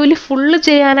ആ ജോലി ഫുള്ള്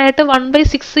ചെയ്യാനായിട്ട്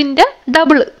 1/6ൻ്റെ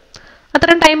ഡബിൾ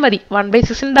അത്രയും ടൈം മതി.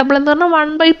 1/6ൻ്റെ ഡബിൾ എന്ന് പറഞ്ഞാൽ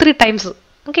 1/3 ടൈംസ്.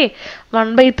 ഓക്കെ,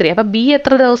 1/3. അപ്പം ബി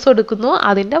എത്ര ദിവസം എടുക്കുന്നു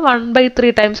അതിൻ്റെ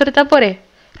 1/3 ടൈംസ് എടുത്താൽ പോരെ.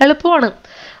 എളുപ്പമാണ്.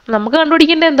 നമുക്ക്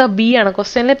കണ്ടുപിടിക്കേണ്ടത് എന്താ? ബി ആണ്.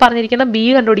 ക്വസ്റ്റ്യനിൽ പറഞ്ഞിരിക്കുന്ന ബി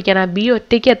കണ്ടുപിടിക്കാനാണ്. ബി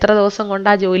ഒറ്റയ്ക്ക് എത്ര ദിവസം കൊണ്ട്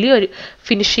ആ ജോലി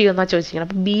ഫിനിഷ് ചെയ്യുമെന്നാണ് ചോദിച്ചിരിക്കുന്നത്.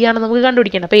 അപ്പം ബി ആണ് നമുക്ക്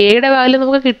കണ്ടുപിടിക്കേണ്ടത്. അപ്പോൾ എയുടെ വാല്യൂ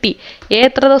നമുക്ക് കിട്ടി. എ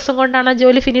എത്ര ദിവസം കൊണ്ടാണ് ആ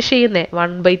ജോലി ഫിനിഷ് ചെയ്യുന്നത്?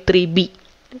 1/3 ബി.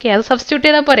 ഓക്കെ, അത് സബ്സ്റ്റിറ്റ്യൂട്ട്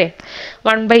ചെയ്താൽ പോരെ.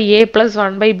 1/a +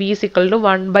 1/b =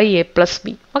 1/a +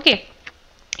 b. Okay,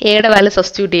 എയുടെ വാല്യൂ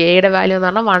സബ്സ്റ്റിറ്റ്യൂട്ട് ചെയ്യുക. എയുടെ വാല്യൂ എന്ന്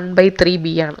പറഞ്ഞാൽ 1/3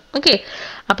 ബി ആണ്. ഓക്കെ,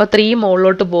 അപ്പോൾ 3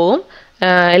 മുകളിലോട്ട് പോകും.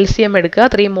 LCM എടുക്കുക.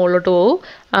 3 മുകളിലോട്ട് പോകും.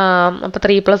 അപ്പോൾ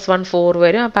 3 + 1 4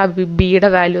 വരും. അപ്പോൾ ബിയുടെ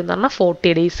വാല്യൂ എന്ന് പറഞ്ഞാൽ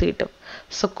 40 days കിട്ടും.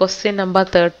 So question number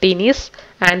 13 is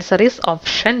answer is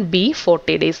option B,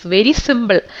 40 days. Very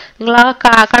simple. നിങ്ങൾ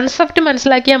ആ കൺസെപ്റ്റ്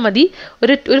മനസ്സിലാക്കിയാൽ മതി.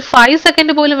 ഒരു 5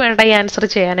 സെക്കൻഡ് പോലും വേണ്ട ഈ ആൻസർ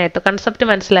ചെയ്യാനായിട്ട്. കൺസെപ്റ്റ്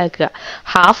മനസ്സിലാക്കുക.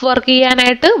 ഹാഫ് വർക്ക്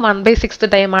ചെയ്യാനായിട്ട്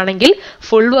 1/6 ടൈം ആണെങ്കിൽ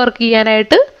ഫുൾ വർക്ക്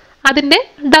ചെയ്യാനായിട്ട് അതിൻ്റെ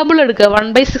ഡബിൾ എടുക്കുക.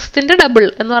 1/6ൻ്റെ ഡബിൾ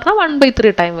എന്ന് പറഞ്ഞാൽ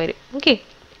 1/3 ടൈം വരും. ഓക്കെ,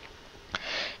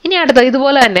 ഇനി അടുത്ത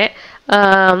ഇതുപോലെ തന്നെ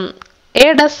A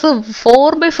does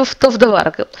 4/5 of the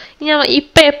work. ഞാൻ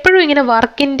ഇപ്പം എപ്പോഴും ഇങ്ങനെ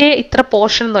വർക്കിൻ്റെ ഇത്ര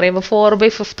പോർഷൻ എന്ന് പറയുമ്പോൾ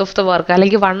 4/5 ഓഫ് ദ വർക്ക്,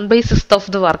 അല്ലെങ്കിൽ 1/6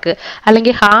 ഓഫ് ദ വർക്ക്,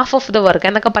 അല്ലെങ്കിൽ ഹാഫ് ഓഫ് ദ വർക്ക്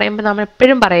എന്നൊക്കെ പറയുമ്പോൾ നമ്മൾ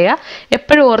എപ്പോഴും പറയുക,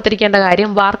 എപ്പോഴും ഓർത്തിരിക്കേണ്ട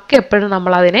കാര്യം, വർക്ക് എപ്പോഴും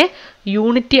നമ്മൾ അതിനെ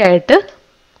യൂണിറ്റി ആയിട്ട്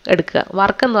എടുക്കുക.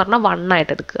 വർക്ക് എന്ന് പറഞ്ഞാൽ 1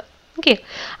 ആയിട്ട് എടുക്കുക. ഓക്കെ,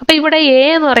 അപ്പം ഇവിടെ എ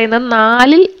എന്ന് പറയുന്നത്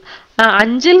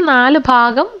 5ൽ 4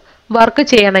 ഭാഗം വർക്ക്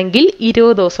ചെയ്യണമെങ്കിൽ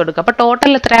 20 ദിവസം എടുക്കും. അപ്പോൾ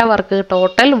ടോട്ടൽ എത്രയാണ് വർക്ക്?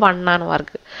 ടോട്ടൽ 1 ആണ്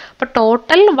വർക്ക്. അപ്പോൾ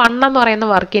ടോട്ടൽ 1 എന്ന് പറയുന്ന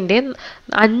വർക്കിൻ്റെ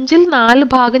 5ൽ 4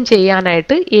 ഭാഗം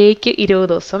ചെയ്യാനായിട്ട് എക്ക് 20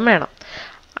 ദിവസം വേണം.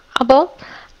 അപ്പോൾ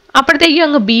അപ്പോഴത്തേക്കും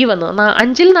അങ്ങ് ബി വന്നു.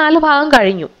 5ൽ 4 ഭാഗം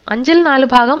കഴിഞ്ഞു. 5ൽ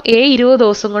 4 ഭാഗം എ 20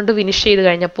 ദിവസം കൊണ്ട് ഫിനിഷ് ചെയ്ത്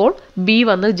കഴിഞ്ഞപ്പോൾ ബി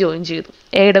വന്ന് ജോയിൻ ചെയ്തു,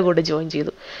 എയുടെ കൂടെ ജോയിൻ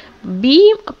ചെയ്തു. ബി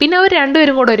പിന്നെ അവർ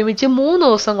രണ്ടുപേരും കൂടെ ഒരുമിച്ച് 3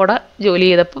 ദിവസം കൂടെ ജോലി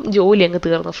ചെയ്തപ്പം ജോലി അങ്ങ്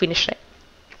തീർന്നു, ഫിനിഷായി.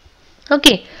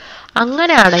 ഓക്കെ,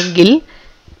 അങ്ങനെയാണെങ്കിൽ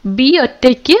ബി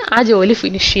ഒറ്റയ്ക്ക് ആ ജോലി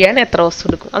ഫിനിഷ് ചെയ്യാൻ എത്ര ദിവസം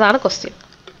എടുക്കും? അതാണ് ക്വസ്റ്റ്യൻ.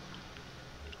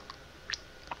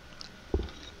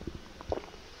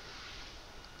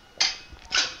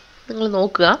 നിങ്ങൾ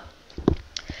നോക്കുക.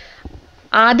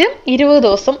 ആദ്യം 20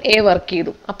 ദിവസം എ വർക്ക്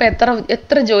ചെയ്തു. അപ്പം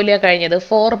എത്ര ജോലിയാണ് കഴിഞ്ഞത്?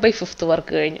 4/5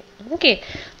 വർക്ക് കഴിഞ്ഞു. ഓക്കെ,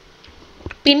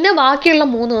 പിന്നെ ബാക്കിയുള്ള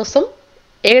 3 ദിവസം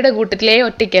എയുടെ കൂട്ടത്തിൽ എ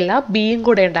ഒറ്റയ്ക്കല്ല ബിയും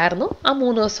കൂടെ ഉണ്ടായിരുന്നു. ആ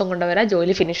 3 ദിവസം കൊണ്ട് അവർ ആ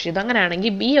ജോലി ഫിനിഷ് ചെയ്തു.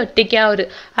 അങ്ങനെയാണെങ്കിൽ ബി ഒറ്റയ്ക്ക്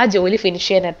ആ ജോലി ഫിനിഷ്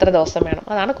ചെയ്യാൻ എത്ര ദിവസം വേണം?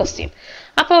 അതാണ് ക്വസ്റ്റ്യൻ.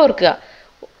 അപ്പോൾ ഓർക്കുക,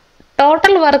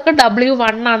 ടോട്ടൽ വർക്ക്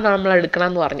W1 ആണ് നമ്മൾ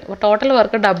എടുക്കണമെന്ന് പറഞ്ഞു. അപ്പോൾ ടോട്ടൽ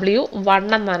വർക്ക് W1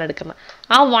 എന്നാണ് എടുക്കുന്നത്.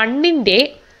 ആ 1ൻ്റെ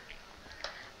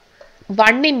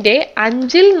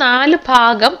 5ൽ 4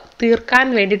 ഭാഗം തീർക്കാൻ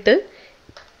വേണ്ടിയിട്ട്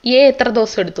എ എത്ര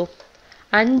ദിവസം എടുത്തു?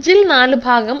 5ൽ 4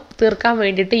 ഭാഗം തീർക്കാൻ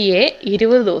വേണ്ടിയിട്ട് എ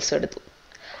 20 ദിവസം എടുത്തു.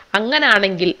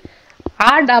 അങ്ങനാണെങ്കിൽ ആ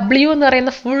W എന്ന്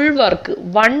പറയുന്ന ഫുൾ വർക്ക്,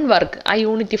 1 വർക്ക്, ആ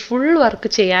യൂണിറ്റ് ഫുൾ വർക്ക്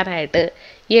ചെയ്യാനായിട്ട്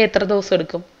എ എത്ര ദിവസം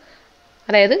എടുക്കും?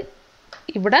 അതായത്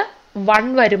ഇവിടെ 1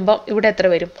 വരുമ്പം ഇവിടെ എത്ര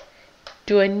വരും?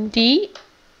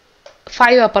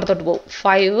 25 അപ്പുറത്തോട്ട് പോകും.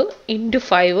 5 ×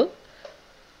 5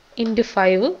 ×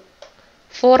 5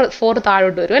 4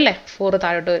 താഴോട്ട് വരും അല്ലേ? 4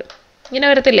 താഴോട്ട് വരും. ഇങ്ങനെ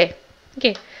വരത്തില്ലേ?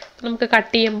 ഓക്കെ, നമുക്ക്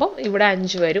കട്ട് ചെയ്യുമ്പോൾ ഇവിടെ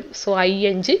 5 വരും. സോ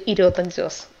 5 25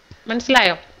 ദിവസം.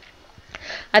 മനസ്സിലായോ?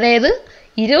 അതായത്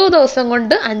 20 ദിവസം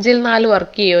കൊണ്ട് 5ൽ 4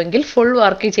 വർക്ക് ചെയ്യുമെങ്കിൽ ഫുൾ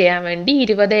വർക്ക് ചെയ്യാൻ വേണ്ടി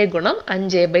 20 ×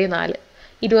 5/4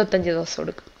 25 ദിവസം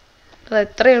എടുക്കും. അത്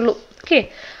എത്രയേ ഉള്ളൂ. ഓക്കെ,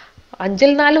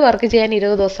 5ൽ 4 വർക്ക് ചെയ്യാൻ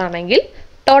 20 ദിവസമാണെങ്കിൽ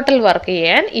ടോട്ടൽ വർക്ക്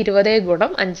ചെയ്യാൻ 20 ×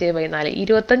 5/4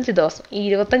 25 ദിവസം. ഈ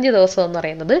 25 ദിവസം എന്ന്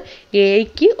പറയുന്നത്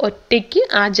എക്ക് ഒറ്റയ്ക്ക്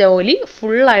ആ ജോലി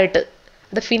ഫുള്ളായിട്ട്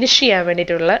അത് ഫിനിഷ് ചെയ്യാൻ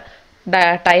വേണ്ടിയിട്ടുള്ള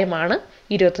ടൈമാണ്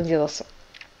 25 ദിവസം.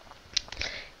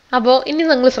 അപ്പോൾ ഇനി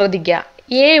നിങ്ങൾ ശ്രദ്ധിക്കുക,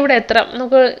 എ ഇവിടെ എത്ര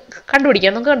നമുക്ക്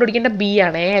കണ്ടുപിടിക്കാം. നമുക്ക് കണ്ടുപിടിക്കേണ്ട ബി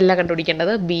ആണ്. എ അല്ല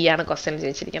കണ്ടുപിടിക്കേണ്ടത്, ബി ആണ് ക്വസ്റ്റ്യനിൽ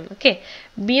ചോദിച്ചിരിക്കുന്നത്. ഓക്കെ,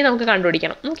 ബി നമുക്ക്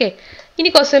കണ്ടുപിടിക്കണം. ഓക്കെ, ഇനി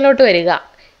ക്വസ്റ്റ്യനിലോട്ട് വരിക.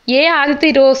 എ ആദ്യത്തെ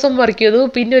 20 ദിവസം വർക്ക് ചെയ്തു,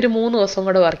 പിന്നെ ഒരു 3 ദിവസം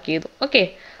കൂടെ വർക്ക് ചെയ്തു. ഓക്കെ,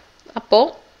 അപ്പോൾ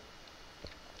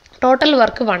ടോട്ടൽ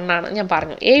വർക്ക് 1 ആണ് ഞാൻ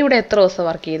പറഞ്ഞു. എ ഇവിടെ എത്ര ദിവസം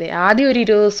വർക്ക് ചെയ്തത്? ആദ്യം ഒരു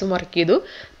 20 ദിവസം വർക്ക് ചെയ്തു,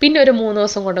 പിന്നെ ഒരു 3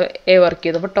 ദിവസം കൊണ്ട് എ വർക്ക്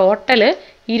ചെയ്തു. അപ്പോൾ ടോട്ടൽ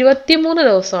 23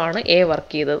 ദിവസമാണ് എ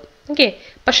വർക്ക് ചെയ്തത്. ഓക്കെ,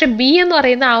 പക്ഷെ ബി എന്ന്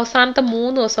പറയുന്ന അവസാനത്തെ 3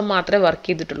 ദിവസം മാത്രമേ വർക്ക്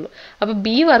ചെയ്തിട്ടുള്ളൂ. അപ്പോൾ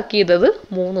ബി വർക്ക് ചെയ്തത്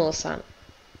 3 ദിവസമാണ്.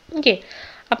 ഓക്കെ.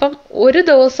 അപ്പം ഒരു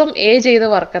ദിവസം എ ചെയ്ത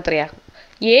വർക്ക് എത്രയാണ്?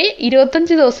 എ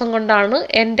 25 ദിവസം കൊണ്ടാണ്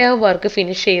എൻ്റെ വർക്ക്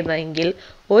ഫിനിഷ് ചെയ്യുന്നതെങ്കിൽ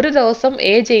ഒരു ദിവസം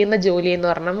എ ചെയ്യുന്ന ജോലി എന്ന്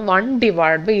പറഞ്ഞാൽ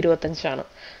 1/25 ആണ്.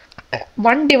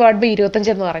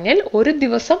 1/25 എന്ന് പറഞ്ഞാൽ ഒരു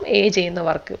ദിവസം എ ചെയ്യുന്ന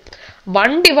വർക്ക്.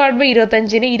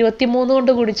 1/25നെ 23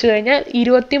 കൊണ്ട് ഗുണിച്ചു കഴിഞ്ഞാൽ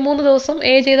 23 ദിവസം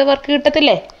എ ചെയ്ത വർക്ക്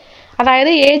കിട്ടത്തില്ലേ?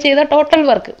 അതായത് എ ചെയ്ത ടോട്ടൽ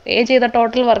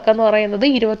വർക്ക് എന്ന് പറയുന്നത്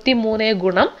 23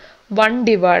 ഗുണം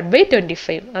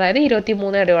 1/25, അതായത്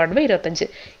 23/25.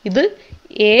 ഇത്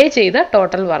എ ചെയ്ത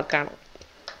ടോട്ടൽ വർക്കാണ്.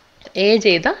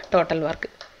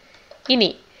 ഇനി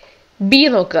ബി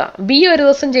നോക്കുക. ബി ഒരു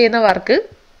ദിവസം ചെയ്യുന്ന വർക്ക്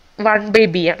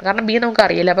 1/b ആണ്. കാരണം ബി നമുക്ക്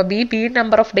അറിയില്ല. അപ്പോൾ ബി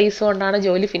നമ്പർ ഓഫ് ഡേയ്സ് കൊണ്ടാണ്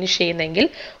ജോലി ഫിനിഷ് ചെയ്യുന്നതെങ്കിൽ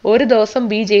ഒരു ദിവസം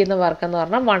ബി ചെയ്യുന്ന വർക്ക് എന്ന്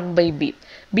പറഞ്ഞാൽ 1/b.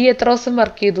 ബി എത്ര ദിവസം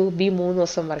വർക്ക് ചെയ്തു? ബി 3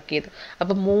 ദിവസം വർക്ക് ചെയ്തു.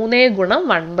 അപ്പം 3 ഗുണം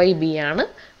 1/b ആണ്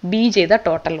ബി ചെയ്ത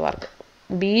ടോട്ടൽ വർക്ക്.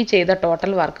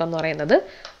 എന്ന് പറയുന്നത്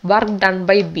work done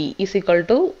by B is equal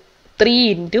to 3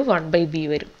 × 1/b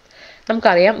വരും.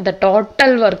 നമുക്കറിയാം the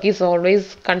total work is always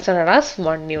considered as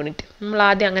 1 unit. നമ്മൾ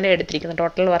ആദ്യം അങ്ങനെ എടുത്തിരിക്കുന്നത്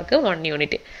ടോട്ടൽ വർക്ക് 1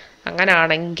 യൂണിറ്റ്.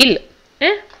 അങ്ങനെയാണെങ്കിൽ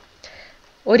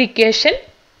ഒരു ഇക്വേഷൻ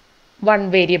 1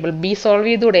 വേരിയബിൾ ബി സോൾവ്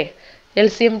ചെയ്തൂടെ?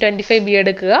 LCM 25 ബി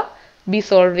എടുക്കുക, ബി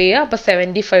സോൾവ് ചെയ്യുക. അപ്പോൾ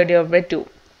 75/2.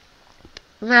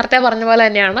 നേരത്തെ പറഞ്ഞ പോലെ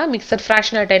തന്നെയാണ്, മിക്സഡ്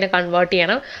ഫ്രാക്ഷൻ ആയിട്ട് അതിനെ കൺവേർട്ട്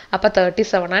ചെയ്യണം. അപ്പോൾ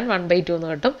 37 and 1/2 എന്ന്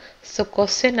കിട്ടും. So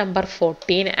question number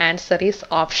 14 answer is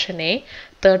option A,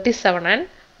 37 and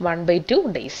 1/2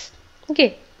 days. Okay,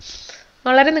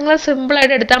 വളരെ നിങ്ങൾ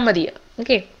സിമ്പിളായിട്ട് എടുത്താൽ മതി.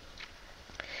 ഓക്കെ.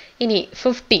 ഇനി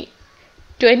 50.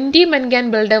 20 men can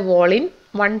build a wall in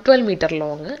 112 meter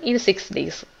long in 6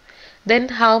 days. Then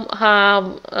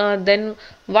then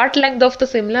what length of the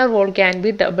similar wall can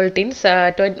be built in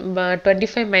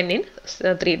 25 men in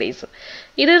 3 days?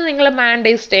 ഇത് നിങ്ങൾ മാൻ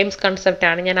days times concept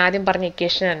ആണ്. ഞാൻ ആദ്യം പറഞ്ഞ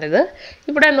ഇക്വേഷൻ ആണിത്.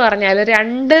 ഇവിടെ എന്ന് പറഞ്ഞാൽ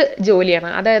 2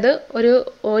 ജോലിയാണ്. അതായത്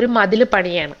ഒരു മതിൽ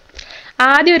പണിയാണ്.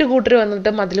 ആദ്യം ഒരു കൂട്ടർ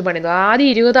വന്നിട്ട് മതിൽ പണിതു. ആദ്യം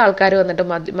 20 ആൾക്കാർ വന്നിട്ട്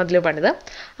മതിൽ പണിത്.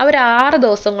 അവർ 6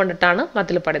 ദിവസം കൊണ്ടിട്ടാണ്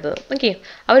മതിൽ പണിതത്. ഓക്കെ.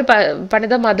 അവർ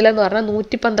പണിത മതിലെന്ന് പറഞ്ഞാൽ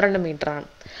 112 മീറ്റർ ആണ്.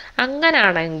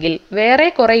 അങ്ങനാണെങ്കിൽ വേറെ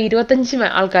കുറെ 25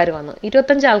 ആൾക്കാർ വന്നു.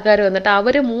 25 ആൾക്കാർ വന്നിട്ട്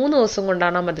അവർ 3 ദിവസം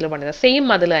കൊണ്ടാണ് ആ മതിൽ പണിതത്. സെയിം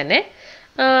മതിൽ തന്നെ,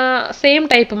 സെയിം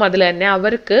ടൈപ്പ് മതിൽ തന്നെ.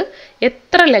 അവർക്ക്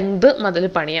എത്ര ലെങ്ത് മതിൽ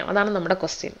പണിയാം? അതാണ് നമ്മുടെ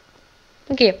ക്വസ്റ്റ്യൻ.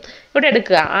 ഓക്കെ. ഇവിടെ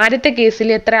എടുക്കുക. ആദ്യത്തെ കേസിൽ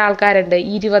എത്ര ആൾക്കാരുണ്ട്?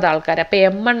 20 ആൾക്കാർ. അപ്പോൾ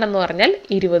M1 എന്ന് പറഞ്ഞാൽ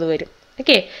 20 വരും.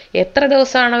 ഓക്കെ. എത്ര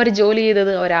ദിവസമാണ് അവർ ജോലി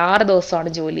ചെയ്തത്? അവർ 6 ദിവസമാണ്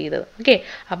ജോലി ചെയ്തത്. ഓക്കെ.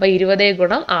 അപ്പോൾ 20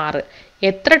 ഗുണം 6.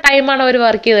 എത്ര ടൈമാണ് അവർ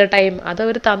വർക്ക് ചെയ്ത ടൈം? അത്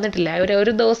അവർ തന്നിട്ടില്ല. അവർ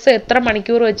ഒരു ദിവസം എത്ര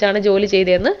മണിക്കൂർ വെച്ചാണ് ജോലി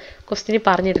ചെയ്തതെന്ന് ക്വസ്റ്റിന്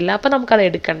പറഞ്ഞിട്ടില്ല. അപ്പോൾ നമുക്കത്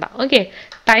എടുക്കണ്ട. ഓക്കെ.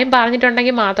 ടൈം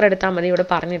പറഞ്ഞിട്ടുണ്ടെങ്കിൽ മാത്രം എടുത്താൽ മതി. ഇവിടെ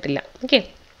പറഞ്ഞിട്ടില്ല. ഓക്കെ.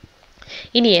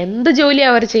 ഇനി എന്ത്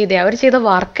ജോലിയാണ് അവർ ചെയ്തത്? അവർ ചെയ്ത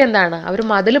വർക്ക് എന്താണ്? അവർ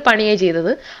മതിൽ പണിയേ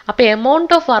ചെയ്തത്. അപ്പോൾ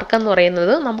എമൗണ്ട് ഓഫ് വർക്ക് എന്ന്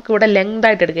പറയുന്നത് നമുക്കിവിടെ ലെങ്ത്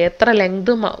ആയിട്ട് എടുക്കുക. എത്ര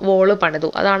ലെങ്ത് വോള് പണിതു,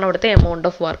 അതാണ് ഇവിടുത്തെ എമൗണ്ട്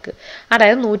ഓഫ് വർക്ക്.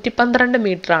 അതായത് 112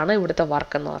 മീറ്റർ ആണ് ഇവിടുത്തെ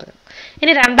വർക്ക് എന്ന് പറയുന്നത്.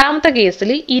 ഇനി രണ്ടാമത്തെ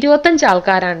കേസിൽ 25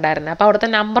 ആൾക്കാരാണ് ഉണ്ടായിരുന്നത്. അപ്പോൾ അവിടുത്തെ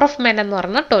നമ്പർ ഓഫ് മെൻ എന്ന്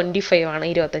പറഞ്ഞാൽ 25 ആണ്.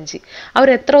 25 അവർ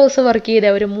എത്ര ദിവസം വർക്ക് ചെയ്ത്?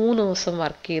 അവർ 3 ദിവസം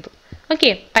വർക്ക് ചെയ്തു.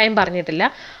 ഓക്കെ. ടൈം പറഞ്ഞിട്ടില്ല.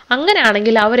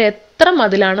 അങ്ങനെയാണെങ്കിൽ അവർ എത്ര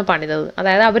മതിലാണ് പണിതത്?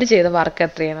 അതായത് അവർ ചെയ്ത വർക്ക്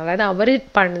എത്രയാണ്? അതായത് അവർ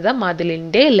പണിത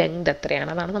മതിലിൻ്റെ ലെങ്ത് എത്രയാണ്?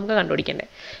 അതാണ് നമുക്ക് കണ്ടുപിടിക്കേണ്ടത്.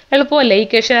 എളുപ്പമല്ലേ?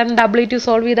 ഇക്വേഷൻ W2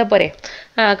 സോൾവ് ചെയ്താൽ പോരെ?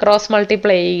 ക്രോസ്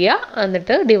മൾട്ടിപ്ലൈ ചെയ്യുക,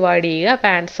 എന്നിട്ട് ഡിവൈഡ് ചെയ്യുക.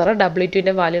 അപ്പോൾ ആൻസർ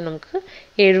W2ൻ്റെ വാല്യൂ നമുക്ക്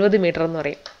 70 മീറ്റർ എന്ന്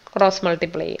പറയും. ക്രോസ്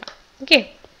മൾട്ടിപ്ലൈ ചെയ്യുക. ഓക്കെ.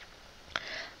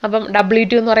 അപ്പം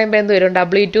W2 എന്ന് പറയുമ്പോൾ എന്ത് വരും?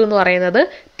 W2 എന്ന് പറയുന്നത്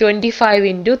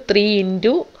 25 × 3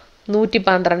 ×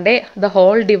 112 ദ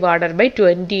ഹോൾ ഡിവൈഡഡ് ബൈ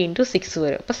 20 × 6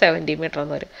 വരും. അപ്പോൾ 70 മീറ്റർ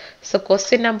എന്ന് വരും. So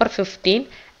question number 15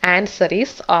 answer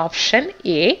is option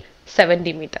A,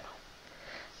 70 metre.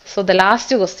 So the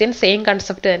last question same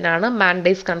concept തന്നെയാണ്, മാൻ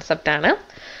ഡേയ്സ് കൺസെപ്റ്റ് ആണ്.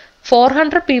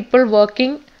 400 people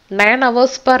working 9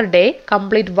 hours per day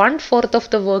complete 1/4 of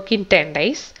the work in 10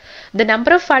 days. The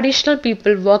number of additional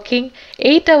people working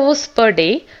 8 hours per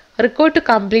day required to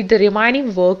complete the remaining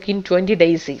work in 20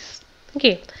 days is.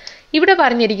 Okay. ഇവിടെ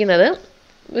പറഞ്ഞിരിക്കുന്നത്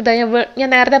ഞാൻ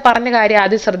നേരത്തെ പറഞ്ഞ കാര്യം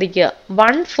ആദ്യം ശ്രദ്ധിക്കുക.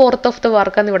 1/4 of the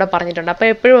work എന്ന് ഇവിടെ പറഞ്ഞിട്ടുണ്ട്. അപ്പോൾ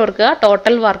എപ്പോഴും ഓർക്കുക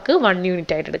ടോട്ടൽ വർക്ക് 1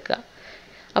 യൂണിറ്റ് ആയിട്ട് എടുക്കുക.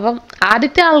 അപ്പം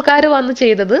ആദ്യത്തെ ആൾക്കാർ വന്ന്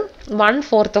ചെയ്തത്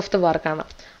 1/4 ഓഫ് ദ വർക്കാണ്.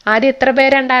 ആദ്യം എത്ര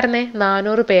പേരുണ്ടായിരുന്നേ?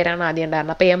 400 പേരാണ് ആദ്യം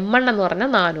ഉണ്ടായിരുന്നത്. അപ്പോൾ M1 എന്ന് പറഞ്ഞാൽ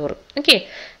 400. ഓക്കെ.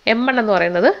 M1 എന്ന്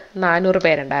പറയുന്നത് 400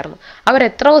 പേരുണ്ടായിരുന്നു. അവർ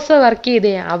എത്ര ദിവസം വർക്ക്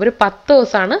ചെയ്തേ? അവർ 10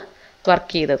 ദിവസമാണ്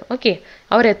വർക്ക് ചെയ്തത്. ഓക്കെ.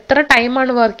 അവർ എത്ര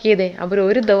ടൈമാണ് വർക്ക് ചെയ്തത്? അവർ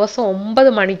ഒരു ദിവസം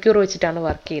 9 മണിക്കൂർ വെച്ചിട്ടാണ്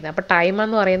വർക്ക് ചെയ്യുന്നത്. അപ്പോൾ ടൈം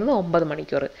എന്ന് പറയുന്നത് 9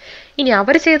 മണിക്കൂർ. ഇനി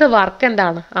അവർ ചെയ്ത വർക്ക്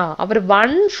എന്താണ്? അവർ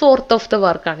 1/4 ഓഫ് ദ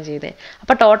വർക്കാണ് ചെയ്തത്.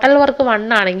 അപ്പോൾ ടോട്ടൽ വർക്ക് 1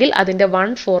 ആണെങ്കിൽ അതിൻ്റെ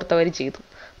 1/4 അവർ ചെയ്തു.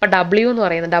 അപ്പോൾ W1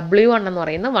 എന്ന്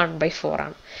പറയുന്നത് 1/4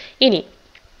 ആണ്. ഇനി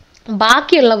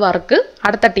ബാക്കിയുള്ള വർക്ക്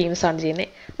അടുത്ത ടീംസാണ് ചെയ്യുന്നത്.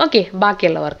 ഓക്കെ.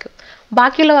 ബാക്കിയുള്ള വർക്ക്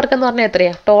ബാക്കിയുള്ള വർക്ക് എന്ന് പറഞ്ഞാൽ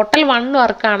എത്രയാണ്? ടോട്ടൽ 1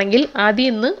 വർക്കാണെങ്കിൽ അതിൽ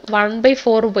നിന്ന്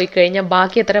 1/4 പോയി കഴിഞ്ഞാൽ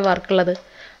ബാക്കി എത്ര വർക്കുള്ളത്?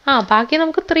 ബാക്കി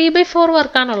നമുക്ക് 3/4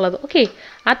 വർക്കാണുള്ളത്. ഓക്കെ,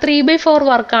 ആ 3/4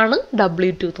 വർക്കാണ്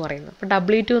W2 എന്ന് പറയുന്നത്. അപ്പോൾ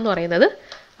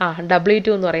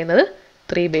W2 എന്ന് പറയുന്നത്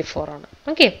 3/4 ആണ്.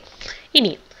 ഓക്കെ,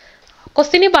 ഇനി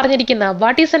ക്വസ്റ്റ്യനിൽ പറഞ്ഞിരിക്കുന്ന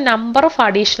what is A number of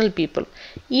additional people.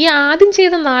 ഈ ആദ്യം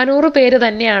ചെയ്ത 400 പേര്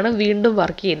തന്നെയാണ് വീണ്ടും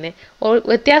വർക്ക് ചെയ്യുന്നത്.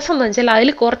 വ്യത്യാസം എന്ന് വെച്ചാൽ അതിൽ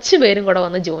കുറച്ച് പേരും കൂടെ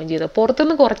വന്ന് ജോയിൻ ചെയ്തു.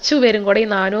 പുറത്തുനിന്ന് കുറച്ച് പേരും കൂടെ ഈ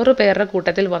 400 പേരുടെ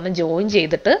കൂട്ടത്തിൽ വന്ന് ജോയിൻ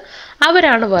ചെയ്തിട്ട്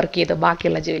അവരാണ് വർക്ക് ചെയ്തത്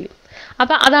ബാക്കിയുള്ള ജോലി.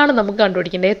 അപ്പം അതാണ് നമുക്ക്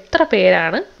കണ്ടുപിടിക്കേണ്ടത്, എത്ര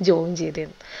പേരാണ് ജോയിൻ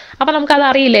ചെയ്തതെന്ന്. അപ്പം നമുക്കത്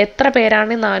അറിയില്ല എത്ര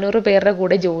പേരാണ് 400 പേരുടെ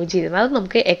കൂടെ ജോയിൻ ചെയ്തത്. അത്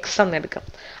നമുക്ക് എക്സ് എന്ന് എടുക്കാം.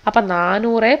 അപ്പം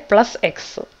 400 + x,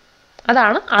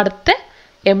 അതാണ് അടുത്ത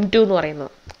M2 എന്ന്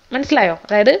പറയുന്നത്. മനസ്സിലായോ?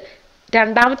 അതായത്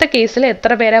രണ്ടാമത്തെ കേസിൽ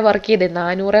എത്ര പേരെ വർക്ക് ചെയ്ത്?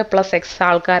 400 + x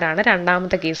ആൾക്കാരാണ്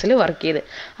രണ്ടാമത്തെ കേസിൽ വർക്ക് ചെയ്ത്.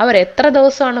 അവർ എത്ര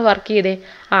ദിവസമാണ് വർക്ക് ചെയ്തത്?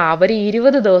 അവർ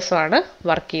 20 ദിവസമാണ്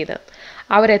വർക്ക് ചെയ്തത്.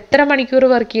 അവർ എത്ര മണിക്കൂർ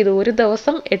വർക്ക് ചെയ്തു? ഒരു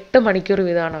ദിവസം 8 മണിക്കൂർ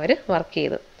വീതമാണ് അവർ വർക്ക്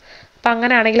ചെയ്തത്. അപ്പം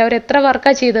അങ്ങനെയാണെങ്കിൽ അവർ എത്ര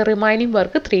വർക്കാണ് ചെയ്തത്? Remaining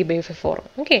work 3/4.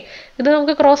 ഓക്കെ, ഇത്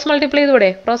നമുക്ക് ക്രോസ് മൾട്ടിപ്ലൈ ചെയ്തൂടെ?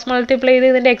 ക്രോസ് മൾട്ടിപ്ലൈ ചെയ്ത്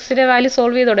ഇതിൻ്റെ എക്സിൻ്റെ വാല്യൂ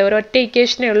സോൾവ് ചെയ്തോടെ? ഒരൊറ്റ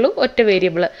ഇക്വേഷനേ ഉള്ളൂ, ഒറ്റ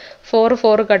വേരിയബിൾ.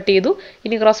 4 കട്ട് ചെയ്തു.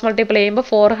 ഇനി ക്രോസ് മൾട്ടിപ്ലൈ ചെയ്യുമ്പോൾ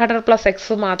 400 + x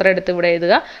മാത്രം എടുത്ത് ഇവിടെ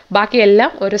എഴുതുക,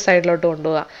 ബാക്കിയെല്ലാം ഒരു സൈഡിലോട്ട്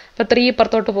കൊണ്ടുപോകുക. അപ്പോൾ 3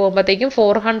 ഇപ്പുറത്തോട്ട് പോകുമ്പോഴത്തേക്കും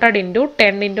 400 ×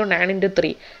 10 × 9 ×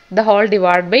 3 ദ ഹോൾ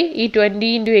ഡിവൈഡ് ബൈ ഈ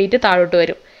 20 × 8 താഴോട്ട്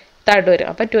വരും.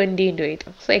 അപ്പോൾ 20 ×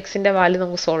 8. സോ എക്സിൻ്റെ വാല്യൂ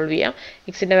നമുക്ക് സോൾവ് ചെയ്യാം.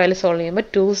 എക്സിൻ്റെ വാല്യൂ സോൾവ് ചെയ്യുമ്പോൾ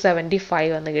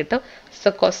 275 എന്ന് കിട്ടും.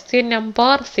 So question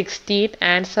number 16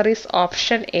 answer is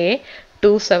option A,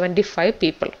 275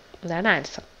 people. ഇതാണ്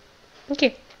ആൻസർ. ഓക്കെ,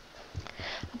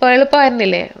 അപ്പോൾ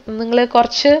എളുപ്പമായിരുന്നില്ലേ? നിങ്ങൾ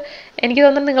കുറച്ച്, എനിക്ക്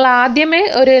തോന്നുന്നു നിങ്ങൾ ആദ്യമേ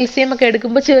ഒരു LCM ഒക്കെ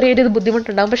എടുക്കുമ്പോൾ ചെറിയൊരു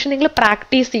ബുദ്ധിമുട്ടുണ്ടാകും. പക്ഷെ നിങ്ങൾ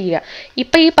പ്രാക്ടീസ് ചെയ്യുക.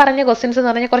 ഇപ്പം ഈ പറഞ്ഞ ക്വസ്റ്റ്യൻസ്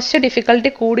എന്ന് പറഞ്ഞാൽ കുറച്ച്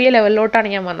ഡിഫിക്കൽട്ടി കൂടിയ ലെവലിലോട്ടാണ്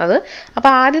ഞാൻ വന്നത്.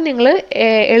 അപ്പോൾ ആദ്യം നിങ്ങൾ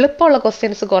എളുപ്പമുള്ള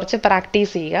ക്വസ്റ്റ്യൻസ് കുറച്ച്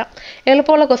പ്രാക്ടീസ് ചെയ്യുക.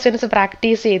 എളുപ്പമുള്ള ക്വസ്റ്റ്യൻസ്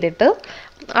പ്രാക്ടീസ് ചെയ്തിട്ട്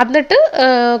എന്നിട്ട്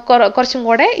കുറച്ചും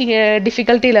കൂടെ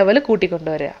ഡിഫിക്കൽട്ടി ലെവൽ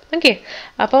കൂട്ടിക്കൊണ്ടുവരിക. ഓക്കെ,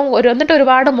 അപ്പം എന്നിട്ട്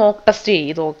ഒരുപാട് മോക്ക് ടെസ്റ്റ്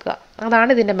ചെയ്ത് നോക്കുക. അതാണ്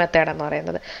ഇതിൻ്റെ മെത്തേഡ് എന്ന്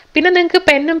പറയുന്നത്. പിന്നെ നിങ്ങൾക്ക്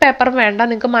പെന്നും പേപ്പറും വേണ്ട,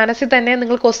 നിങ്ങൾക്ക് മനസ്സിൽ തന്നെ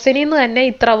നിങ്ങൾ ക്വസ്റ്റ്യനിൽ നിന്ന് തന്നെ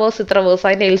ഇത്ര വേഴ്സ്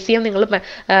അതിൻ്റെ LCM നിങ്ങൾ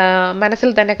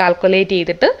മനസ്സിൽ തന്നെ കാൽക്കുലേറ്റ്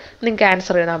ചെയ്തിട്ട് നിങ്ങൾക്ക്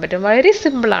ആൻസർ എഴുതാൻ പറ്റും. വളരെ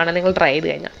സിമ്പിളാണ്, നിങ്ങൾ ട്രൈ ചെയ്ത്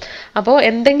കഴിഞ്ഞാൽ. അപ്പോൾ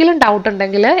എന്തെങ്കിലും ഡൗട്ട്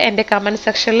ഉണ്ടെങ്കിൽ എൻ്റെ കമൻറ്റ്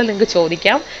സെക്ഷനിൽ നിങ്ങൾക്ക്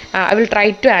ചോദിക്കാം. I will try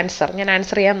to answer. ഞാൻ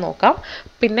ആൻസർ ചെയ്യാൻ നോക്കാം.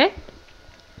 പിന്നെ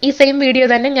ഈ സെയിം വീഡിയോ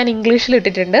തന്നെ ഞാൻ ഇംഗ്ലീഷിൽ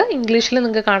ഇട്ടിട്ടുണ്ട്. ഇംഗ്ലീഷിൽ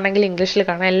നിങ്ങൾക്ക് കാണണമെങ്കിൽ ഇംഗ്ലീഷിൽ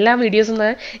കാണാം. എല്ലാ വീഡിയോസും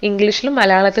ഇംഗ്ലീഷിലും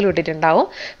മലയാളത്തിലും ഇട്ടിട്ടുണ്ടാവും.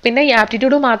 പിന്നെ ഈ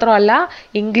ആപ്റ്റിറ്റ്യൂഡ് മാത്രമല്ല,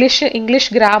 ഇംഗ്ലീഷ്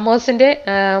ഗ്രാമേഴ്സിൻ്റെ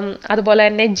അതുപോലെ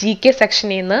തന്നെ GK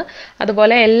സെക്ഷനിൽ നിന്ന്,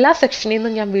 അതുപോലെ എല്ലാ സെക്ഷനിൽ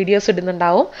നിന്നും ഞാൻ വീഡിയോസ്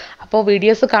ഇടുന്നുണ്ടാവും. അപ്പോൾ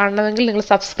വീഡിയോസ് കാണണമെങ്കിൽ നിങ്ങൾ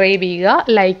സബ്സ്ക്രൈബ് ചെയ്യുക,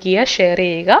 ലൈക്ക് ചെയ്യുക, ഷെയർ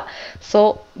ചെയ്യുക. So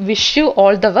wish you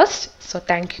all the best. So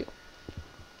thank you.